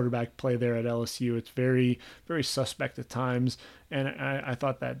lot of the quarterback play there at LSU, it's very, very suspect at times, and I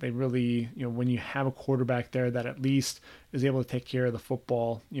thought that they really, when you have a quarterback there that at least is able to take care of the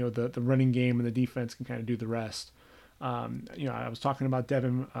football, the running game and the defense can kind of do the rest. I was talking about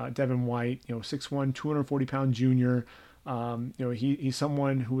Devin White, 6'1", 240-pound junior. He's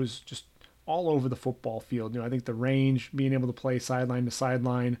someone who was just all over the football field. I think the range, being able to play sideline to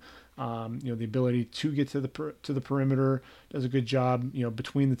sideline, the ability to get to the perimeter, does a good job,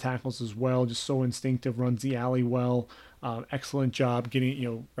 between the tackles as well. Just so instinctive, runs the alley well. Excellent job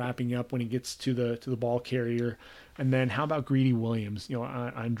getting, wrapping up when he gets to the ball carrier. And then how about Greedy Williams?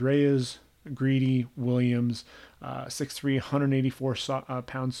 Andrea's Greedy, Williams, 6'3", 184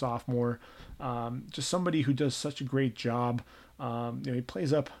 pound sophomore. Just somebody who does such a great job. He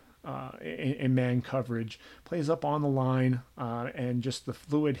plays up in man coverage, plays up on the line, and just the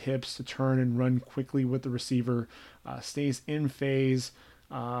fluid hips to turn and run quickly with the receiver, stays in phase.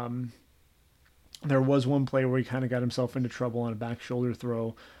 There was one play where he kind of got himself into trouble on a back shoulder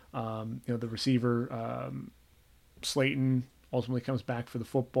throw. The receiver, Slayton, ultimately comes back for the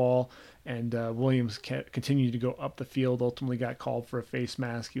football, and Williams continued to go up the field, ultimately got called for a face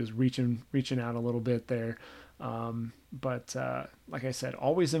mask. He was reaching out a little bit there. But like I said,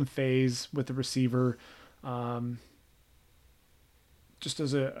 always in phase with the receiver. Just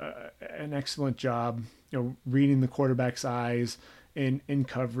does an excellent job, reading the quarterback's eyes in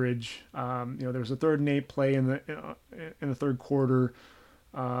coverage. There was a 3rd and 8 play in the third quarter.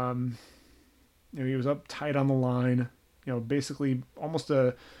 He was up tight on the line. Basically almost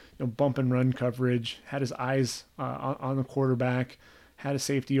a bump and run coverage. Had his eyes on the quarterback. Had a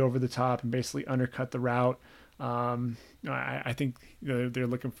safety over the top and basically undercut the route. I think they're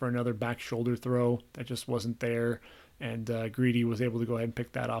looking for another back shoulder throw that just wasn't there, and Greedy was able to go ahead and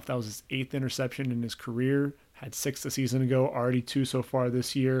pick that off. That was his 8th interception in his career. Had 6 a season ago, already 2 so far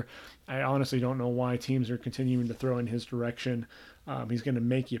this year. I honestly don't know why teams are continuing to throw in his direction. He's going to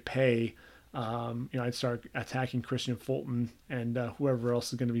make you pay. I'd start attacking Christian Fulton and whoever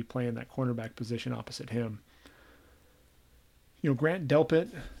else is going to be playing that cornerback position opposite him. Grant Delpit,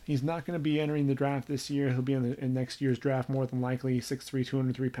 he's not going to be entering the draft this year. He'll be in next year's draft more than likely. 6'3",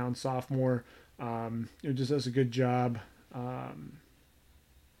 203 pound sophomore. Just does a good job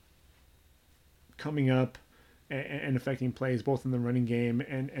coming up and affecting plays both in the running game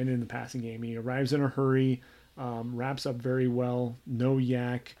and in the passing game. He arrives in a hurry, wraps up very well, no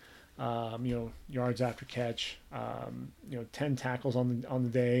yak, yards after catch, 10 tackles on the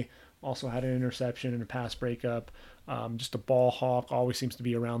day. Also had an interception and a pass breakup. Just a ball hawk, always seems to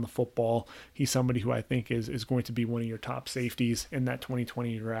be around the football. He's somebody who I think is going to be one of your top safeties in that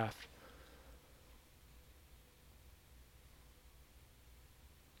 2020 draft.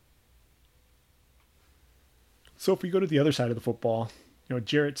 So if we go to the other side of the football,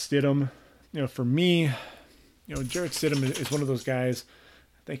 Jarrett Stidham, for me, Jarrett Stidham is one of those guys.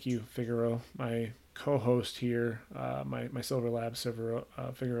 Thank you, Figaro, my co-host here, my Silver Lab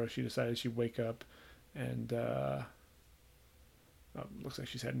Figaro. She decided she'd wake up, and looks like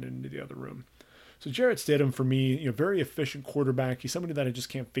she's heading into the other room. So Jarrett Stidham, for me, very efficient quarterback. He's somebody that I just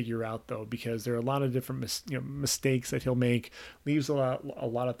can't figure out, though, because there are a lot of different mistakes that he'll make. Leaves a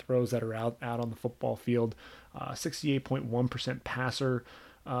lot of throws that are out on the football field. 68.1% passer.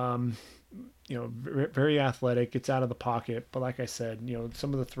 Very athletic, gets out of the pocket. But like I said,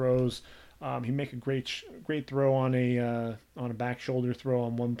 some of the throws, he make a great throw on a back shoulder throw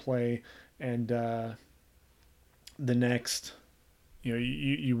on one play, and the next,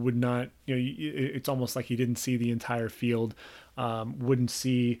 you would not, it's almost like he didn't see the entire field, wouldn't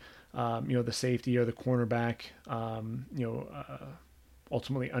see, the safety or the cornerback,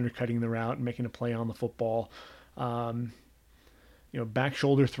 ultimately undercutting the route and making a play on the football. Back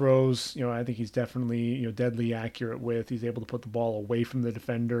shoulder throws, I think he's definitely, deadly accurate with. He's able to put the ball away from the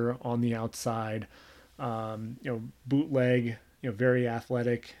defender on the outside. Bootleg, very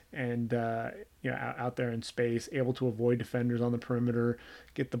athletic and, out there in space, able to avoid defenders on the perimeter,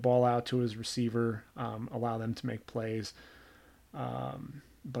 get the ball out to his receiver, allow them to make plays.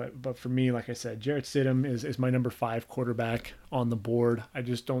 But for me, like I said, Jarrett Stidham is my number 5 quarterback on the board. I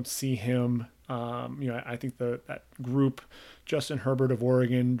just don't see him. I think that group, Justin Herbert of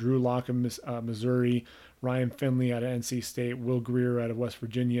Oregon, Drew Lock of Missouri, Ryan Finley out of NC State, Will Grier out of West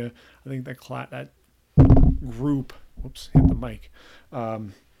Virginia. I think that group, whoops, hit the mic.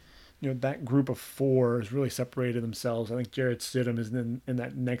 That group of 4 has really separated themselves. I think Jarrett Stidham is in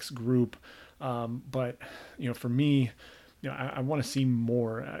that next group. But for me, I want to see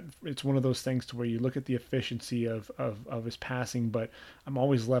more. It's one of those things to where you look at the efficiency of his passing, but I'm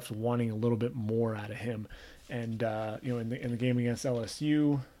always left wanting a little bit more out of him. And in the game against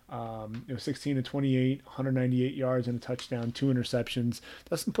LSU, 16 to 28, 198 yards and a touchdown, 2 interceptions.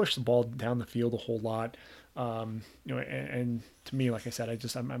 Doesn't push the ball down the field a whole lot. And to me, like I said,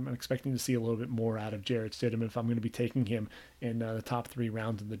 I'm expecting to see a little bit more out of Jarrett Stidham if I'm going to be taking him in the top 3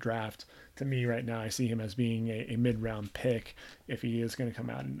 rounds of the draft. To me, right now, I see him as being a mid-round pick if he is going to come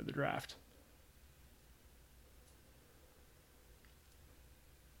out into the draft.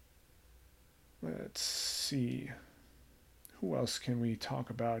 Let's see. Who else can we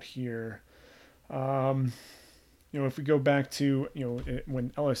talk about here? If we go back to, when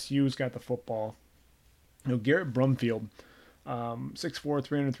LSU's got the football, Garrett Brumfield, 6'4",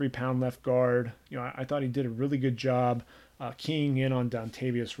 303-pound left guard. I thought he did a really good job keying in on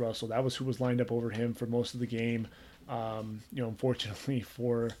Dontavius Russell. That was who was lined up over him for most of the game. Unfortunately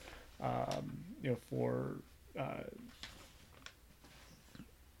for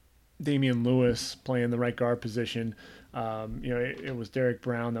Damian Lewis playing the right guard position. It was Derek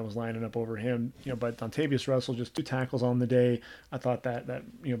Brown that was lining up over him. But Dontavius Russell, just 2 tackles on the day. I thought that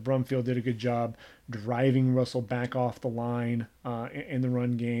Brumfield did a good job driving Russell back off the line in the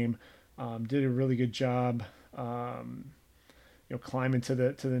run game. Did a really good job. Climbing to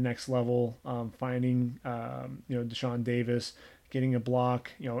the next level, finding Deshaun Davis, getting a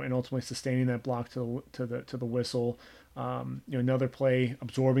block, and ultimately sustaining that block to the whistle. Another play,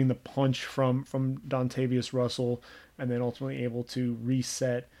 absorbing the punch from Dontavius Russell, and then ultimately able to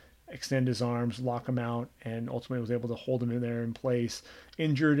reset, extend his arms, lock him out, and ultimately was able to hold him in there in place.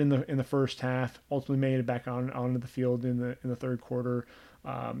 Injured in the first half, ultimately made it back onto the field in the third quarter.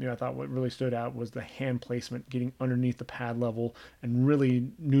 I thought what really stood out was the hand placement, getting underneath the pad level and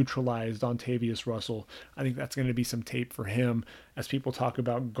really neutralized Dontavius Russell. I think that's going to be some tape for him as people talk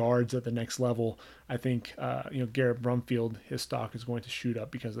about guards at the next level. I think Garrett Brumfield, his stock is going to shoot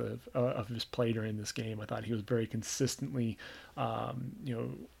up because of his play during this game. I thought he was very consistently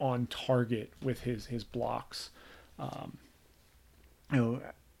on target with his blocks.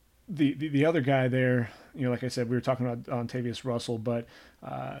 The other guy there, like I said, we were talking about Dontavius Russell, but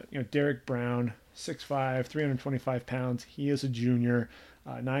Derek Brown, 6'5", 325 pounds. He is a junior,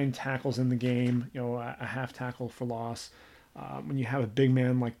 9 tackles in the game, a half tackle for loss. When you have a big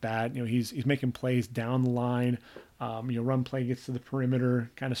man like that, he's making plays down the line. Run play gets to the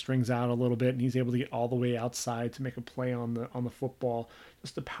perimeter, kind of strings out a little bit, and he's able to get all the way outside to make a play on the football.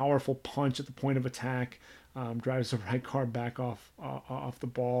 Just a powerful punch at the point of attack. Drives the right guard back off the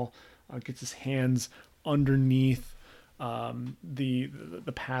ball, gets his hands underneath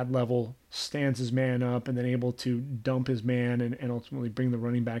the pad level, stands his man up, and then able to dump his man and ultimately bring the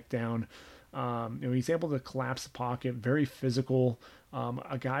running back down. He's able to collapse the pocket, very physical.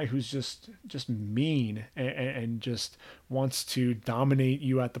 A guy who's just mean and just wants to dominate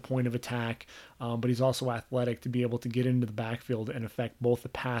you at the point of attack, but he's also athletic to be able to get into the backfield and affect both the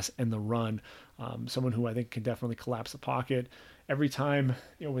pass and the run. Someone who I think can definitely collapse the pocket. Every time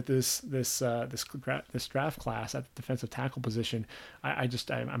with this draft class at the defensive tackle position,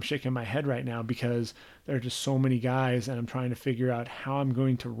 I'm shaking my head right now because there are just so many guys, and I'm trying to figure out how I'm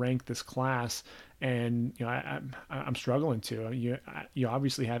going to rank this class. And I'm struggling to. You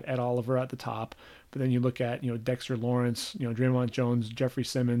obviously have Ed Oliver at the top, but then you look at Dexter Lawrence, Draymond Jones, Jeffrey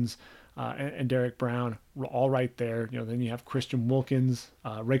Simmons, and Derek Brown, all right there. Then you have Christian Wilkins,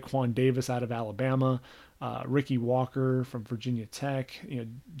 Raekwon Davis out of Alabama, Ricky Walker from Virginia Tech,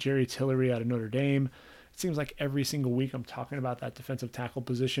 Jerry Tillery out of Notre Dame. It seems like every single week I'm talking about that defensive tackle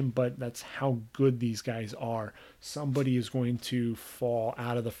position, but that's how good these guys are. Somebody is going to fall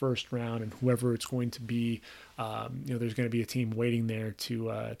out of the first round, and whoever it's going to be, there's going to be a team waiting there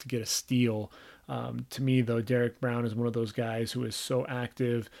to get a steal. To me, though, Derek Brown is one of those guys who is so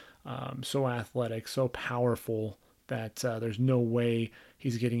active, so athletic, so powerful that there's no way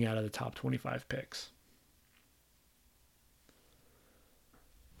he's getting out of the top 25 picks.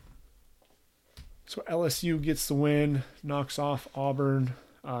 So LSU gets the win, knocks off Auburn.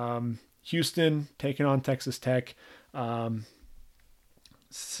 Houston taking on Texas Tech,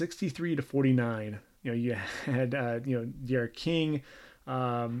 63-49. You had Derek King,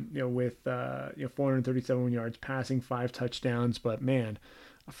 with 437 yards passing, 5 touchdowns. But man,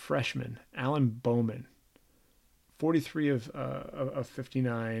 a freshman, Alan Bowman, 43 of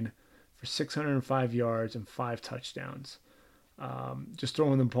 59 for 605 yards and 5 touchdowns. Just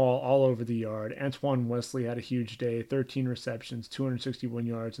throwing the ball all over the yard. Antoine Wesley had a huge day, 13 receptions, 261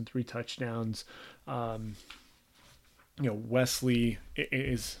 yards, and 3 touchdowns. Wesley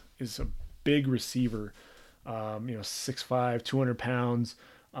is a big receiver, 6'5", 200 pounds.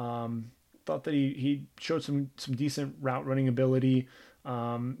 Thought that he showed some decent route running ability,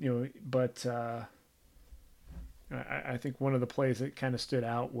 but I think one of the plays that kind of stood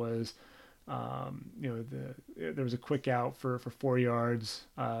out was there was a quick out for 4 yards,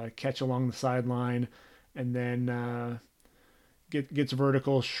 catch along the sideline, and then gets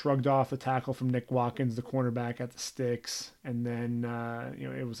vertical, shrugged off the tackle from Nick Watkins, the cornerback at the sticks, and then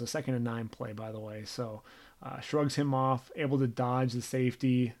it was a 2nd and 9 play, by the way. So shrugs him off, able to dodge the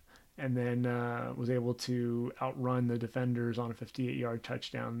safety, and then was able to outrun the defenders on a 58-yard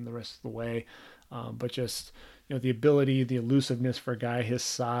touchdown the rest of the way. But just the ability, the elusiveness for a guy his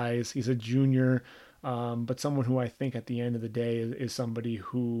size. He's a junior, but someone who I think at the end of the day is somebody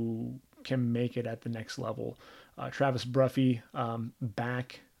who can make it at the next level. Travis Bruffy,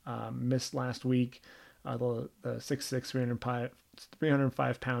 back, missed last week. The 6'6",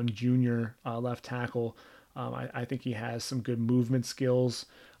 305-pound junior left tackle. I think he has some good movement skills.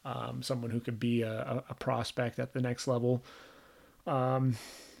 Someone who could be a prospect at the next level.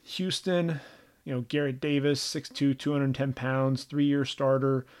 Houston, Garrett Davis, 6'2", 210 pounds, 3-year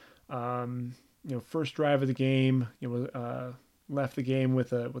starter. First drive of the game, left the game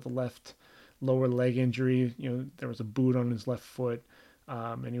with a left lower leg injury. There was a boot on his left foot,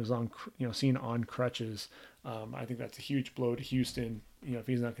 and he was seen on crutches. I think that's a huge blow to Houston. If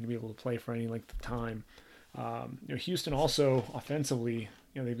he's not going to be able to play for any length of time. Houston also offensively,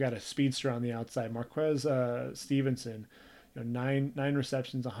 they've got a speedster on the outside, Marquez Stevenson. 9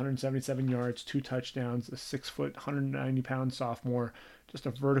 receptions, 177 yards, 2 touchdowns, a 6', 190-pound sophomore, just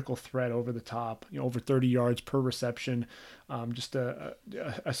a vertical threat over the top, over 30 yards per reception, just a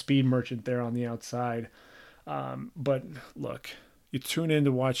speed merchant there on the outside. But look, you tune in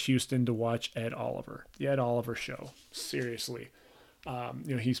to watch Houston to watch Ed Oliver, the Ed Oliver Show. Seriously,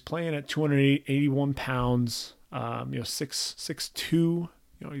 he's playing at 281 pounds, 6'2".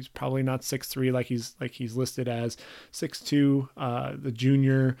 He's probably not 6'3" like he's listed as 6'2". The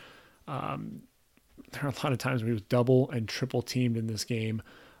junior, there are a lot of times when he was double and triple teamed in this game.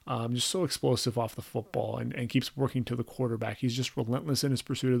 Just so explosive off the football and keeps working to the quarterback. He's just relentless in his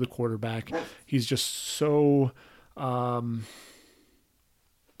pursuit of the quarterback. He's just so,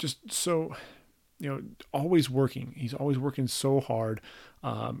 always working. He's always working so hard.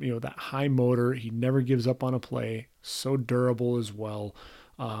 That high motor, he never gives up on a play. So durable as well.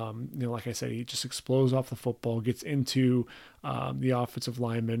 Like I said, he just explodes off the football, gets into the offensive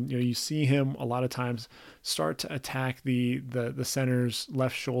lineman. You see him a lot of times start to attack the center's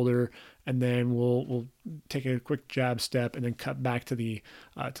left shoulder, and then we'll take a quick jab step and then cut back to the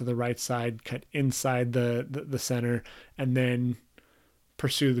right side, cut inside the center, and then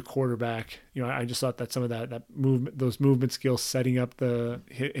pursue the quarterback. I just thought that some of that movement, those movement skills, setting up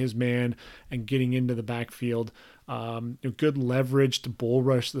his man and getting into the backfield, good leverage to bull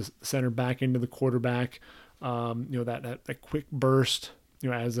rush the center back into the quarterback. That quick burst,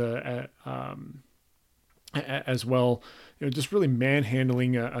 as well, just really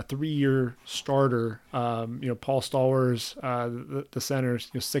manhandling a 3-year starter. Paul Stallworth, the center,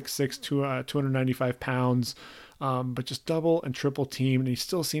 6'6", 295 pounds. But just double and triple team, and he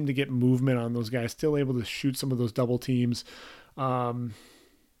still seemed to get movement on those guys, still able to shoot some of those double teams.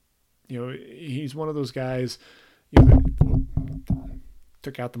 He's one of those guys,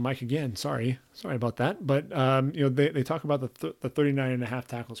 took out the mic again. Sorry about that. But, they talk about the 39.5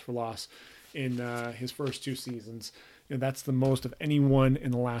 tackles for loss in his first 2 seasons. That's the most of anyone in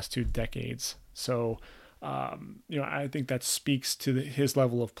the last 2 decades. So, I think that speaks to his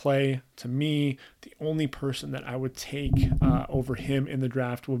level of play. To me, the only person that I would take over him in the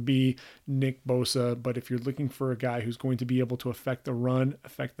draft would be Nick Bosa. But if you're looking for a guy who's going to be able to affect the run,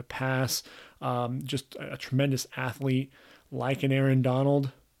 affect the pass, just a tremendous athlete like an Aaron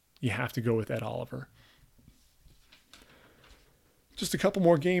Donald, you have to go with Ed Oliver. Just a couple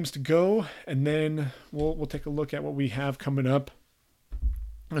more games to go, and then we'll take a look at what we have coming up.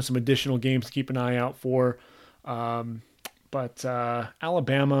 Some additional games to keep an eye out for. But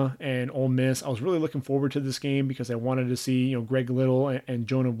Alabama and Ole Miss, I was really looking forward to this game because I wanted to see, Greg Little and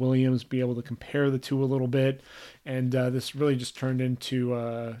Jonah Williams be able to compare the two a little bit. And this really just turned into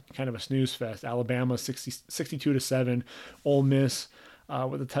kind of a snooze fest. Alabama 62-7, Ole Miss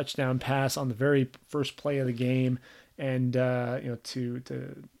with a touchdown pass on the very first play of the game, and to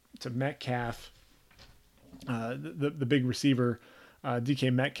Metcalf, the big receiver.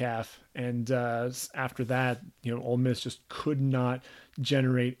 DK Metcalf, and after that, Ole Miss just could not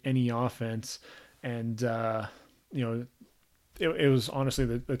generate any offense, and it was honestly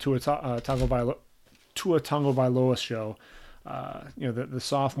the Tua Tagovailoa show. The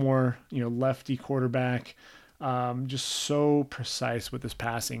sophomore, lefty quarterback, just so precise with his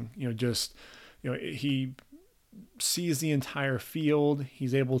passing. He sees the entire field.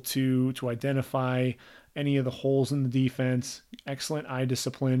 He's able to identify any of the holes in the defense, excellent eye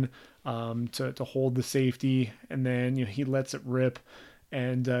discipline to hold the safety, and then he lets it rip,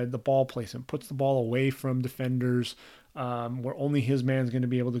 and the ball placement puts the ball away from defenders, where only his man's going to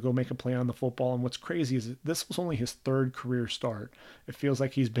be able to go make a play on the football. And what's crazy is that this was only his 3rd career start. It feels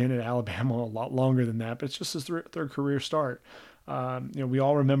like he's been at Alabama a lot longer than that, but it's just his 3rd career start. We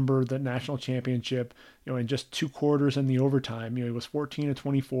all remember the national championship, in just 2 quarters and the overtime, he was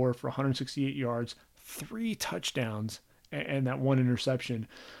 14-24 for 168 yards, 3 touchdowns, and that 1 interception.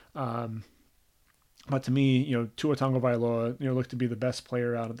 But to me, Tua Tagovailoa, looked to be the best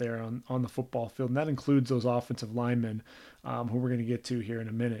player out there on the football field, and that includes those offensive linemen, who we're going to get to here in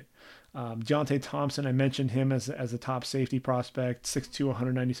a minute. Deontay Thompson, I mentioned him as a top safety prospect, 6'2",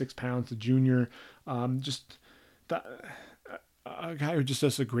 196 pounds, the junior. Just the, a guy who just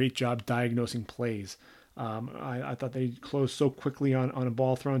does a great job diagnosing plays. I thought they closed so quickly on a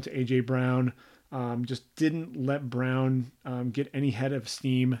ball thrown to A.J. Brown. Just didn't let Brown get any head of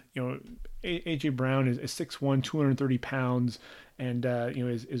steam. A.J. Brown is 6'1", 230 pounds, and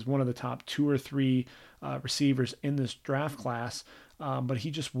is one of the top 2 or 3 receivers in this draft class. But he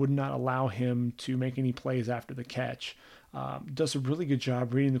just would not allow him to make any plays after the catch. Does a really good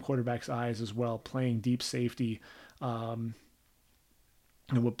job reading the quarterback's eyes as well, playing deep safety. Would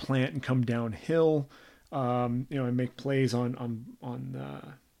plant and come downhill, and make plays on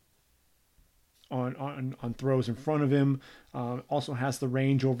throws in front of him. Also has the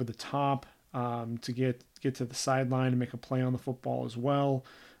range over the top to get to the sideline and make a play on the football as well.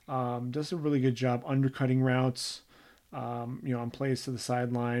 Does a really good job undercutting routes, on plays to the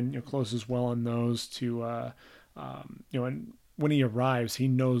sideline. Closes well on those to, and when he arrives, he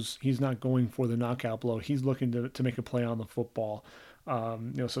knows he's not going for the knockout blow. He's looking to make a play on the football.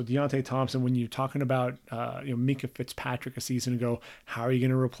 So Deontay Thompson, when you're talking about, Minkah Fitzpatrick a season ago, how are you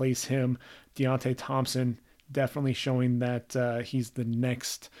going to replace him? Deontay Thompson definitely showing that he's the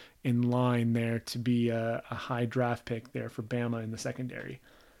next in line there to be a high draft pick there for Bama in the secondary.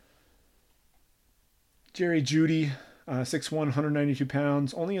 Jerry Jeudy, 6'1", 192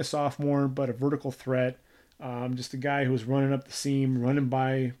 pounds, only a sophomore, but a vertical threat. Just a guy who was running up the seam, running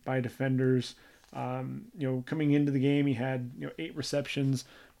by defenders. Coming into the game, he had 8 receptions.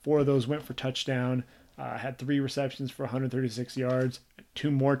 4 of those went for touchdown. Had 3 receptions for 136 yards, 2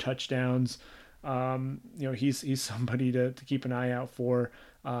 more touchdowns. He's somebody to keep an eye out for.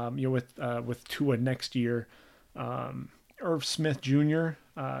 With Tua next year. Irv Smith Jr.,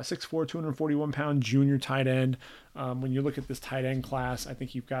 6'4", 241-pound junior tight end. When you look at this tight end class, I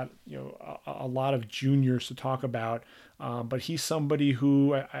think you've got a lot of juniors to talk about. But he's somebody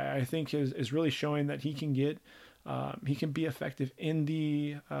who I think is really showing that he can be effective in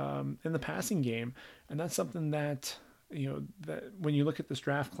the passing game, and that's something that that when you look at this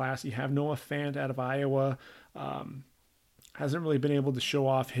draft class, you have Noah Fant out of Iowa, hasn't really been able to show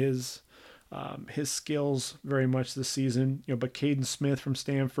off his skills very much this season, but Caden Smith from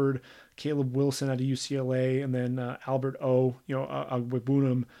Stanford, Caleb Wilson out of UCLA, and then Albert O,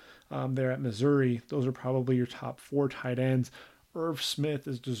 Agbunam there at Missouri. Those are probably your top 4 tight ends. Irv Smith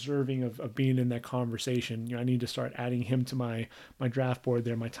is deserving of being in that conversation. I need to start adding him to my draft board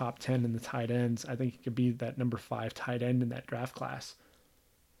there, my top 10 in the tight ends. I think he could be that number 5 tight end in that draft class.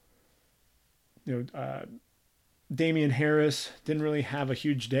 Damian Harris didn't really have a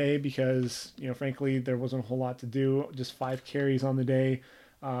huge day because, frankly, there wasn't a whole lot to do. Just 5 carries on the day,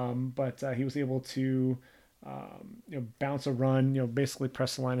 but he was able to, bounce a run. Basically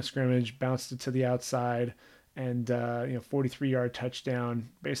press the line of scrimmage, bounced it to the outside, and 43-yard touchdown,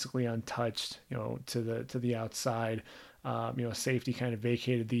 basically untouched. To the outside. Safety kind of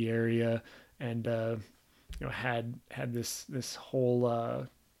vacated the area, and had this whole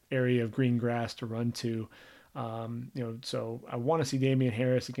area of green grass to run to. So I want to see Damian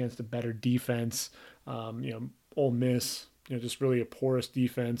Harris against a better defense. Ole Miss, just really a porous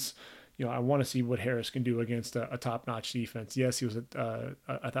defense. I want to see what Harris can do against a top-notch defense. Yes, he was a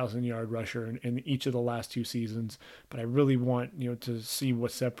 1,000-yard rusher in each of the last 2 seasons, but I really want to see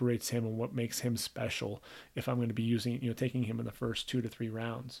what separates him and what makes him special if I'm going to be taking him in the first 2 to 3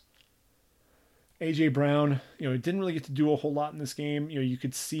 rounds. A.J. Brown, didn't really get to do a whole lot in this game. You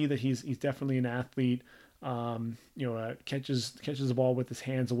could see that he's definitely an athlete. Catches the ball with his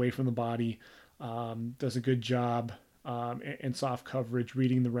hands away from the body. Does a good job in soft coverage,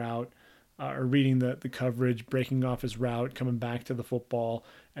 reading the route, or reading the coverage, breaking off his route, coming back to the football,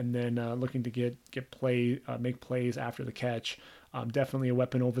 and then looking to make plays after the catch. Definitely a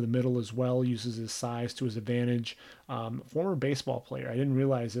weapon over the middle as well. Uses his size to his advantage. Former baseball player. I didn't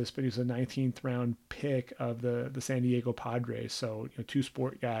realize this, but he was a 19th round pick of the San Diego Padres. So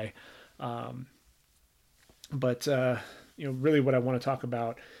 2-sport guy. But really what I want to talk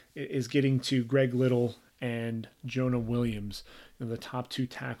about is getting to Greg Little and Jonah Williams, the top 2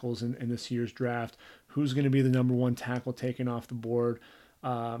 tackles in this year's draft. Who's going to be the number 1 tackle taken off the board?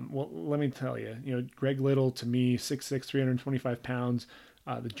 Well, let me tell you, Greg Little, to me, 6'6", 325 pounds,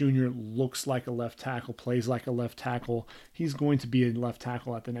 The junior looks like a left tackle, plays like a left tackle. He's going to be a left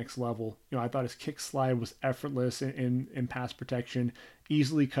tackle at the next level. I thought his kick slide was effortless in pass protection,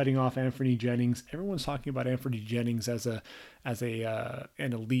 easily cutting off Anfernee Jennings. Everyone's talking about Anfernee Jennings as an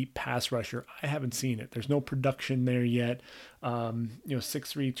elite pass rusher. I haven't seen it. There's no production there yet.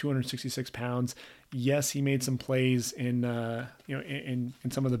 6'3", 266 pounds. Yes, he made some plays in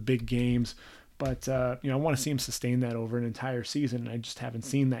some of the big games. But, I want to see him sustain that over an entire season, and I just haven't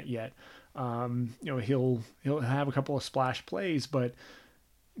seen that yet. He'll have a couple of splash plays, but,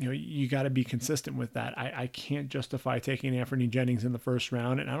 you got to be consistent with that. I can't justify taking Anfernee Jennings in the first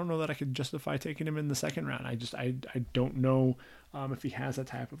round, and I don't know that I could justify taking him in the second round. I don't know if he has that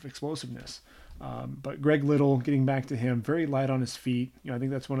type of explosiveness. But Greg Little, getting back to him, very light on his feet. I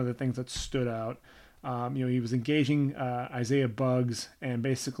think that's one of the things that stood out. He was engaging Isaiah Buggs, and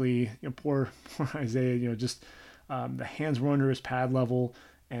basically, poor Isaiah, just the hands were under his pad level,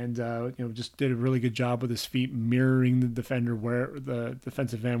 and just did a really good job with his feet, mirroring the defender the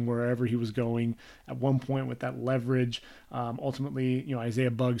defensive end wherever he was going. At one point with that leverage, ultimately, Isaiah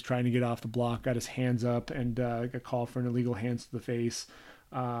Buggs trying to get off the block, got his hands up, and got called for an illegal hands to the face.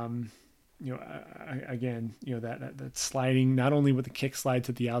 That sliding, not only with the kick slide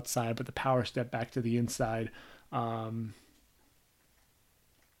to the outside, but the power step back to the inside,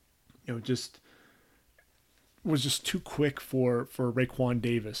 was just too quick for Raekwon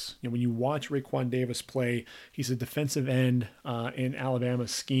Davis. When you watch Raekwon Davis play, he's a defensive end in Alabama's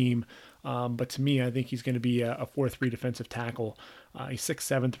scheme. But to me, I think he's going to be a 4-3 defensive tackle. He's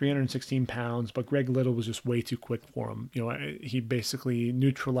 6'7", 316 pounds, but Greg Little was just way too quick for him. He basically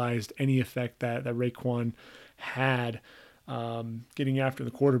neutralized any effect that Raekwon had getting after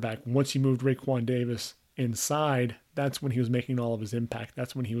the quarterback. Once he moved Raekwon Davis inside, that's when he was making all of his impact.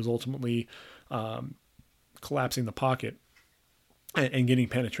 That's when he was ultimately collapsing the pocket and getting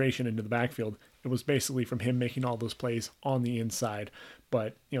penetration into the backfield. It was basically from him making all those plays on the inside.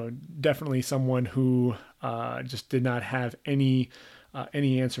 But, definitely someone who just did not have any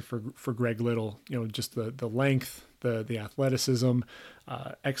answer for Greg Little. Just the length, the athleticism,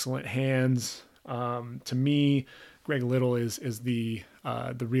 excellent hands. To me, Greg Little is the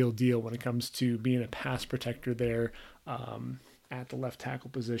real deal when it comes to being a pass protector there at the left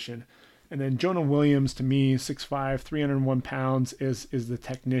tackle position. And then Jonah Williams, to me, 6'5", 301 pounds, is the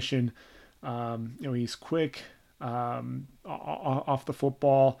technician. He's quick off the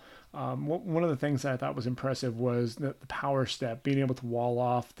football. One of the things that I thought was impressive was the power step, being able to wall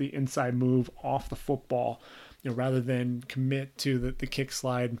off the inside move off the football, rather than commit to the kick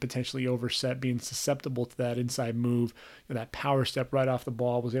slide and potentially overset, being susceptible to that inside move. That power step right off the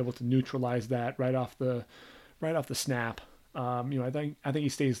ball, was able to neutralize that right off the snap. I think he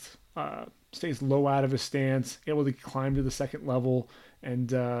stays low out of his stance, able to climb to the second level,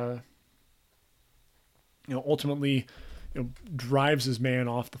 and ultimately drives his man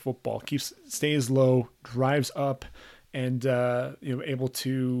off the football, stays low, drives up, and able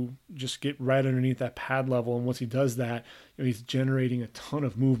to just get right underneath that pad level. And once he does that, he's generating a ton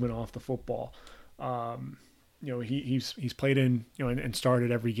of movement off the football. He's played in and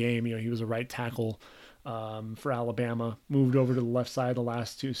started every game. He was a right tackle for Alabama, moved over to the left side the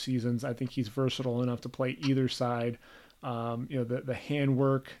last 2 seasons. I think he's versatile enough to play either side. The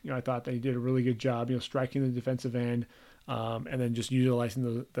handwork, I thought they did a really good job, striking the defensive end, and then just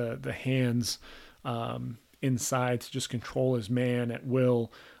utilizing the hands inside to just control his man at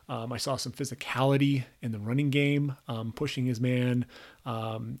will. I saw some physicality in the running game, pushing his man.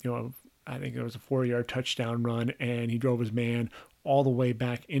 I think there was a 4-yard touchdown run, and he drove his man all the way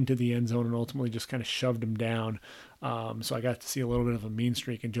back into the end zone and ultimately just kind of shoved him down. So I got to see a little bit of a mean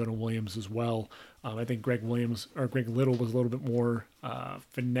streak in Jonah Williams as well. I think Greg Little was a little bit more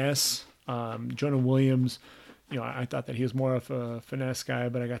finesse. Jonah Williams, I thought that he was more of a finesse guy,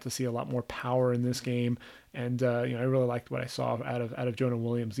 but I got to see a lot more power in this game. And, I really liked what I saw out of Jonah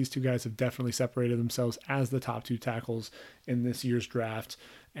Williams. These two guys have definitely separated themselves as the top 2 tackles in this year's draft.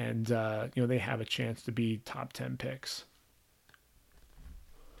 And, they have a chance to be top 10 picks.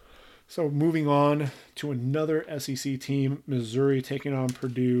 So moving on to another SEC team, Missouri taking on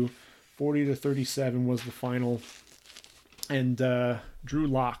Purdue, 40-37 was the final. And Drew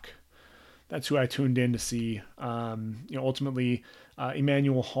Lock, that's who I tuned in to see. Ultimately,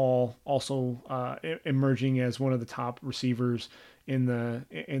 Emmanuel Hall also emerging as one of the top receivers in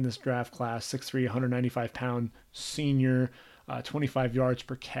this draft class. 6'3", 195-pound senior, 25 yards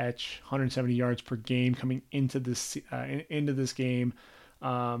per catch, 170 yards per game coming into this game.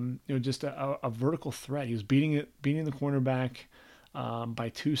 Just a vertical threat. He was beating the cornerback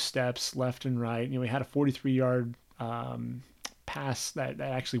by 2 steps left and right. He had a 43-yard pass that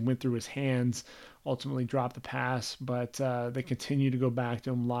actually went through his hands, ultimately dropped the pass, but they continue to go back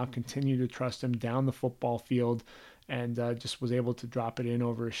to him. Locke continued to trust him down the football field, and just was able to drop it in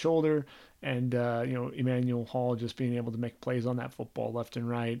over his shoulder. And Emmanuel Hall just being able to make plays on that football left and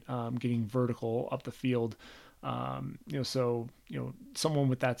right, getting vertical up the field. Someone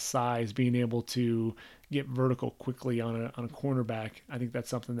with that size being able to get vertical quickly on a cornerback, I think that's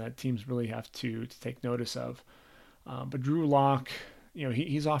something that teams really have to take notice of. But Drew Lock,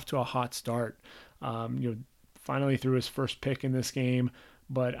 he's off to a hot start. Finally threw his first pick in this game,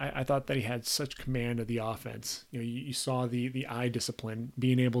 but I thought that he had such command of the offense. You saw the eye discipline,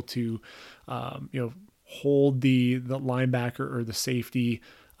 being able to, hold the linebacker or the safety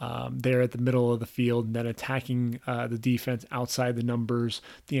there at the middle of the field, and then attacking the defense outside the numbers,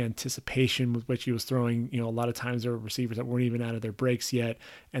 the anticipation with which he was throwing. A lot of times there were receivers that weren't even out of their breaks yet,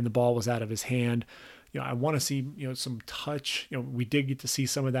 and the ball was out of his hand. I want to see, some touch. We did get to see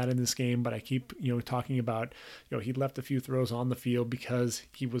some of that in this game, but I keep, talking about, he left a few throws on the field because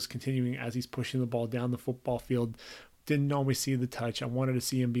he was continuing as he's pushing the ball down the football field. Didn't always see the touch. I wanted to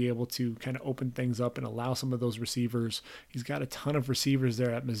see him be able to kind of open things up and allow some of those receivers. He's got a ton of receivers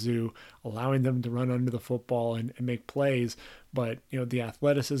there at Mizzou, allowing them to run under the football and make plays. But, the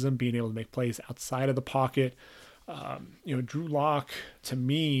athleticism, being able to make plays outside of the pocket. Drew Lock, to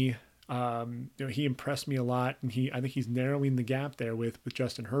me, he impressed me a lot, and I think he's narrowing the gap there with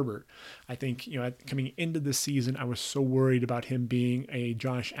Justin Herbert. I think, coming into this season, I was so worried about him being a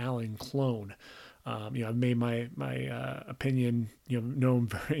Josh Allen clone. I've made my opinion, known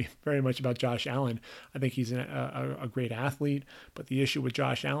very, very much about Josh Allen. I think he's a great athlete, but the issue with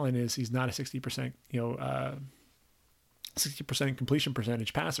Josh Allen is he's not a 60%, 60% completion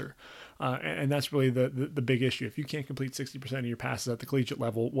percentage passer. And that's really the big issue. If you can't complete 60% of your passes at the collegiate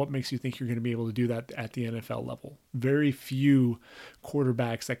level, what makes you think you're going to be able to do that at the NFL level? Very few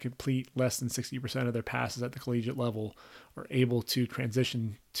quarterbacks that complete less than 60% of their passes at the collegiate level are able to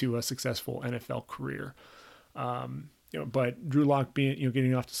transition to a successful NFL career. But Drew Lock being,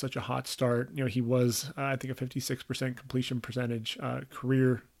 getting off to such a hot start, he was, I think, a 56% completion percentage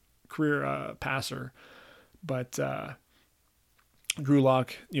career passer. But Drew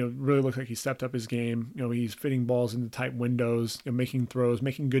Lock, really looked like he stepped up his game. He's fitting balls into tight windows, making throws,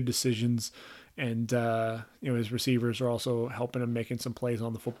 making good decisions, and his receivers are also helping him making some plays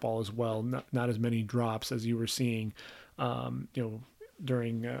on the football as well. Not as many drops as you were seeing,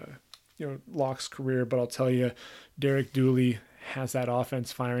 during Lock's career. But I'll tell you, Derek Dooley has that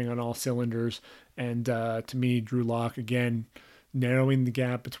offense firing on all cylinders, and to me, Drew Lock again, narrowing the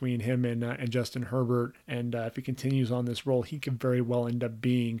gap between him and Justin Herbert. And if he continues on this role, he could very well end up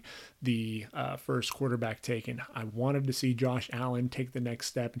being the first quarterback taken. I wanted to see Josh Allen take the next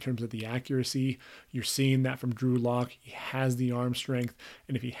step in terms of the accuracy. You're seeing that from Drew Lock. He has the arm strength,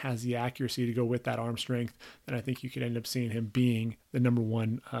 and if he has the accuracy to go with that arm strength, then I think you could end up seeing him being the number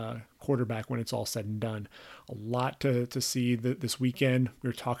one quarterback when it's all said and done. A lot to see this weekend. We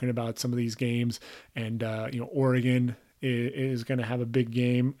were talking about some of these games, and Oregon is going to have a big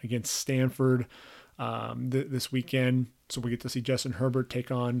game against Stanford this weekend. So we get to see Justin Herbert take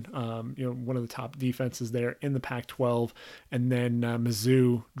on, one of the top defenses there in the Pac-12. And then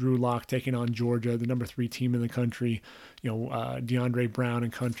Mizzou, Drew Lock taking on Georgia, the number 3 team in the country. DeAndre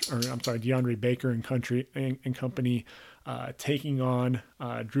Baker and company taking on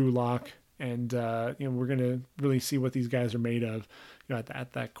Drew Lock. And, we're going to really see what these guys are made of,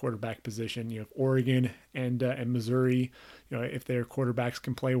 at that quarterback position. If Oregon and Missouri, if their quarterbacks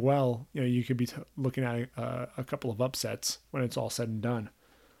can play well, you could be looking at a couple of upsets when it's all said and done.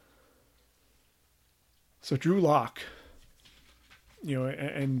 So Drew Lock,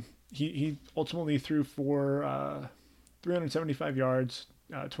 and he ultimately threw for 375 yards,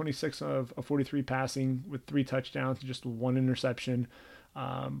 26 of 43 passing with 3 touchdowns, just 1 interception.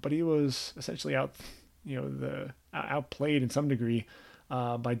 But he was essentially outplayed in some degree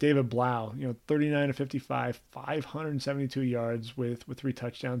by David Blau. 39 of 55, 572 yards with 3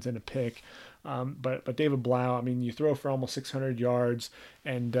 touchdowns and a pick. But David Blau, you throw for almost 600 yards,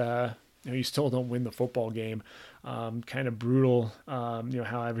 and you still don't win the football game. Kind of brutal.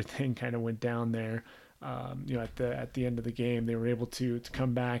 How everything kind of went down there. At the end of the game, they were able to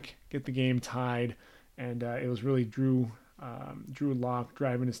come back, get the game tied, and it was really Drew Lock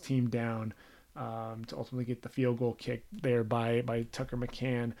driving his team down to ultimately get the field goal kick there by Tucker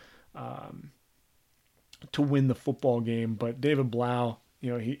McCann to win the football game. But David Blau,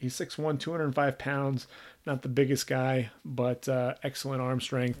 he's 6'1", 205 pounds, not the biggest guy, but excellent arm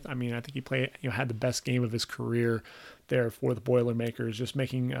strength. I think he had the best game of his career there for the Boilermakers, just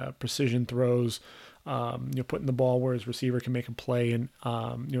making precision throws, putting the ball where his receiver can make a play, and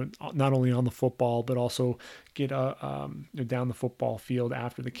not only on the football but also get down the football field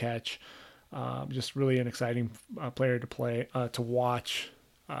after the catch. Just really an exciting player to watch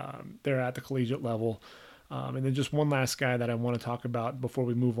there at the collegiate level. And then just one last guy that I want to talk about before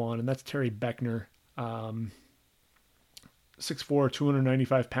we move on, and that's Terry Beckner. 6'4",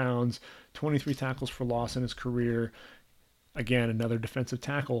 295 pounds, 23 tackles for loss in his career. Again, another defensive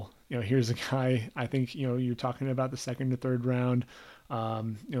tackle. Here's a guy, I think, you're talking about the second to third round.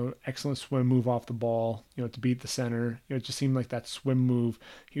 Excellent swim move off the ball, to beat the center. It just seemed like that swim move,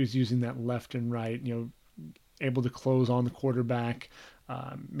 he was using that left and right, able to close on the quarterback,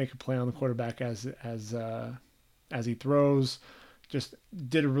 make a play on the quarterback as he throws. Just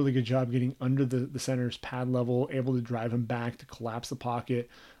did a really good job getting under the center's pad level, able to drive him back to collapse the pocket.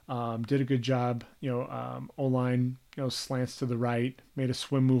 Did a good job, O-line, slants to the right, made a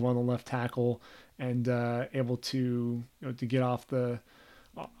swim move on the left tackle, and able to to get off the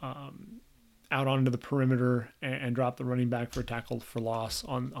out onto the perimeter and drop the running back for a tackle for loss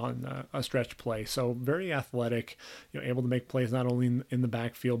on a stretch play. So very athletic, able to make plays not only in the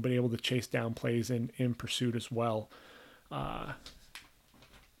backfield but able to chase down plays in pursuit as well.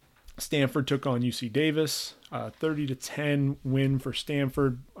 Stanford took on UC Davis, 30-10 win for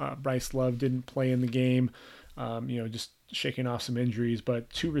Stanford. Bryce Love didn't play in the game, just shaking off some injuries, but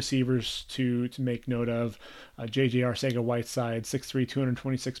two receivers to make note of. J.J. Arcega-Whiteside, 6'3",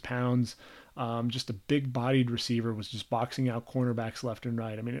 226 pounds. Just a big-bodied receiver, was just boxing out cornerbacks left and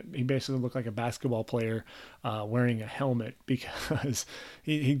right. I mean, he basically looked like a basketball player wearing a helmet, because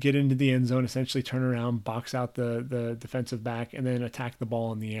he'd get into the end zone, essentially turn around, box out the defensive back, and then attack the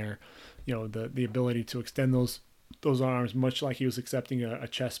ball in the air. The ability to extend those arms, much like he was accepting a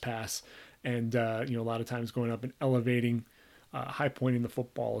chest pass, and a lot of times going up and elevating, high pointing the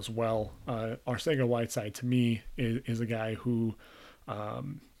football as well. Arcega-Whiteside, to me, is a guy who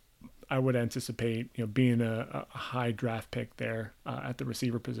I would anticipate, being a high draft pick there at the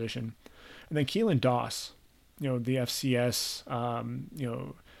receiver position. And then Keelan Doss, the FCS,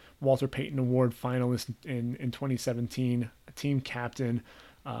 Walter Payton Award finalist in 2017, a team captain,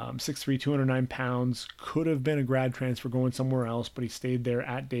 6'3", 209 pounds, could have been a grad transfer going somewhere else, but he stayed there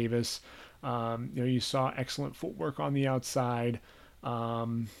at Davis. You saw excellent footwork on the outside.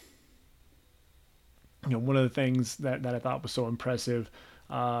 One of the things that I thought was so impressive,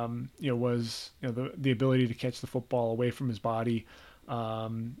 was the ability to catch the football away from his body.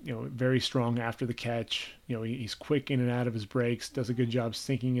 Very strong after the catch. He's quick in and out of his breaks. Does a good job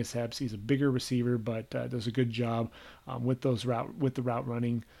sinking his hips. He's a bigger receiver, but does a good job with the route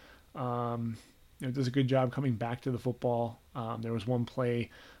running. Does a good job coming back to the football. There was one play,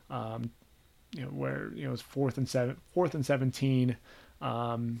 where it was fourth and 17,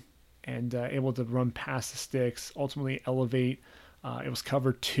 and able to run past the sticks, ultimately elevate. It was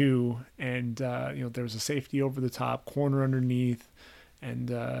cover 2, and there was a safety over the top, corner underneath, and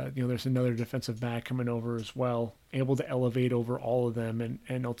there's another defensive back coming over as well, able to elevate over all of them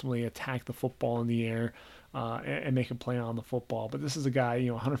and ultimately attack the football in the air and make a play on the football. But this is a guy,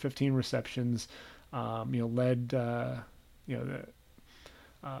 115 receptions, led the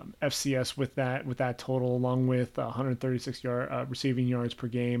FCS with that total, along with 136 receiving yards per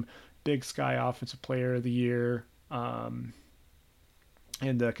game. Big Sky Offensive Player of the Year.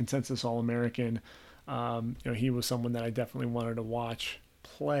 And consensus All-American. He was someone that I definitely wanted to watch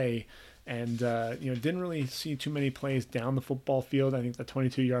play, and didn't really see too many plays down the football field. I think the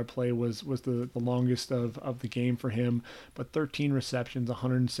 22-yard play was the longest of the game for him, but 13 receptions,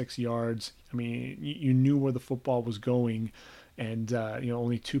 106 yards. I mean, you knew where the football was going, and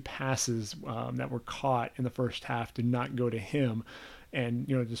only 2 passes that were caught in the first half did not go to him. And,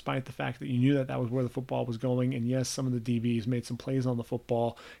 despite the fact that you knew that was where the football was going, and yes, some of the DBs made some plays on the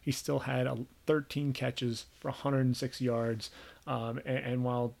football, he still had 13 catches for 106 yards. And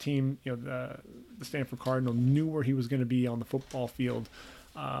while team, the Stanford Cardinal knew where he was going to be on the football field,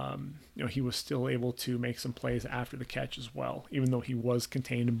 he was still able to make some plays after the catch as well, even though he was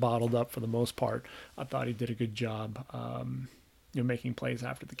contained and bottled up for the most part. I thought he did a good job, making plays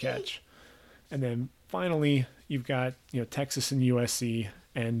after the catch. And then finally, you've got Texas and USC,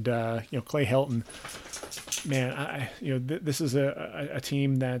 and Clay Helton. Man, this is a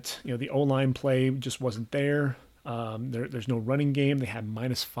team that the O-line play just wasn't there. There's no running game. They had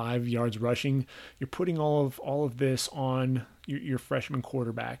 -5 yards rushing. You're putting all of this on your freshman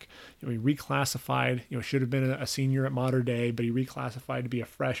quarterback. He reclassified. Should have been a senior at Mater Dei, but he reclassified to be a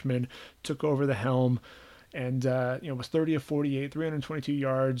freshman. Took over the helm. And, was 30 of 48, 322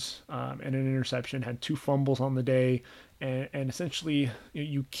 yards, and an interception, had 2 fumbles on the day. And essentially,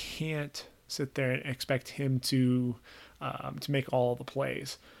 you can't sit there and expect him to make all the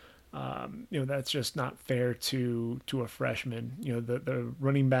plays. That's just not fair to a freshman. The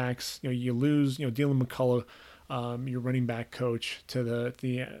running backs. You lose. Dylan McCullough, your running back coach, to the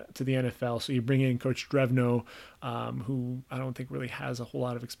NFL. So you bring in Coach Drevno, who I don't think really has a whole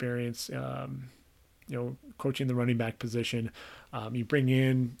lot of experience. Coaching the running back position. You bring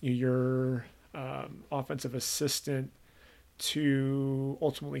in your offensive assistant to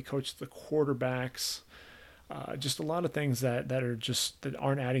ultimately coach the quarterbacks. Just a lot of things that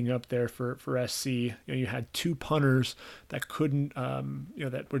aren't adding up there for SC. You had two punters that couldn't,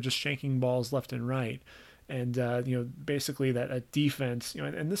 that were just shanking balls left and right. And, basically that a defense,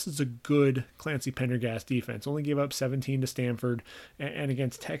 and this is a good Clancy Pendergast defense, only gave up 17 to Stanford, and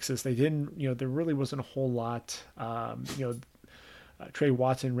against Texas, they didn't, there really wasn't a whole lot. Trey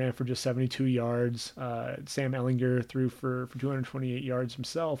Watson ran for just 72 yards. Sam Ellinger threw for 228 yards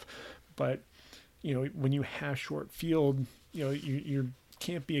himself. But, when you have short field, you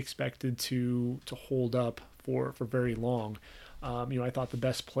can't be expected to hold up for very long. I thought the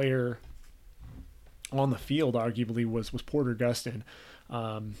best player on the field arguably was Porter Gustin.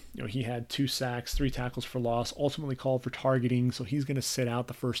 He had 2 sacks, 3 tackles for loss, ultimately called for targeting, so he's going to sit out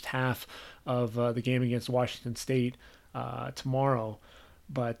the first half of the game against Washington State tomorrow.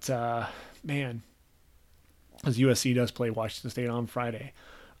 But man, as USC does play Washington State on Friday.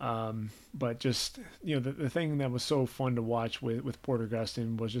 But just, the thing that was so fun to watch with Porter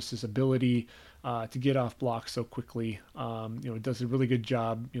Gustin was just his ability to get off blocks so quickly. Does a really good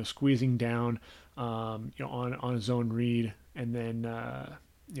job, squeezing down, on a zone read, and then,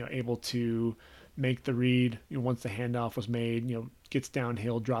 able to make the read, once the handoff was made, gets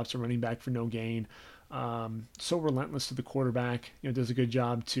downhill, drops a running back for no gain. So relentless to the quarterback, does a good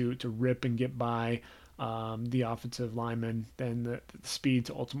job to rip and get by the offensive lineman, then the speed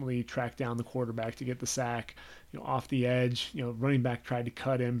to ultimately track down the quarterback to get the sack, off the edge, running back tried to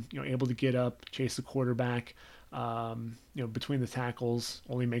cut him, able to get up, chase the quarterback, between the tackles,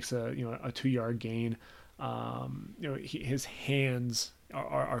 only makes a 2-yard gain. His hands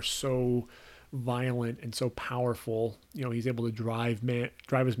are so violent and so powerful. He's able to drive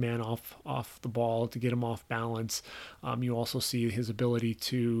his man off the ball to get him off balance. You also see his ability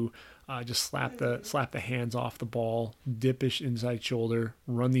to just slap the hands off the ball, dip-ish inside shoulder,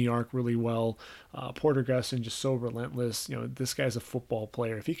 run the arc really well. Porter Gustin just so relentless. This guy's a football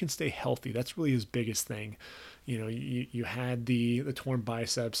player. If he can stay healthy, that's really his biggest thing. You had the torn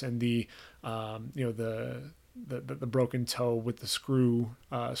biceps and the broken toe with the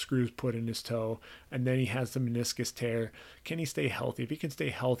screws put in his toe, and then he has the meniscus tear. Can he stay healthy? If he can stay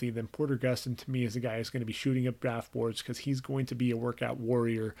healthy, then Porter Gustin to me is a guy who's going to be shooting up draft boards because he's going to be a workout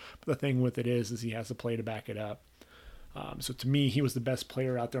warrior. But the thing with it is he has to play to back it up. So to me, he was the best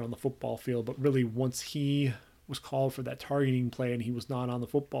player out there on the football field. But really, once he was called for that targeting play and he was not on the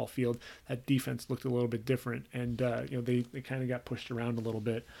football field, that defense looked a little bit different, and they kind of got pushed around a little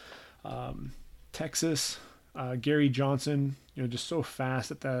bit. Texas. Gary Johnson, just so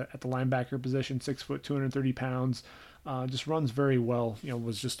fast at the linebacker position, 6 foot, 230 pounds, just runs very well.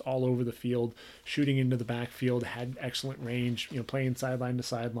 Was just all over the field, shooting into the backfield, had excellent range. Playing sideline to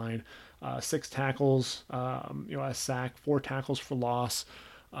sideline, 6 tackles, a sack, 4 tackles for loss.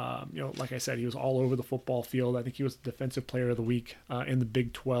 Like I said, he was all over the football field. I think he was the defensive player of the week in the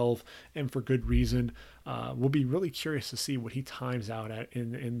Big 12, and for good reason. We'll be really curious to see what he times out at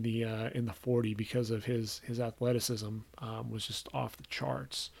in the 40 because of his athleticism was just off the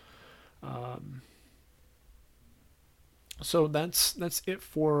charts. So that's it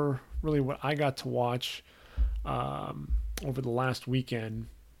for really what I got to watch over the last weekend.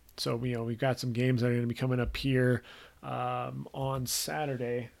 So we've got some games that are going to be coming up here on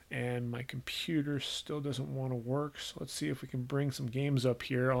Saturday, and my computer still doesn't want to work, so let's see if we can bring some games up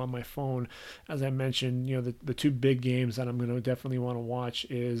here on my phone. As I mentioned, the 2 big games that I'm going to definitely want to watch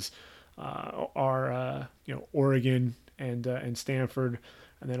are Oregon and Stanford,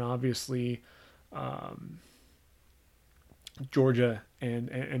 and then obviously Georgia and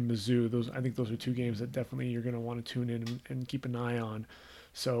Mizzou. I think those are 2 games that definitely you're going to want to tune in and keep an eye on.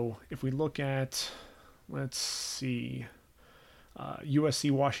 So if we look at, let's see, USC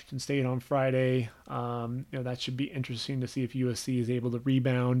Washington State on Friday, that should be interesting to see if USC is able to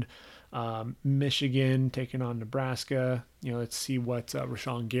rebound. Michigan taking on Nebraska. Let's see what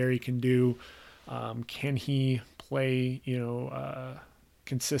Rashawn Gary can do. Can he play,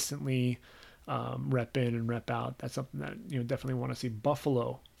 consistently, rep in and rep out? That's something that definitely want to see.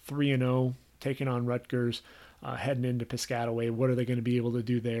 Buffalo 3-0 taking on Rutgers. Heading into Piscataway, what are they going to be able to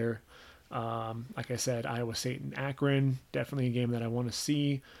do there? Like I said, Iowa State and Akron, definitely a game that I want to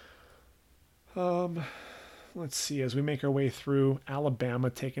see. Let's see, as we make our way through, Alabama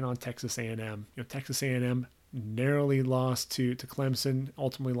taking on Texas A&M. Texas A&M narrowly lost to Clemson,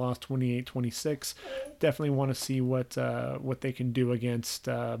 ultimately lost 28-26. Definitely want to see what they can do against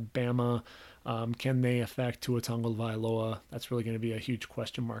Bama. Can they affect Tua Tagovailoa? That's really going to be a huge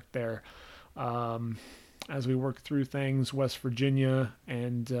question mark there. As we work through things, West Virginia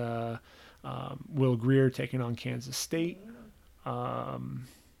and Will Grier taking on Kansas State.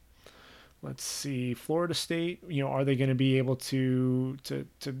 Let's see, Florida State. Are they going to be able to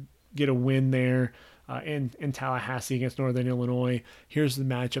get a win there in Tallahassee against Northern Illinois? Here's the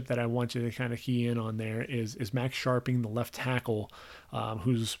matchup that I want you to kind of key in on. There is Max Sharping, the left tackle,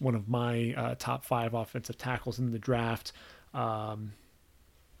 who's one of my top 5 offensive tackles in the draft.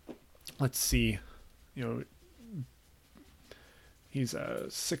 Let's see, he's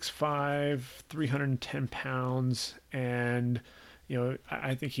 6'5", 310 pounds, and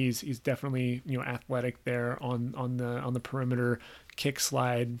I think he's definitely athletic there on the perimeter. Kick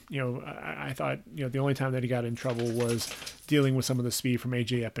slide. I thought the only time that he got in trouble was dealing with some of the speed from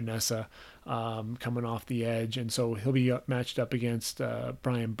AJ Epinesa coming off the edge, and so he'll be matched up against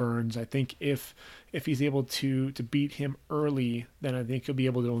Brian Burns. I think if he's able to beat him early, then I think he'll be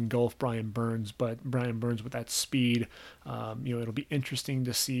able to engulf Brian Burns. But Brian Burns with that speed, it'll be interesting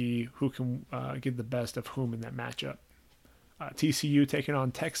to see who can get the best of whom in that matchup. TCU taking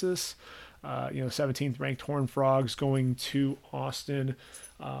on Texas. 17th ranked Horned Frogs going to Austin.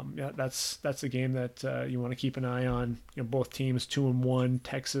 That's a game that you want to keep an eye on. Both teams 2-1.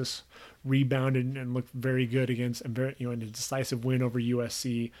 Texas rebounded and looked very good against, and very, in a decisive win over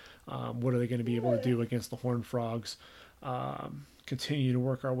USC. What are they going to be able to do against the Horned Frogs? Continue to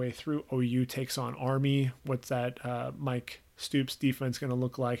work our way through. OU takes on Army. What's that Mike Stoops defense going to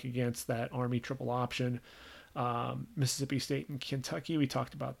look like against that Army triple option? Mississippi State and Kentucky, we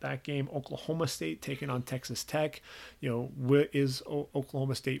talked about that game. Oklahoma State taking on Texas Tech. Is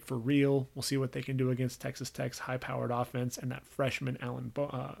Oklahoma State for real? We'll see what they can do against Texas Tech's high-powered offense and that freshman Alan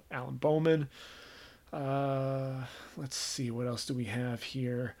Bowman. Let's see, what else do we have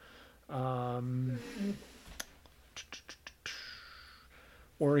here?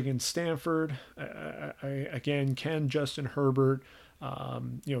 Oregon Stanford. Again, can Justin Herbert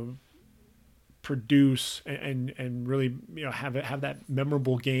produce and really have that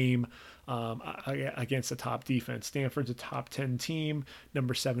memorable game against a top defense? Stanford's a top 10 team,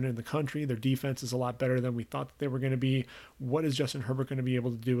 number 7 in the country. Their defense is a lot better than we thought that they were going to be. What is Justin Herbert going to be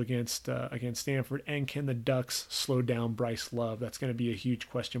able to do against Stanford? And can the Ducks slow down Bryce Love? That's going to be a huge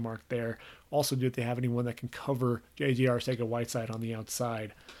question mark there. Also, do they have anyone that can cover J.J. Arcega-Whiteside on the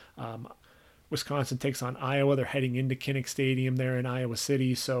outside? Wisconsin takes on Iowa. They're heading into Kinnick Stadium there in Iowa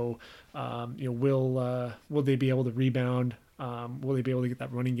City. So, will they be able to rebound? Will they be able to get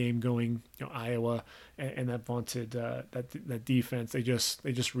that running game going? Iowa and that vaunted that defense. They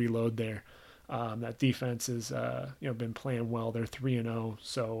just reload there. That defense has been playing well. They're 3-0.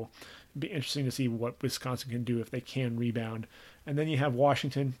 So, it'd be interesting to see what Wisconsin can do if they can rebound. And then you have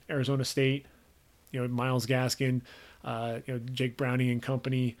Washington, Arizona State. Myles Gaskin, Jake Browning and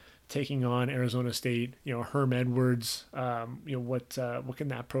company taking on Arizona State. Herm Edwards. What can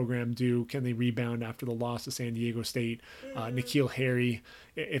that program do? Can they rebound after the loss to San Diego State? N'Keal Harry.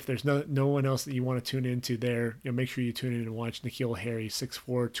 If there's no one else that you want to tune into there, make sure you tune in and watch N'Keal Harry.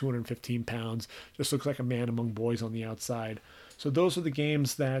 6'4", 215 pounds. Just looks like a man among boys on the outside. So those are the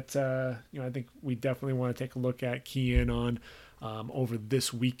games that I think we definitely want to take a look at, key in on over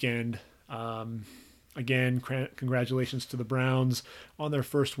this weekend. Again, congratulations to the Browns on their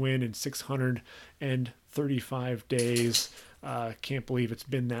first win in 635 days. Can't believe it's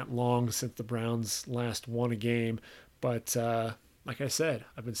been that long since the Browns last won a game. But like I said,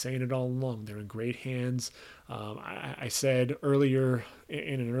 I've been saying it all along. They're in great hands. I said earlier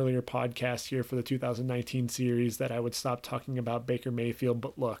in an earlier podcast here for the 2019 series that I would stop talking about Baker Mayfield.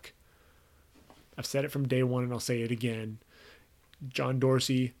 But look, I've said it from day one and I'll say it again. John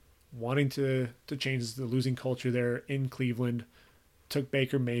Dorsey, wanting to change the losing culture there in Cleveland, took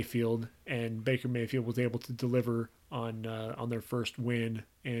Baker Mayfield, and Baker Mayfield was able to deliver on their first win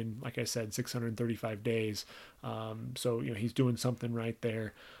in, like I said, 635 days. So he's doing something right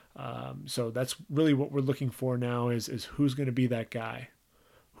there. So that's really what we're looking for now is who's going to be that guy.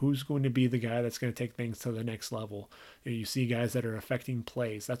 Who's going to be the guy that's going to take things to the next level? You see guys that are affecting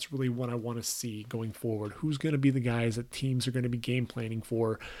plays. That's really what I want to see going forward. Who's going to be the guys that teams are going to be game planning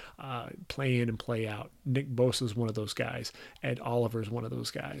for, play in and play out? Nick Bosa is one of those guys. Ed Oliver is one of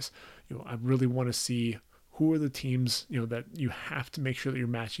those guys. I really want to see who are the teams, that you have to make sure that you're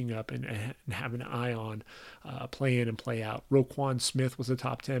matching up and have an eye on, play in and play out. Roquan Smith was a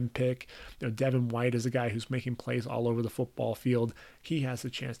top 10 pick. Devin White is a guy who's making plays all over the football field. He has a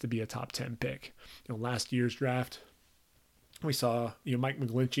chance to be a top 10 pick. Last year's draft, we saw Mike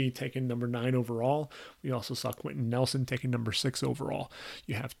McGlinchey taking number 9 overall. We also saw Quentin Nelson taking number 6 overall.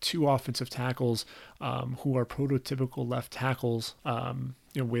 You have 2 offensive tackles who are prototypical left tackles,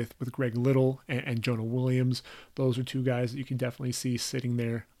 with Greg Little and Jonah Williams. Those are 2 guys that you can definitely see sitting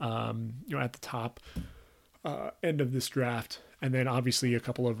there, at the top end of this draft. And then obviously a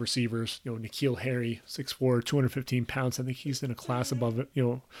couple of receivers, N'Keal Harry, 6'4", 215 pounds. I think he's in a class above it,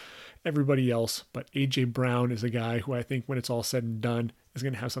 everybody else. But A.J. Brown is a guy who I think when it's all said and done is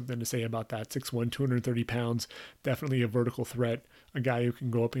going to have something to say about that. 6'1", 230 pounds, definitely a vertical threat, a guy who can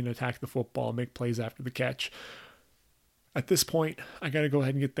go up and attack the football, make plays after the catch. At this point, I got to go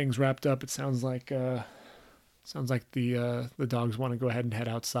ahead and get things wrapped up. It sounds like the dogs want to go ahead and head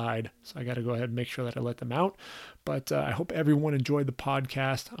outside, so I got to go ahead and make sure that I let them out. But I hope everyone enjoyed the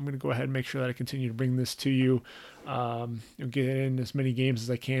podcast. I'm going to go ahead and make sure that I continue to bring this to you. Get in as many games as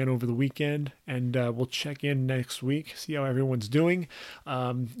I can over the weekend, and we'll check in next week, see how everyone's doing.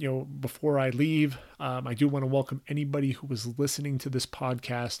 Before I leave, I do want to welcome anybody who was listening to this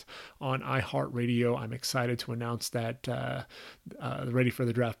podcast on iHeartRadio. I'm excited to announce that the Ready for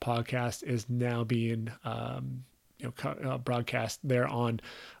the Draft podcast is now being broadcast there on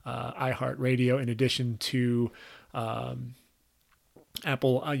iHeartRadio, in addition to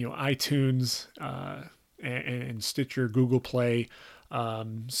Apple, iTunes, and Stitcher, Google Play.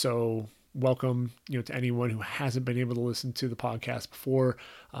 So welcome, to anyone who hasn't been able to listen to the podcast before,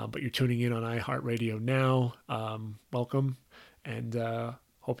 but you're tuning in on iHeartRadio now. Welcome, and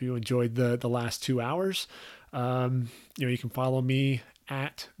hope you enjoyed the last 2 hours. You can follow me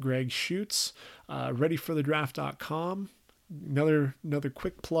at Greg Schutz, readyforthedraft.com. Another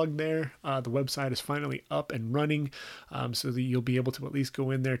quick plug there. The website is finally up and running, so that you'll be able to at least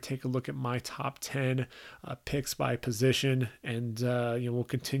go in there, take a look at my top 10 picks by position, and we'll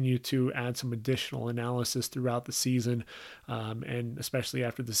continue to add some additional analysis throughout the season, and especially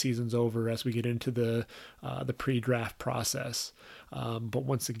after the season's over as we get into the pre-draft process. But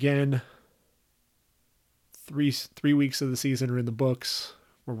once again, three weeks of the season are in the books.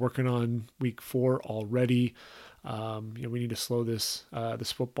 We're working on week 4 already. We need to slow this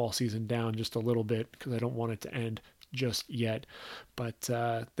football season down just a little bit because I don't want it to end just yet. But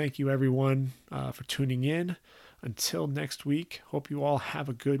thank you everyone for tuning in. Until next week, hope you all have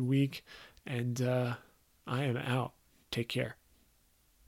a good week, and I am out. Take care.